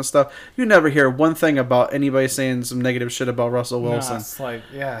harassment stuff, you never hear one thing about anybody saying some negative shit about Russell Wilson. It's like,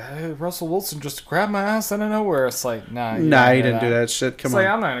 hey, Russell Wilson just grabbed my ass out of nowhere. It's like, he didn't do that shit. Come on, like,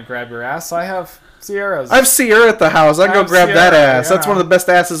 I'm not gonna grab your ass. I have Sierra's. I have Sierra at the house. I go grab that ass. Yeah. That's one of the best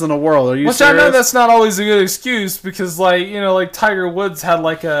asses in the world. Are you Which serious? I know that's not always a good excuse because, like Tiger Woods had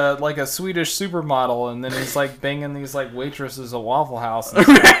like a Swedish supermodel, and then he's like banging these like waitresses at Waffle House. And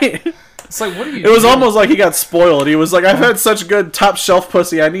Right. It's like, what are you? It was doing? almost like he got spoiled. He was like, "I've had such good top shelf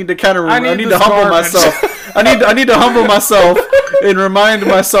pussy. I need to kind of, I need to humble myself. I need to humble myself and remind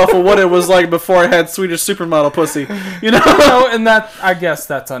myself of what it was like before I had Swedish supermodel pussy." And that, I guess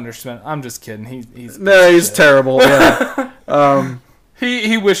that's understood. I'm just kidding. He's terrible. Yeah.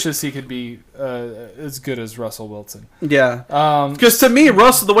 He wishes he could be as good as Russell Wilson. Yeah. Because to me,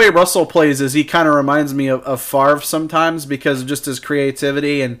 the way Russell plays is he kind of reminds me of Favre sometimes because of just his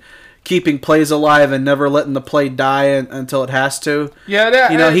creativity and keeping plays alive and never letting the play die until it has to.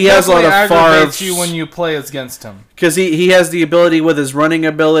 Yeah, he has a lot of aggravates you when you play against him. Because he has the ability with his running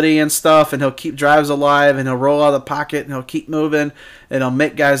ability and stuff, and he'll keep drives alive, and he'll roll out of the pocket, and he'll keep moving, and he'll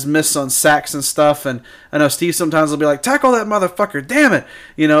make guys miss on sacks and stuff. And I know Steve sometimes will be like, "Tackle that motherfucker, damn it!"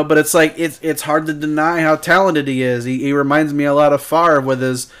 But it's like it's hard to deny how talented he is. He reminds me a lot of Favre with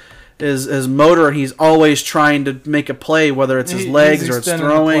his his motor. He's always trying to make a play, whether it's his legs or it's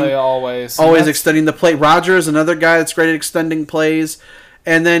throwing. Always Extending the play. Rodgers, another guy that's great at extending plays.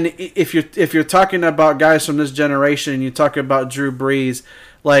 And then if you're talking about guys from this generation, and you talk about Drew Brees,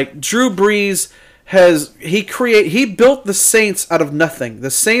 like Drew Brees he built the Saints out of nothing.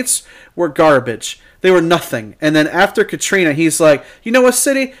 The Saints were garbage. They were nothing. And then after Katrina, he's like, you know what,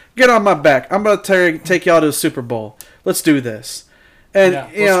 City? Get on my back. I'm going to take y'all to the Super Bowl. Let's do this. And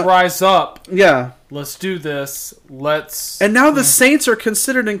let's rise up. Yeah. Let's do this. And now the Saints are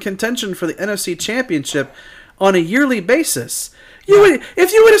considered in contention for the NFC Championship on a yearly basis. This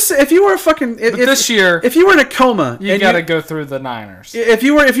year, if you were in a coma, you got to go through the Niners. If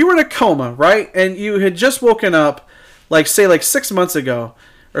you were in a coma, right, and you had just woken up, like 6 months ago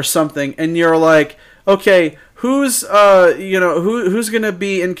or something, and you're like, okay, who's going to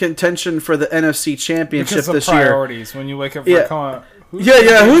be in contention for the NFC Championship this year? Priorities when you wake up from a coma. Who's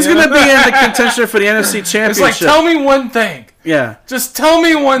going to be in the contention for the NFC Championship? It's like, tell me one thing. Yeah, just tell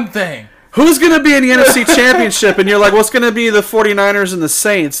me one thing. Who's going to be in the NFC Championship? And you're like, well, it's going to be the 49ers and the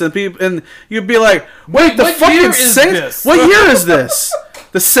Saints. And you'd be like, wait, the fucking Saints? What year is this?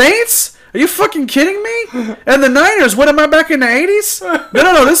 The Saints? Are you fucking kidding me? And the Niners? What, am I back in the 80s?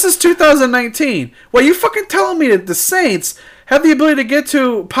 No. This is 2019. Well, you fucking telling me that the Saints have the ability to get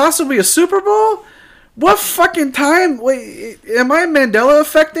to possibly a Super Bowl? What fucking time? Wait, am I Mandela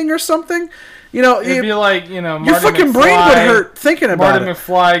affecting or something? It'd be like, Marty your fucking McFly, brain would hurt thinking about Marty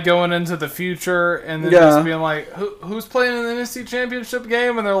McFly going into the future and then just being like, who's playing in the NFC Championship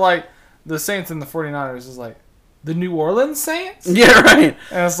game? And they're like, the Saints and the 49ers. Is like, the New Orleans Saints? Yeah, right.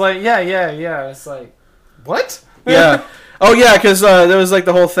 And it's like, yeah. It's like, what? Yeah. Oh, yeah, because there was like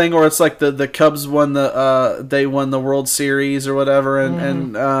the whole thing where it's like the Cubs won the World Series or whatever,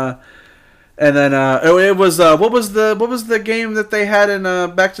 and then it was what was the game that they had in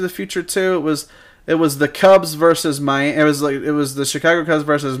Back to the Future 2? It was the Cubs versus Miami. It was the Chicago Cubs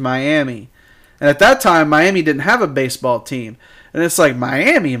versus Miami, and at that time Miami didn't have a baseball team, and it's like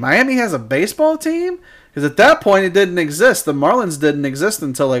Miami has a baseball team, because at that point it didn't exist. The Marlins didn't exist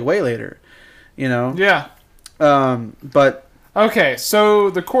until like way later, Yeah. But okay, so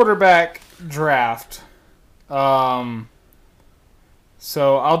the quarterback draft.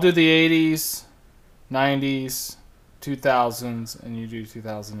 So I'll do the 80s, 90s, 2000s, and you do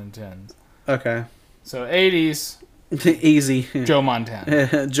 2010s. Okay. So 80s. Easy. Joe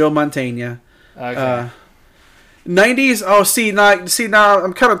Montana. Joe Montana. Okay. 90s. Oh, see now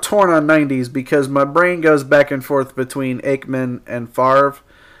I'm kind of torn on 90s because my brain goes back and forth between Aikman and Favre,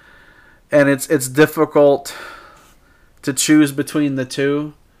 and it's difficult to choose between the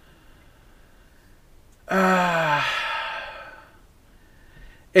two.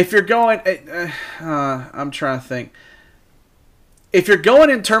 If you're going, I'm trying to think. If you're going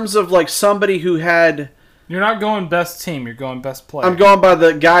in terms of like somebody who had, you're not going best team. You're going best player. I'm going by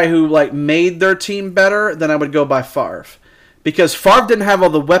the guy who like made their team better. Then I would go by Favre, because Favre didn't have all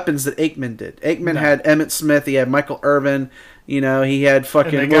the weapons that Aikman did. Aikman had Emmitt Smith. He had Michael Irvin. He had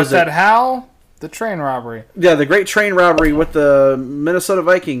fucking. And they got that Hal. The train robbery. Yeah, the great train robbery with the Minnesota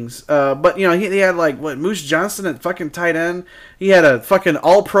Vikings. But, he had, Moose Johnston at fucking tight end. He had a fucking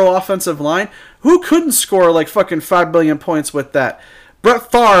all-pro offensive line. Who couldn't score, fucking 5 billion points with that?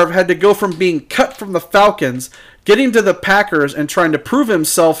 Brett Favre had to go from being cut from the Falcons, getting to the Packers, and trying to prove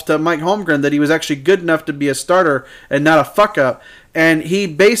himself to Mike Holmgren that he was actually good enough to be a starter and not a fuck-up. And he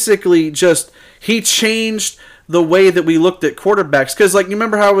basically he changed the way that we looked at quarterbacks. Because, you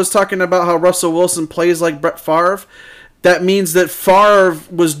remember how I was talking about how Russell Wilson plays like Brett Favre? That means that Favre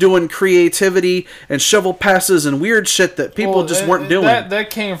was doing creativity and shovel passes and weird shit that people just weren't doing. That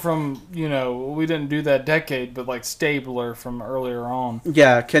came from, we didn't do that decade, but, Stabler from earlier on.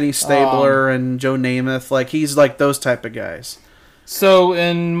 Yeah, Kenny Stabler and Joe Namath. He's those type of guys. So,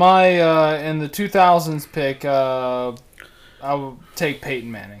 in my, in the 2000s pick, I would take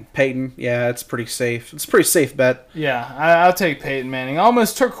Peyton Manning. Peyton, yeah, it's pretty safe. It's a pretty safe bet. Yeah, I'll take Peyton Manning. I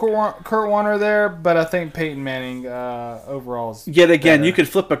almost took Kurt Warner there, but I think Peyton Manning overall is yet again, better. You could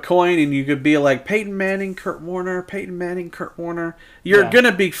flip a coin and you could be like Peyton Manning, Kurt Warner, Peyton Manning, Kurt Warner. You're going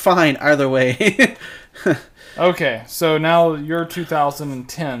to be fine either way. Okay, so now your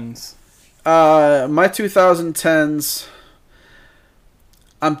 2010s. My 2010s,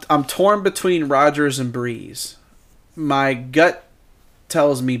 I'm torn between Rodgers and Brees. My gut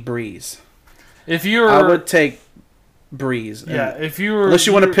tells me Brees. I would take Brees. Yeah, if you were, unless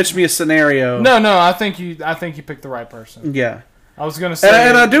you want to pitch me a scenario. No, I think you picked the right person. Yeah, I was gonna say,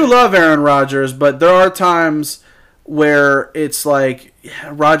 and I do love Aaron Rodgers, but there are times where it's like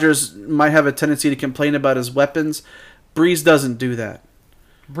Rodgers might have a tendency to complain about his weapons. Brees doesn't do that.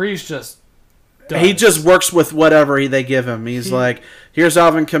 Breeze just does. He just works with whatever they give him. He's like, here's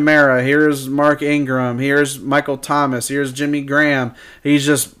Alvin Kamara, here's Mark Ingram, here's Michael Thomas, here's Jimmy Graham. He's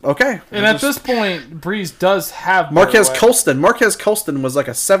just, okay. And at this point, Breeze does have Marquez Colston. Marquez Colston was like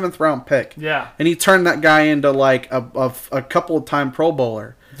a 7th-round pick. Yeah. And he turned that guy into like a couple-time Pro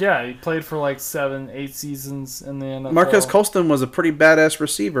Bowler. Yeah, he played for like 7-8 seasons in the NFL. Marquez Colston was a pretty badass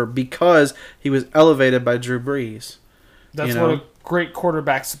receiver because he was elevated by Drew Brees. That's what a great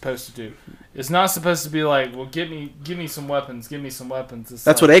quarterback's supposed to do. It's not supposed to be like, well, give me some weapons, give me some weapons. It's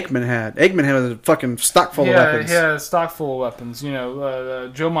That's like, what Aikman had. Aikman had a fucking stock full of weapons. Yeah, stock full of weapons. You know,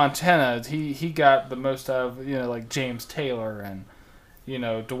 Joe Montana, he got the most out of, like James Taylor and,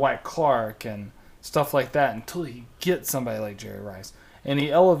 Dwight Clark and stuff like that until he gets somebody like Jerry Rice. And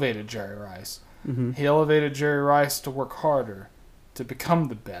he elevated Jerry Rice. Mm-hmm. He elevated Jerry Rice to work harder, to become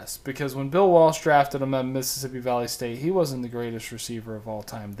the best. Because when Bill Walsh drafted him at Mississippi Valley State, he wasn't the greatest receiver of all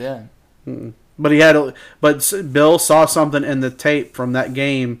time then. Mm-mm. But Bill saw something in the tape from that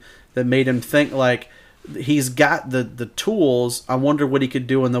game that made him think like he's got the tools. I wonder what he could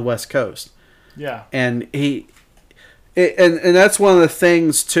do on the West Coast. Yeah, and and that's one of the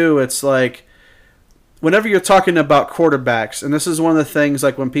things too. It's like whenever you're talking about quarterbacks, and this is one of the things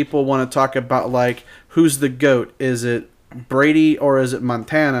like when people want to talk about like who's the GOAT, is it Brady or is it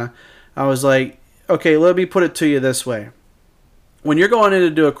Montana? I was like, okay, let me put it to you this way. When you're going in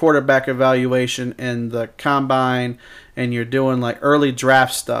to do a quarterback evaluation in the combine and you're doing like early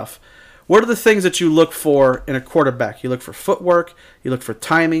draft stuff, what are the things that you look for in a quarterback? You look for footwork, you look for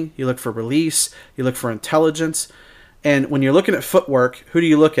timing, you look for release, you look for intelligence. And when you're looking at footwork, who do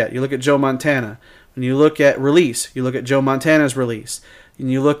you look at? You look at Joe Montana. When you look at release, you look at Joe Montana's release.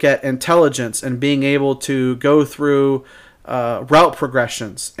 And you look at intelligence and being able to go through route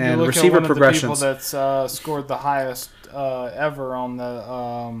progressions and you look receiver at one progressions. Of the people that's scored the highest ever on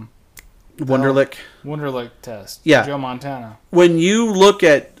the Wonderlic test. Yeah. Joe Montana. When you look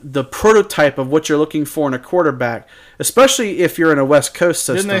at the prototype of what you're looking for in a quarterback, especially if you're in a West Coast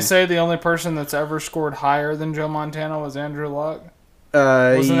system. Didn't they say the only person that's ever scored higher than Joe Montana was Andrew Luck?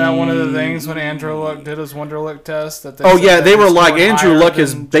 Wasn't that one of the things when Andrew Luck did his Wonderlic test? That they were like, Andrew Luck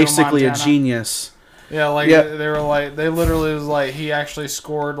is basically a genius. Yeah, they were like, they literally was like, he actually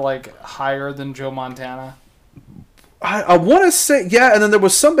scored like higher than Joe Montana. I want to say, yeah, and then there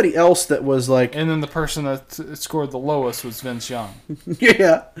was somebody else that was like... And then the person that scored the lowest was Vince Young.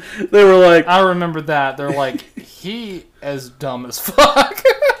 Yeah, they were like... I remember that. They're like, he is dumb as fuck.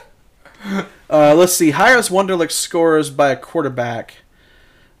 Let's see, highest Wonderlic scores by a quarterback.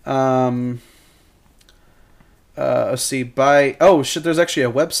 Let's see, there's actually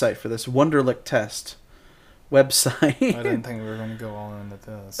a website for this, Wonderlic test. Website. I didn't think we were going to go all into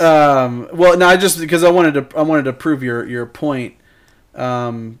this. Well, no, just because I wanted to prove your point.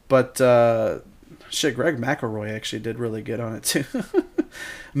 Greg McElroy actually did really good on it too.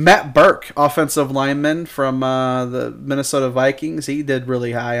 Matt Burke, offensive lineman from the Minnesota Vikings, he did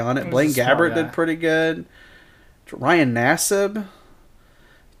really high on it. Blaine Gabbert did pretty good. Ryan Nassib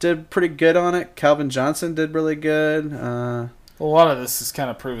did pretty good on it. Calvin Johnson did really good. A lot of this is kind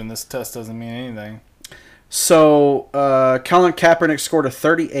of proving this test doesn't mean anything. So, Colin Kaepernick scored a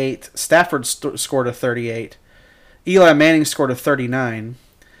 38. Stafford scored a 38. Eli Manning scored a 39.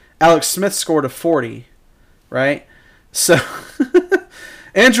 Alex Smith scored a 40. Right? So,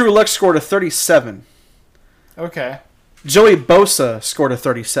 Andrew Luck scored a 37. Okay. Joey Bosa scored a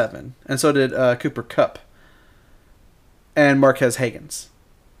 37. And so did Cooper Kupp. And Marquez Higgins.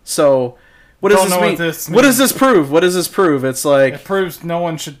 So... What does this mean? What does this prove? What does this prove? It's like... It proves no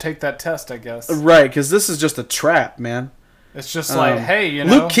one should take that test, I guess. Right, because this is just a trap, man. It's just like, hey,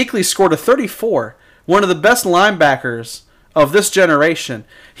 Luke Kuechly scored a 34. One of the best linebackers of this generation.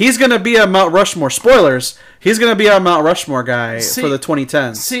 He's going to be a Mount Rushmore. Spoilers. He's going to be a Mount Rushmore guy for the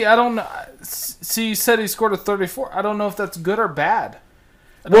 2010s. See, I don't know. See, you said he scored a 34. I don't know if that's good or bad.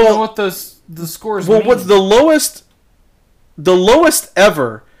 I don't know what the scores mean. Well, what's the lowest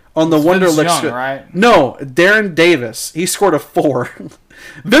ever... On the Wonderlic, Vince Young, right? No, Darren Davis. He scored a 4.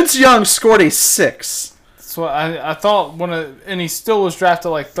 Vince Young scored a 6. So I thought and he still was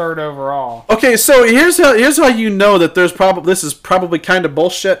drafted like 3rd overall. Okay, so here's how you know that this is probably kind of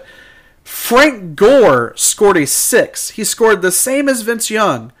bullshit. Frank Gore scored a 6. He scored the same as Vince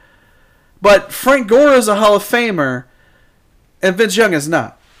Young, but Frank Gore is a Hall of Famer, and Vince Young is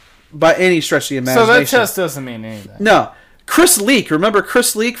not by any stretch of the imagination. So that test doesn't mean anything. No. Chris Leak, remember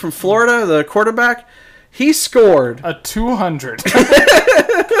Chris Leak from Florida, the quarterback? He scored a 200.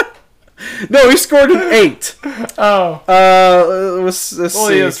 No, he scored an 8. Oh. Let's Well,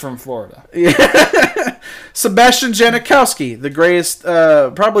 see. he is from Florida. Sebastian Janikowski, the greatest,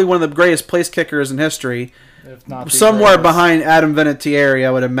 probably one of the greatest place kickers in history. If not the Somewhere greatest. behind Adam Vinatieri,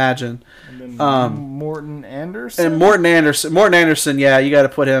 I would imagine. And then Morton Anderson. And Morton Anderson, yeah, you got to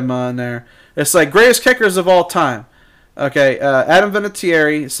put him on there. It's like greatest kickers of all time. Okay, Adam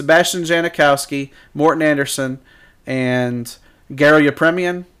Vinatieri, Sebastian Janikowski, Morton Anderson, and Garo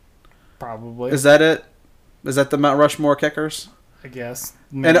Yepremian. Probably. Is that it? Is that the Mount Rushmore kickers? I guess.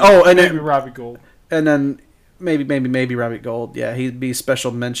 And Maybe then Robbie Gould. and then maybe Robbie Gould. Yeah, he'd be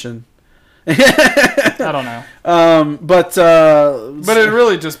special mention. I don't know. But it'd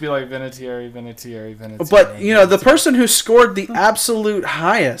really just be like Vinatieri. But you know, the person who scored the absolute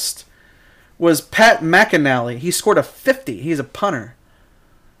highest was Pat McAnally. He scored a 50. He's a punter.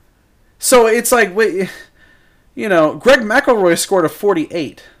 So it's like, wait, you know, Greg McElroy scored a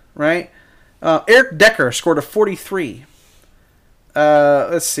 48, right? Eric Decker scored a 43.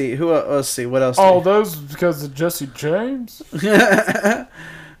 Let's see. Let's see. What else? Oh, those because of Jesse James?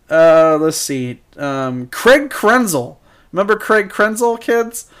 Let's see. Craig Krenzel. Remember Craig Krenzel,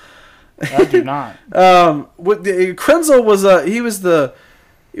 kids? I do not. Krenzel was he was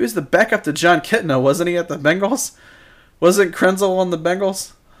the backup to John Kitna, wasn't he, at the Bengals? Wasn't Krenzel on the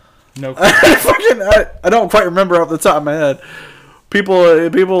Bengals? No. I don't quite remember off the top of my head. People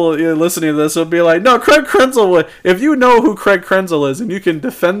listening to this will be like, no, Craig Krenzel. If you know who Craig Krenzel is and you can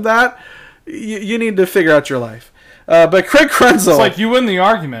defend that, you need to figure out your life. But Craig Krenzel. It's like you win the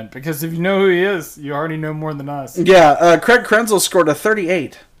argument because if you know who he is, you already know more than us. Yeah, Craig Krenzel scored a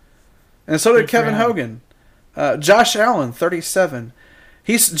 38. And so did Good for Kevin him. Hogan. Josh Allen, 37.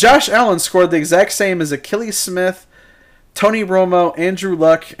 Josh Allen scored the exact same as Achilles Smith, Tony Romo, Andrew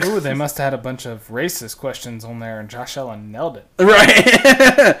Luck. Ooh, they must have had a bunch of racist questions on there, and Josh Allen nailed it.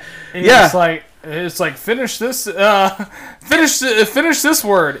 Right. And Yeah. It's like finish this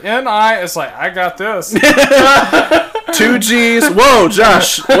word. N-I. It's like I got this. 2 G's. Whoa,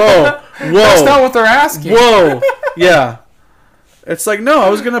 Josh. Whoa. That's not what they're asking. Whoa. Yeah. It's like, no, I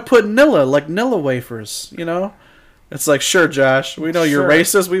was going to put Nilla, like Nilla wafers, you know? It's like, sure, Josh. We know you're Sure.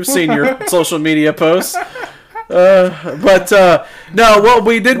 racist. We've seen your social media posts. No, what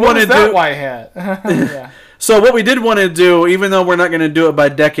we did What want to is that do... white hat? Yeah. So what we did want to do, even though we're not going to do it by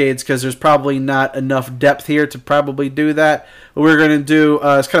decades because there's probably not enough depth here to probably do that, what we're going to do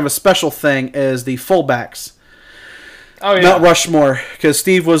as kind of a special thing is the fullbacks. Oh yeah. Mount Rushmore, because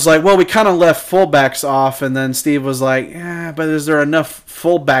Steve was like, well, we kind of left fullbacks off, and then Steve was like, yeah, but is there enough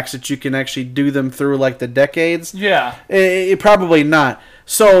fullbacks that you can actually do them through like the decades? Yeah. Probably not.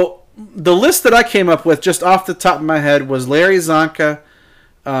 So the list that I came up with just off the top of my head was Larry Zonka,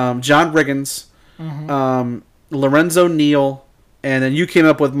 John Riggins, Lorenzo Neal, and then you came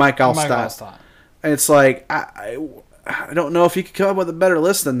up with Mike Allstott. And it's like, I don't know if you could come up with a better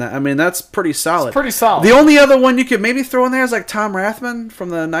list than that. I mean, that's pretty solid. It's pretty solid. The only other one you could maybe throw in there is like Tom Rathman from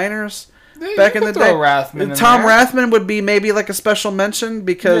the Niners back in the day. Tom Rathman would be maybe like a special mention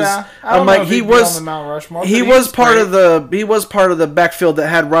because I'm like he was on the Mount Rushmore, he was part of the backfield that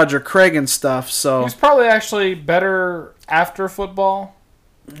had Roger Craig and stuff. So he's probably actually better after football.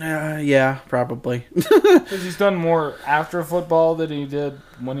 Yeah, probably. Because he's done more after football than he did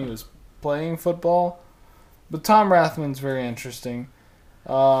when he was playing football. But Tom Rathman's very interesting.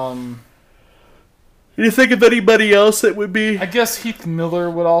 You think of anybody else that would be? I guess Heath Miller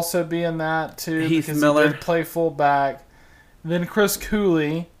would also be in that too. Heath because Miller. He did play fullback. Then Chris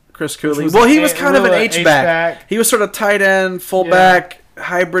Cooley. Well, he was kind of an H-back. He was sort of tight end, fullback,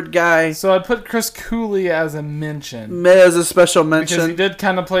 hybrid guy. So I'd put Chris Cooley as a mention. As a special mention. Because he did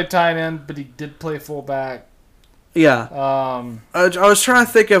kind of play tight end, but he did play fullback. Yeah. I was trying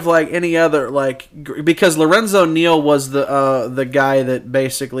to think of like any other because Lorenzo Neal was the guy that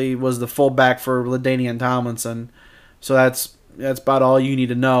basically was the fullback for LaDainian Tomlinson. So that's about all you need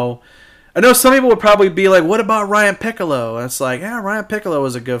to know. I know some people would probably be like, "What about Ryan Piccolo?" And it's like, yeah, Ryan Piccolo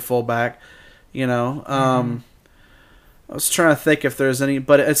was a good fullback. You know. I was trying to think if there's any,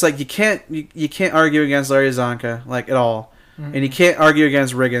 but it's like you can't argue against Larry Zonka like at all, and you can't argue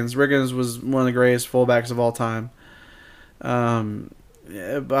against Riggins. Riggins was one of the greatest fullbacks of all time. I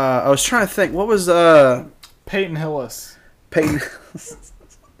was trying to think. What was Peyton Hillis? Peyton.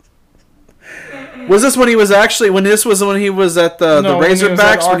 Was this when he was actually when he was at the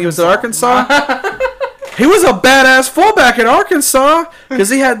Razorbacks when he was at Arkansas? He was a badass fullback at Arkansas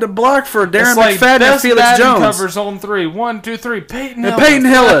because he had to block for Darren McFadden and Felix Madden Jones. Covers on 3. 1, 2, 3. Peyton Hillis. Peyton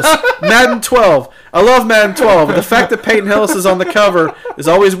Hillis, Madden 12. I love Madden 12. The fact that Peyton Hillis is on the cover is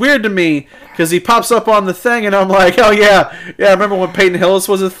always weird to me because he pops up on the thing and I'm like, oh yeah, I remember when Peyton Hillis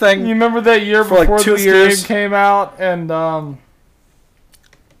was a thing. You remember that year for before like 2 this years game came out and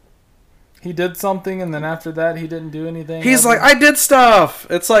he did something and then after that he didn't do anything? He's like, I did stuff.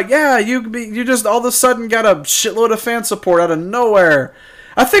 It's like, yeah, you just all of a sudden got a shitload of fan support out of nowhere.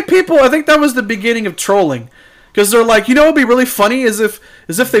 I think that was the beginning of trolling. Because they're like, you know what would be really funny is if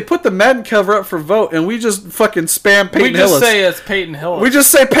they put the Madden cover up for vote and we just fucking spam Peyton Hillis. We just say it's Peyton Hillis. We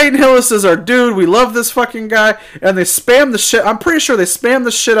just say Peyton Hillis is our dude. We love this fucking guy. And they spam the shit. I'm pretty sure they spam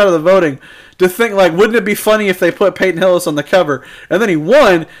the shit out of the voting to think, like, wouldn't it be funny if they put Peyton Hillis on the cover? And then he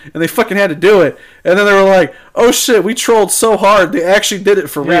won, and they fucking had to do it. And then they were like, oh shit, we trolled so hard. They actually did it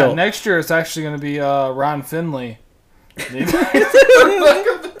for real. Next year it's actually going to be Ron Finley.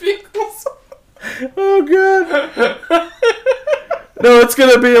 Oh god. No, it's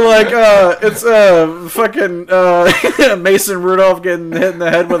gonna be like fucking Mason Rudolph getting hit in the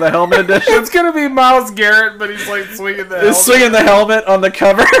head with a helmet edition. It's gonna be Myles Garrett, but he's like swinging the helmet. Swinging the helmet on the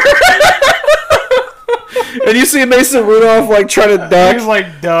cover. And you see Mason Rudolph like trying to duck. He's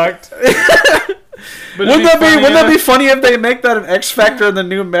like ducked. Wouldn't that be funny if they make that an X Factor in the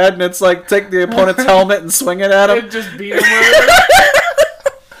new Madden? It's like take the opponent's helmet and swing it at him. And just beat him with it.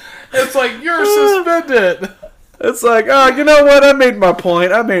 It's like, you're suspended. It's like, oh, you know what? I made my point.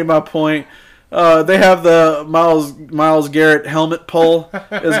 They have the Myles Garrett helmet pull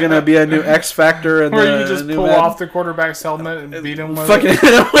is going to be a new X Factor. Where you just pull off the quarterback's helmet and beat him with fucking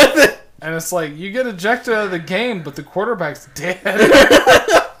hit him with it. And it's like, you get ejected out of the game, but the quarterback's dead.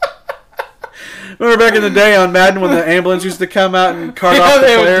 Remember back in the day on Madden when the ambulance used to come out and cart off the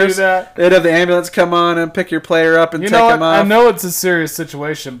players? They'd have the ambulance come on and pick your player up and take him off. I know it's a serious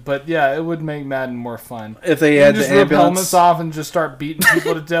situation, but yeah, it would make Madden more fun. If they had the ambulance. Just rip helmets off and just start beating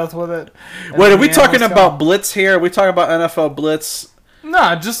people to death with it. Wait, are we talking about Blitz here? Are we talking about NFL Blitz?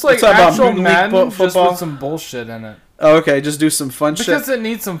 Nah, just like actual Madden, just with some bullshit in it. Oh, okay, just do some fun shit. Because it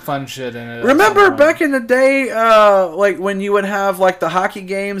needs some fun shit in it. Remember back in the day, like when you would have like the hockey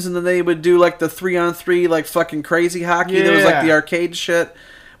games and then they would do like the 3-on-3 like fucking crazy hockey. Yeah. There was like the arcade shit.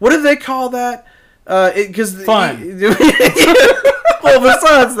 What did they call that? Fun. Well,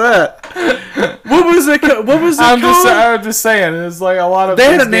 besides that, what was it called? I'm just saying, it was like a lot of. They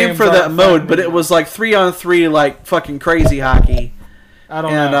had a name for that mode, but it was like 3-on-3 like fucking crazy hockey. I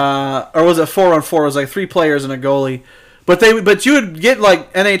don't know. Or was it 4-on-4? It was like 3 players and a goalie. But you would get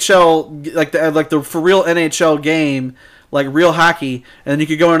like NHL, like the for real NHL game, like real hockey, and you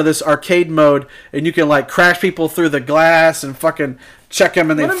could go into this arcade mode and you can like crash people through the glass and fucking check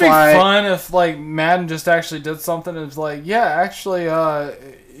them and they fly. Wouldn't it be fun if like Madden just actually did something? It's like, yeah, actually,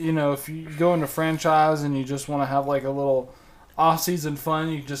 if you go into franchise and you just want to have like a little off-season fun,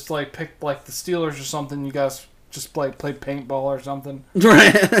 you just like pick like the Steelers or something. You guys just like play paintball or something.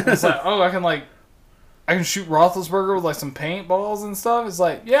 Right. It's like, oh, I can shoot Roethlisberger with like some paintballs and stuff. It's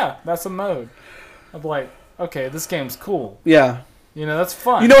like, yeah, that's a mode. I'm like, okay, this game's cool. Yeah. That's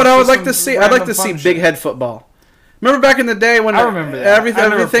fun. You know what I would like to see? I'd like to see big head football. Remember back in the day when I remember that.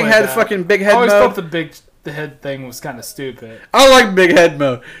 everything had fucking big head mode? I always thought the head thing was kind of stupid. I like big head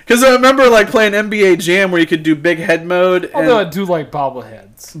mode. Because I remember like playing NBA Jam where you could do big head mode. Although I do like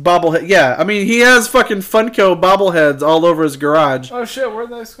bobbleheads. Bobblehead, yeah. I mean, he has fucking Funko bobbleheads all over his garage. Oh shit, where'd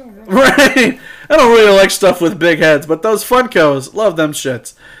they come from? Right. I don't really like stuff with big heads, but those Funkos, love them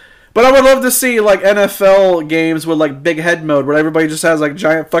shits. But I would love to see like NFL games with like big head mode where everybody just has like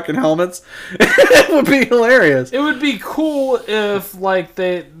giant fucking helmets. It would be hilarious. It would be cool if like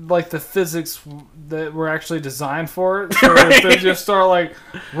the physics that were actually designed for it. So if they just start like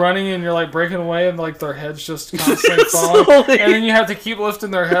running and you're like breaking away and like their heads just constantly falling, and then you have to keep lifting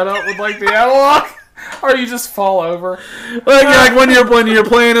their head up with like the analog. Or you just fall over. Like when you're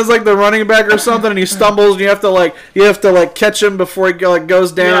playing as like the running back or something, and he stumbles, and you have to catch him before he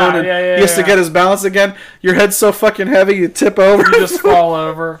goes down, he has to get his balance again. Your head's so fucking heavy, you tip over. You just fall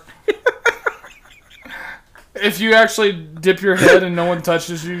over. If you actually dip your head and no one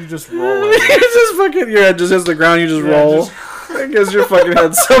touches you, you just roll over. Your head just hits the ground, you just roll. Because your fucking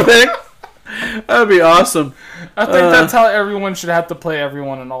head's so big. That'd be awesome. I think that's how everyone should have to play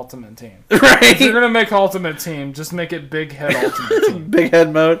everyone in Ultimate Team. Right. If you're gonna make Ultimate Team, just make it Big Head Ultimate Team. Big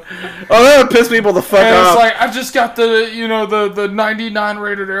head mode. Oh, that would piss people the fuck off. It's like, I just got the 99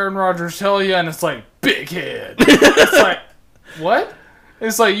 rated Aaron Rodgers, hell yeah, and it's like, big head. It's like, what?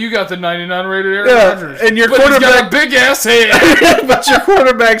 It's like you got the 99 rated Aaron Yeah, Rodgers, and your but he's got quarterback- a big ass head. But your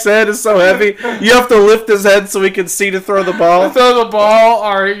quarterback's head is so heavy, you have to lift his head so he can see to throw the ball. Throw the ball.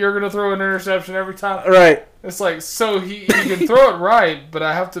 All right, you're gonna throw an interception every time. Right, It's like so he can throw it right, but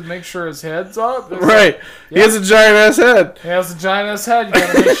I have to make sure his head's up. It's right. like, He has a giant ass head. he has a giant ass head. You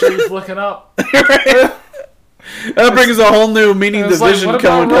gotta make sure he's looking up. Right. That brings a whole new meaning And it's like, division what about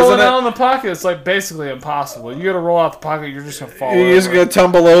coming, rolling doesn't out it? in the pocket? It's like basically impossible. You gotta roll out the pocket. You're just gonna fall. You're just over. gonna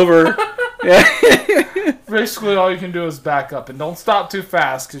tumble over. Yeah. Basically, all you can do is back up and don't stop too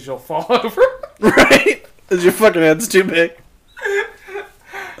fast because you'll fall over. Right? Because your fucking head's too big.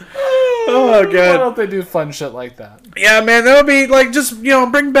 Oh, Why God. don't they do fun shit like that? Yeah, man, that would be like just,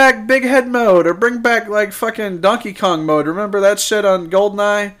 bring back Big Head mode or bring back like fucking Donkey Kong mode. Remember that shit on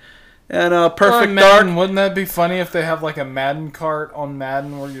GoldenEye and Perfect Or Dark? Madden, wouldn't that be funny if they have like a Madden cart on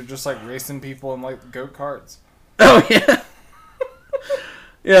Madden where you're just like racing people in like goat carts? Oh, yeah.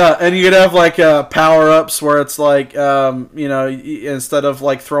 Yeah, and you could have like power-ups where it's like, instead of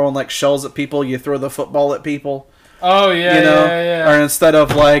like throwing like shells at people, you throw the football at people. Oh yeah, yeah. Or instead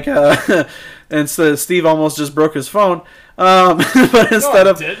of like, instead of Steve almost just broke his phone, but instead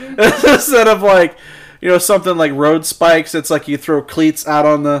of like, something like road spikes, it's like you throw cleats out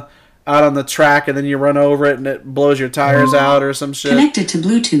on the track and then you run over it and it blows your tires out or some shit. Connected to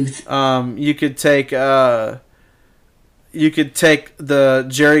Bluetooth. You could take the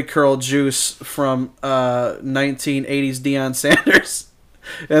Jerry Curl juice from 1980s Deion Sanders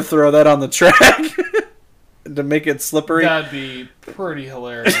and throw that on the track to make it slippery. That'd be pretty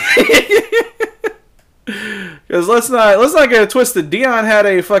hilarious. Because let's not get it twisted. Deion had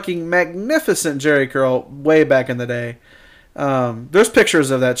a fucking magnificent Jerry Curl way back in the day. There's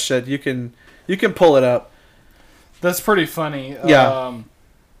pictures of that shit. You can pull it up. That's pretty funny. Yeah.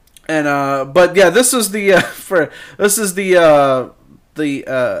 But yeah, this is the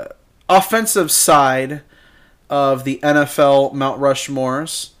offensive side of the NFL Mount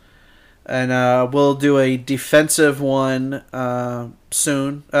Rushmores, and we'll do a defensive one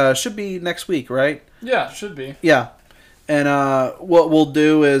soon. Should be next week, right? Yeah, should be. Yeah. And what we'll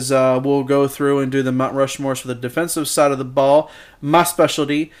do is we'll go through and do the Mount Rushmores for the defensive side of the ball. My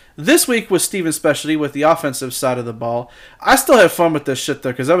specialty. This week was Steven's specialty with the offensive side of the ball. I still have fun with this shit,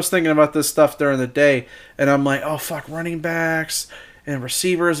 though, because I was thinking about this stuff during the day, and I'm like, oh, fuck, running backs and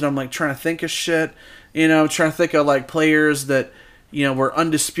receivers, and I'm like trying to think of shit. Trying to think of like players that, were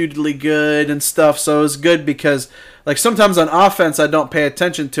undisputedly good and stuff. So it was good because like sometimes on offense I don't pay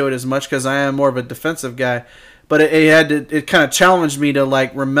attention to it as much because I am more of a defensive guy. But it kind of challenged me to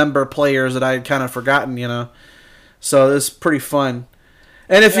like remember players that I had kind of forgotten, So it's pretty fun.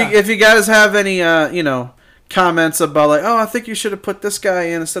 And if you guys have any comments about like, oh, I think you should have put this guy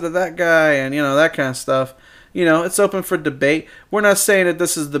in instead of that guy, and that kind of stuff, it's open for debate. We're not saying that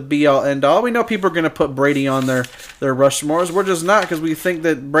this is the be all end all. We know people are going to put Brady on their Rushmores. We're just not, because we think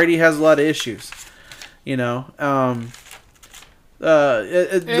that Brady has a lot of issues.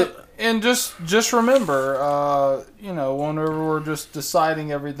 And just remember, whenever we're just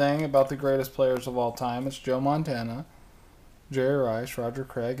deciding everything about the greatest players of all time, it's Joe Montana, Jerry Rice, Roger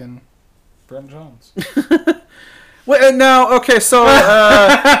Craig, and Brent Jones. Wait, now, okay, so those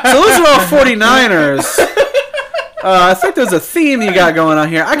are all 49ers. I think there's a theme you got going on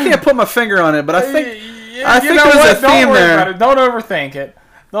here. I can't put my finger on it, but I think there's a theme there. Don't overthink it.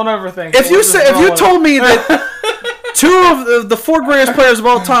 Don't overthink it. If you told me that two of the four greatest players of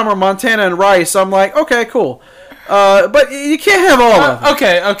all time are Montana and Rice, I'm like, okay, cool. But you can't have all of them.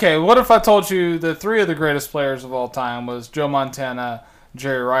 Okay. What if I told you the three of the greatest players of all time was Joe Montana,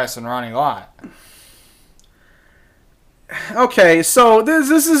 Jerry Rice, and Ronnie Lott? Okay, so this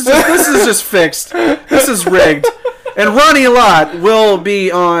is just fixed. This is rigged. And Ronnie Lott will be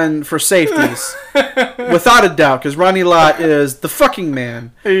on for safeties, without a doubt, because Ronnie Lott is the fucking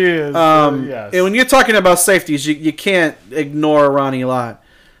man. He is. Yes. And when you're talking about safeties, you can't ignore Ronnie Lott.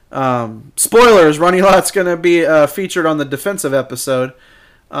 Spoilers: Ronnie Lott's going to be featured on the defensive episode.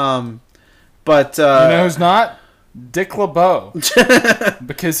 But you know who's not? Dick LeBeau,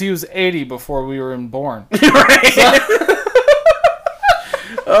 because he was 80 before we were born. Right.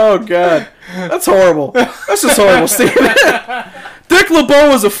 Oh, God. That's horrible. That's just horrible, Steve. Dick LeBeau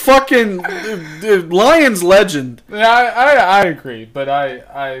was a fucking Lions legend. Yeah, I agree, but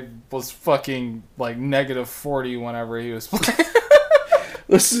I was fucking like -40 whenever he was playing.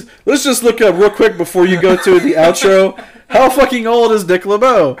 Let's just look up real quick before you go to the outro. How fucking old is Dick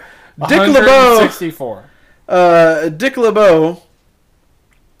LeBeau? Dick LeBeau. 164. Dick LeBeau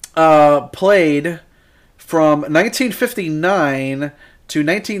played from 1959 to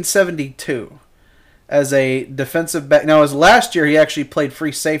 1972. as a defensive back. Now, as last year, he actually played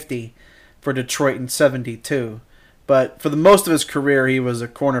free safety for Detroit in '72, but for the most of his career, he was a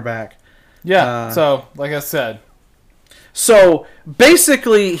cornerback. Yeah. So, like I said, so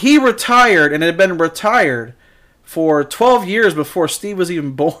basically, he retired and had been retired for 12 years before Steve was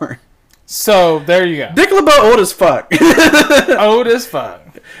even born. So there you go. Dick LeBeau, old as fuck. Old as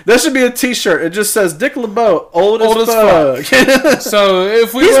fuck. That should be a T-shirt. It just says Dick LeBeau, old as fuck. So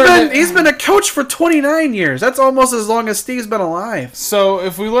if we he's been a coach for 29 years. That's almost as long as Steve's been alive. So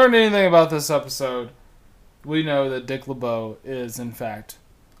if we learned anything about this episode, we know that Dick LeBeau is in fact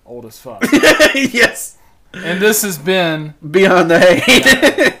old as fuck. Yes. And this has been Beyond the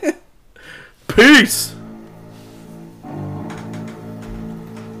Hate. Peace.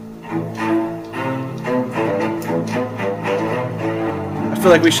 I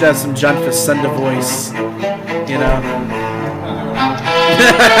feel like we should have some John Facenda voice, you know.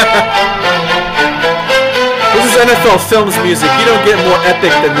 This is NFL Films music. You don't get more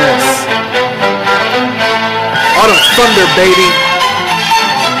epic than this. Autumn Thunder, baby.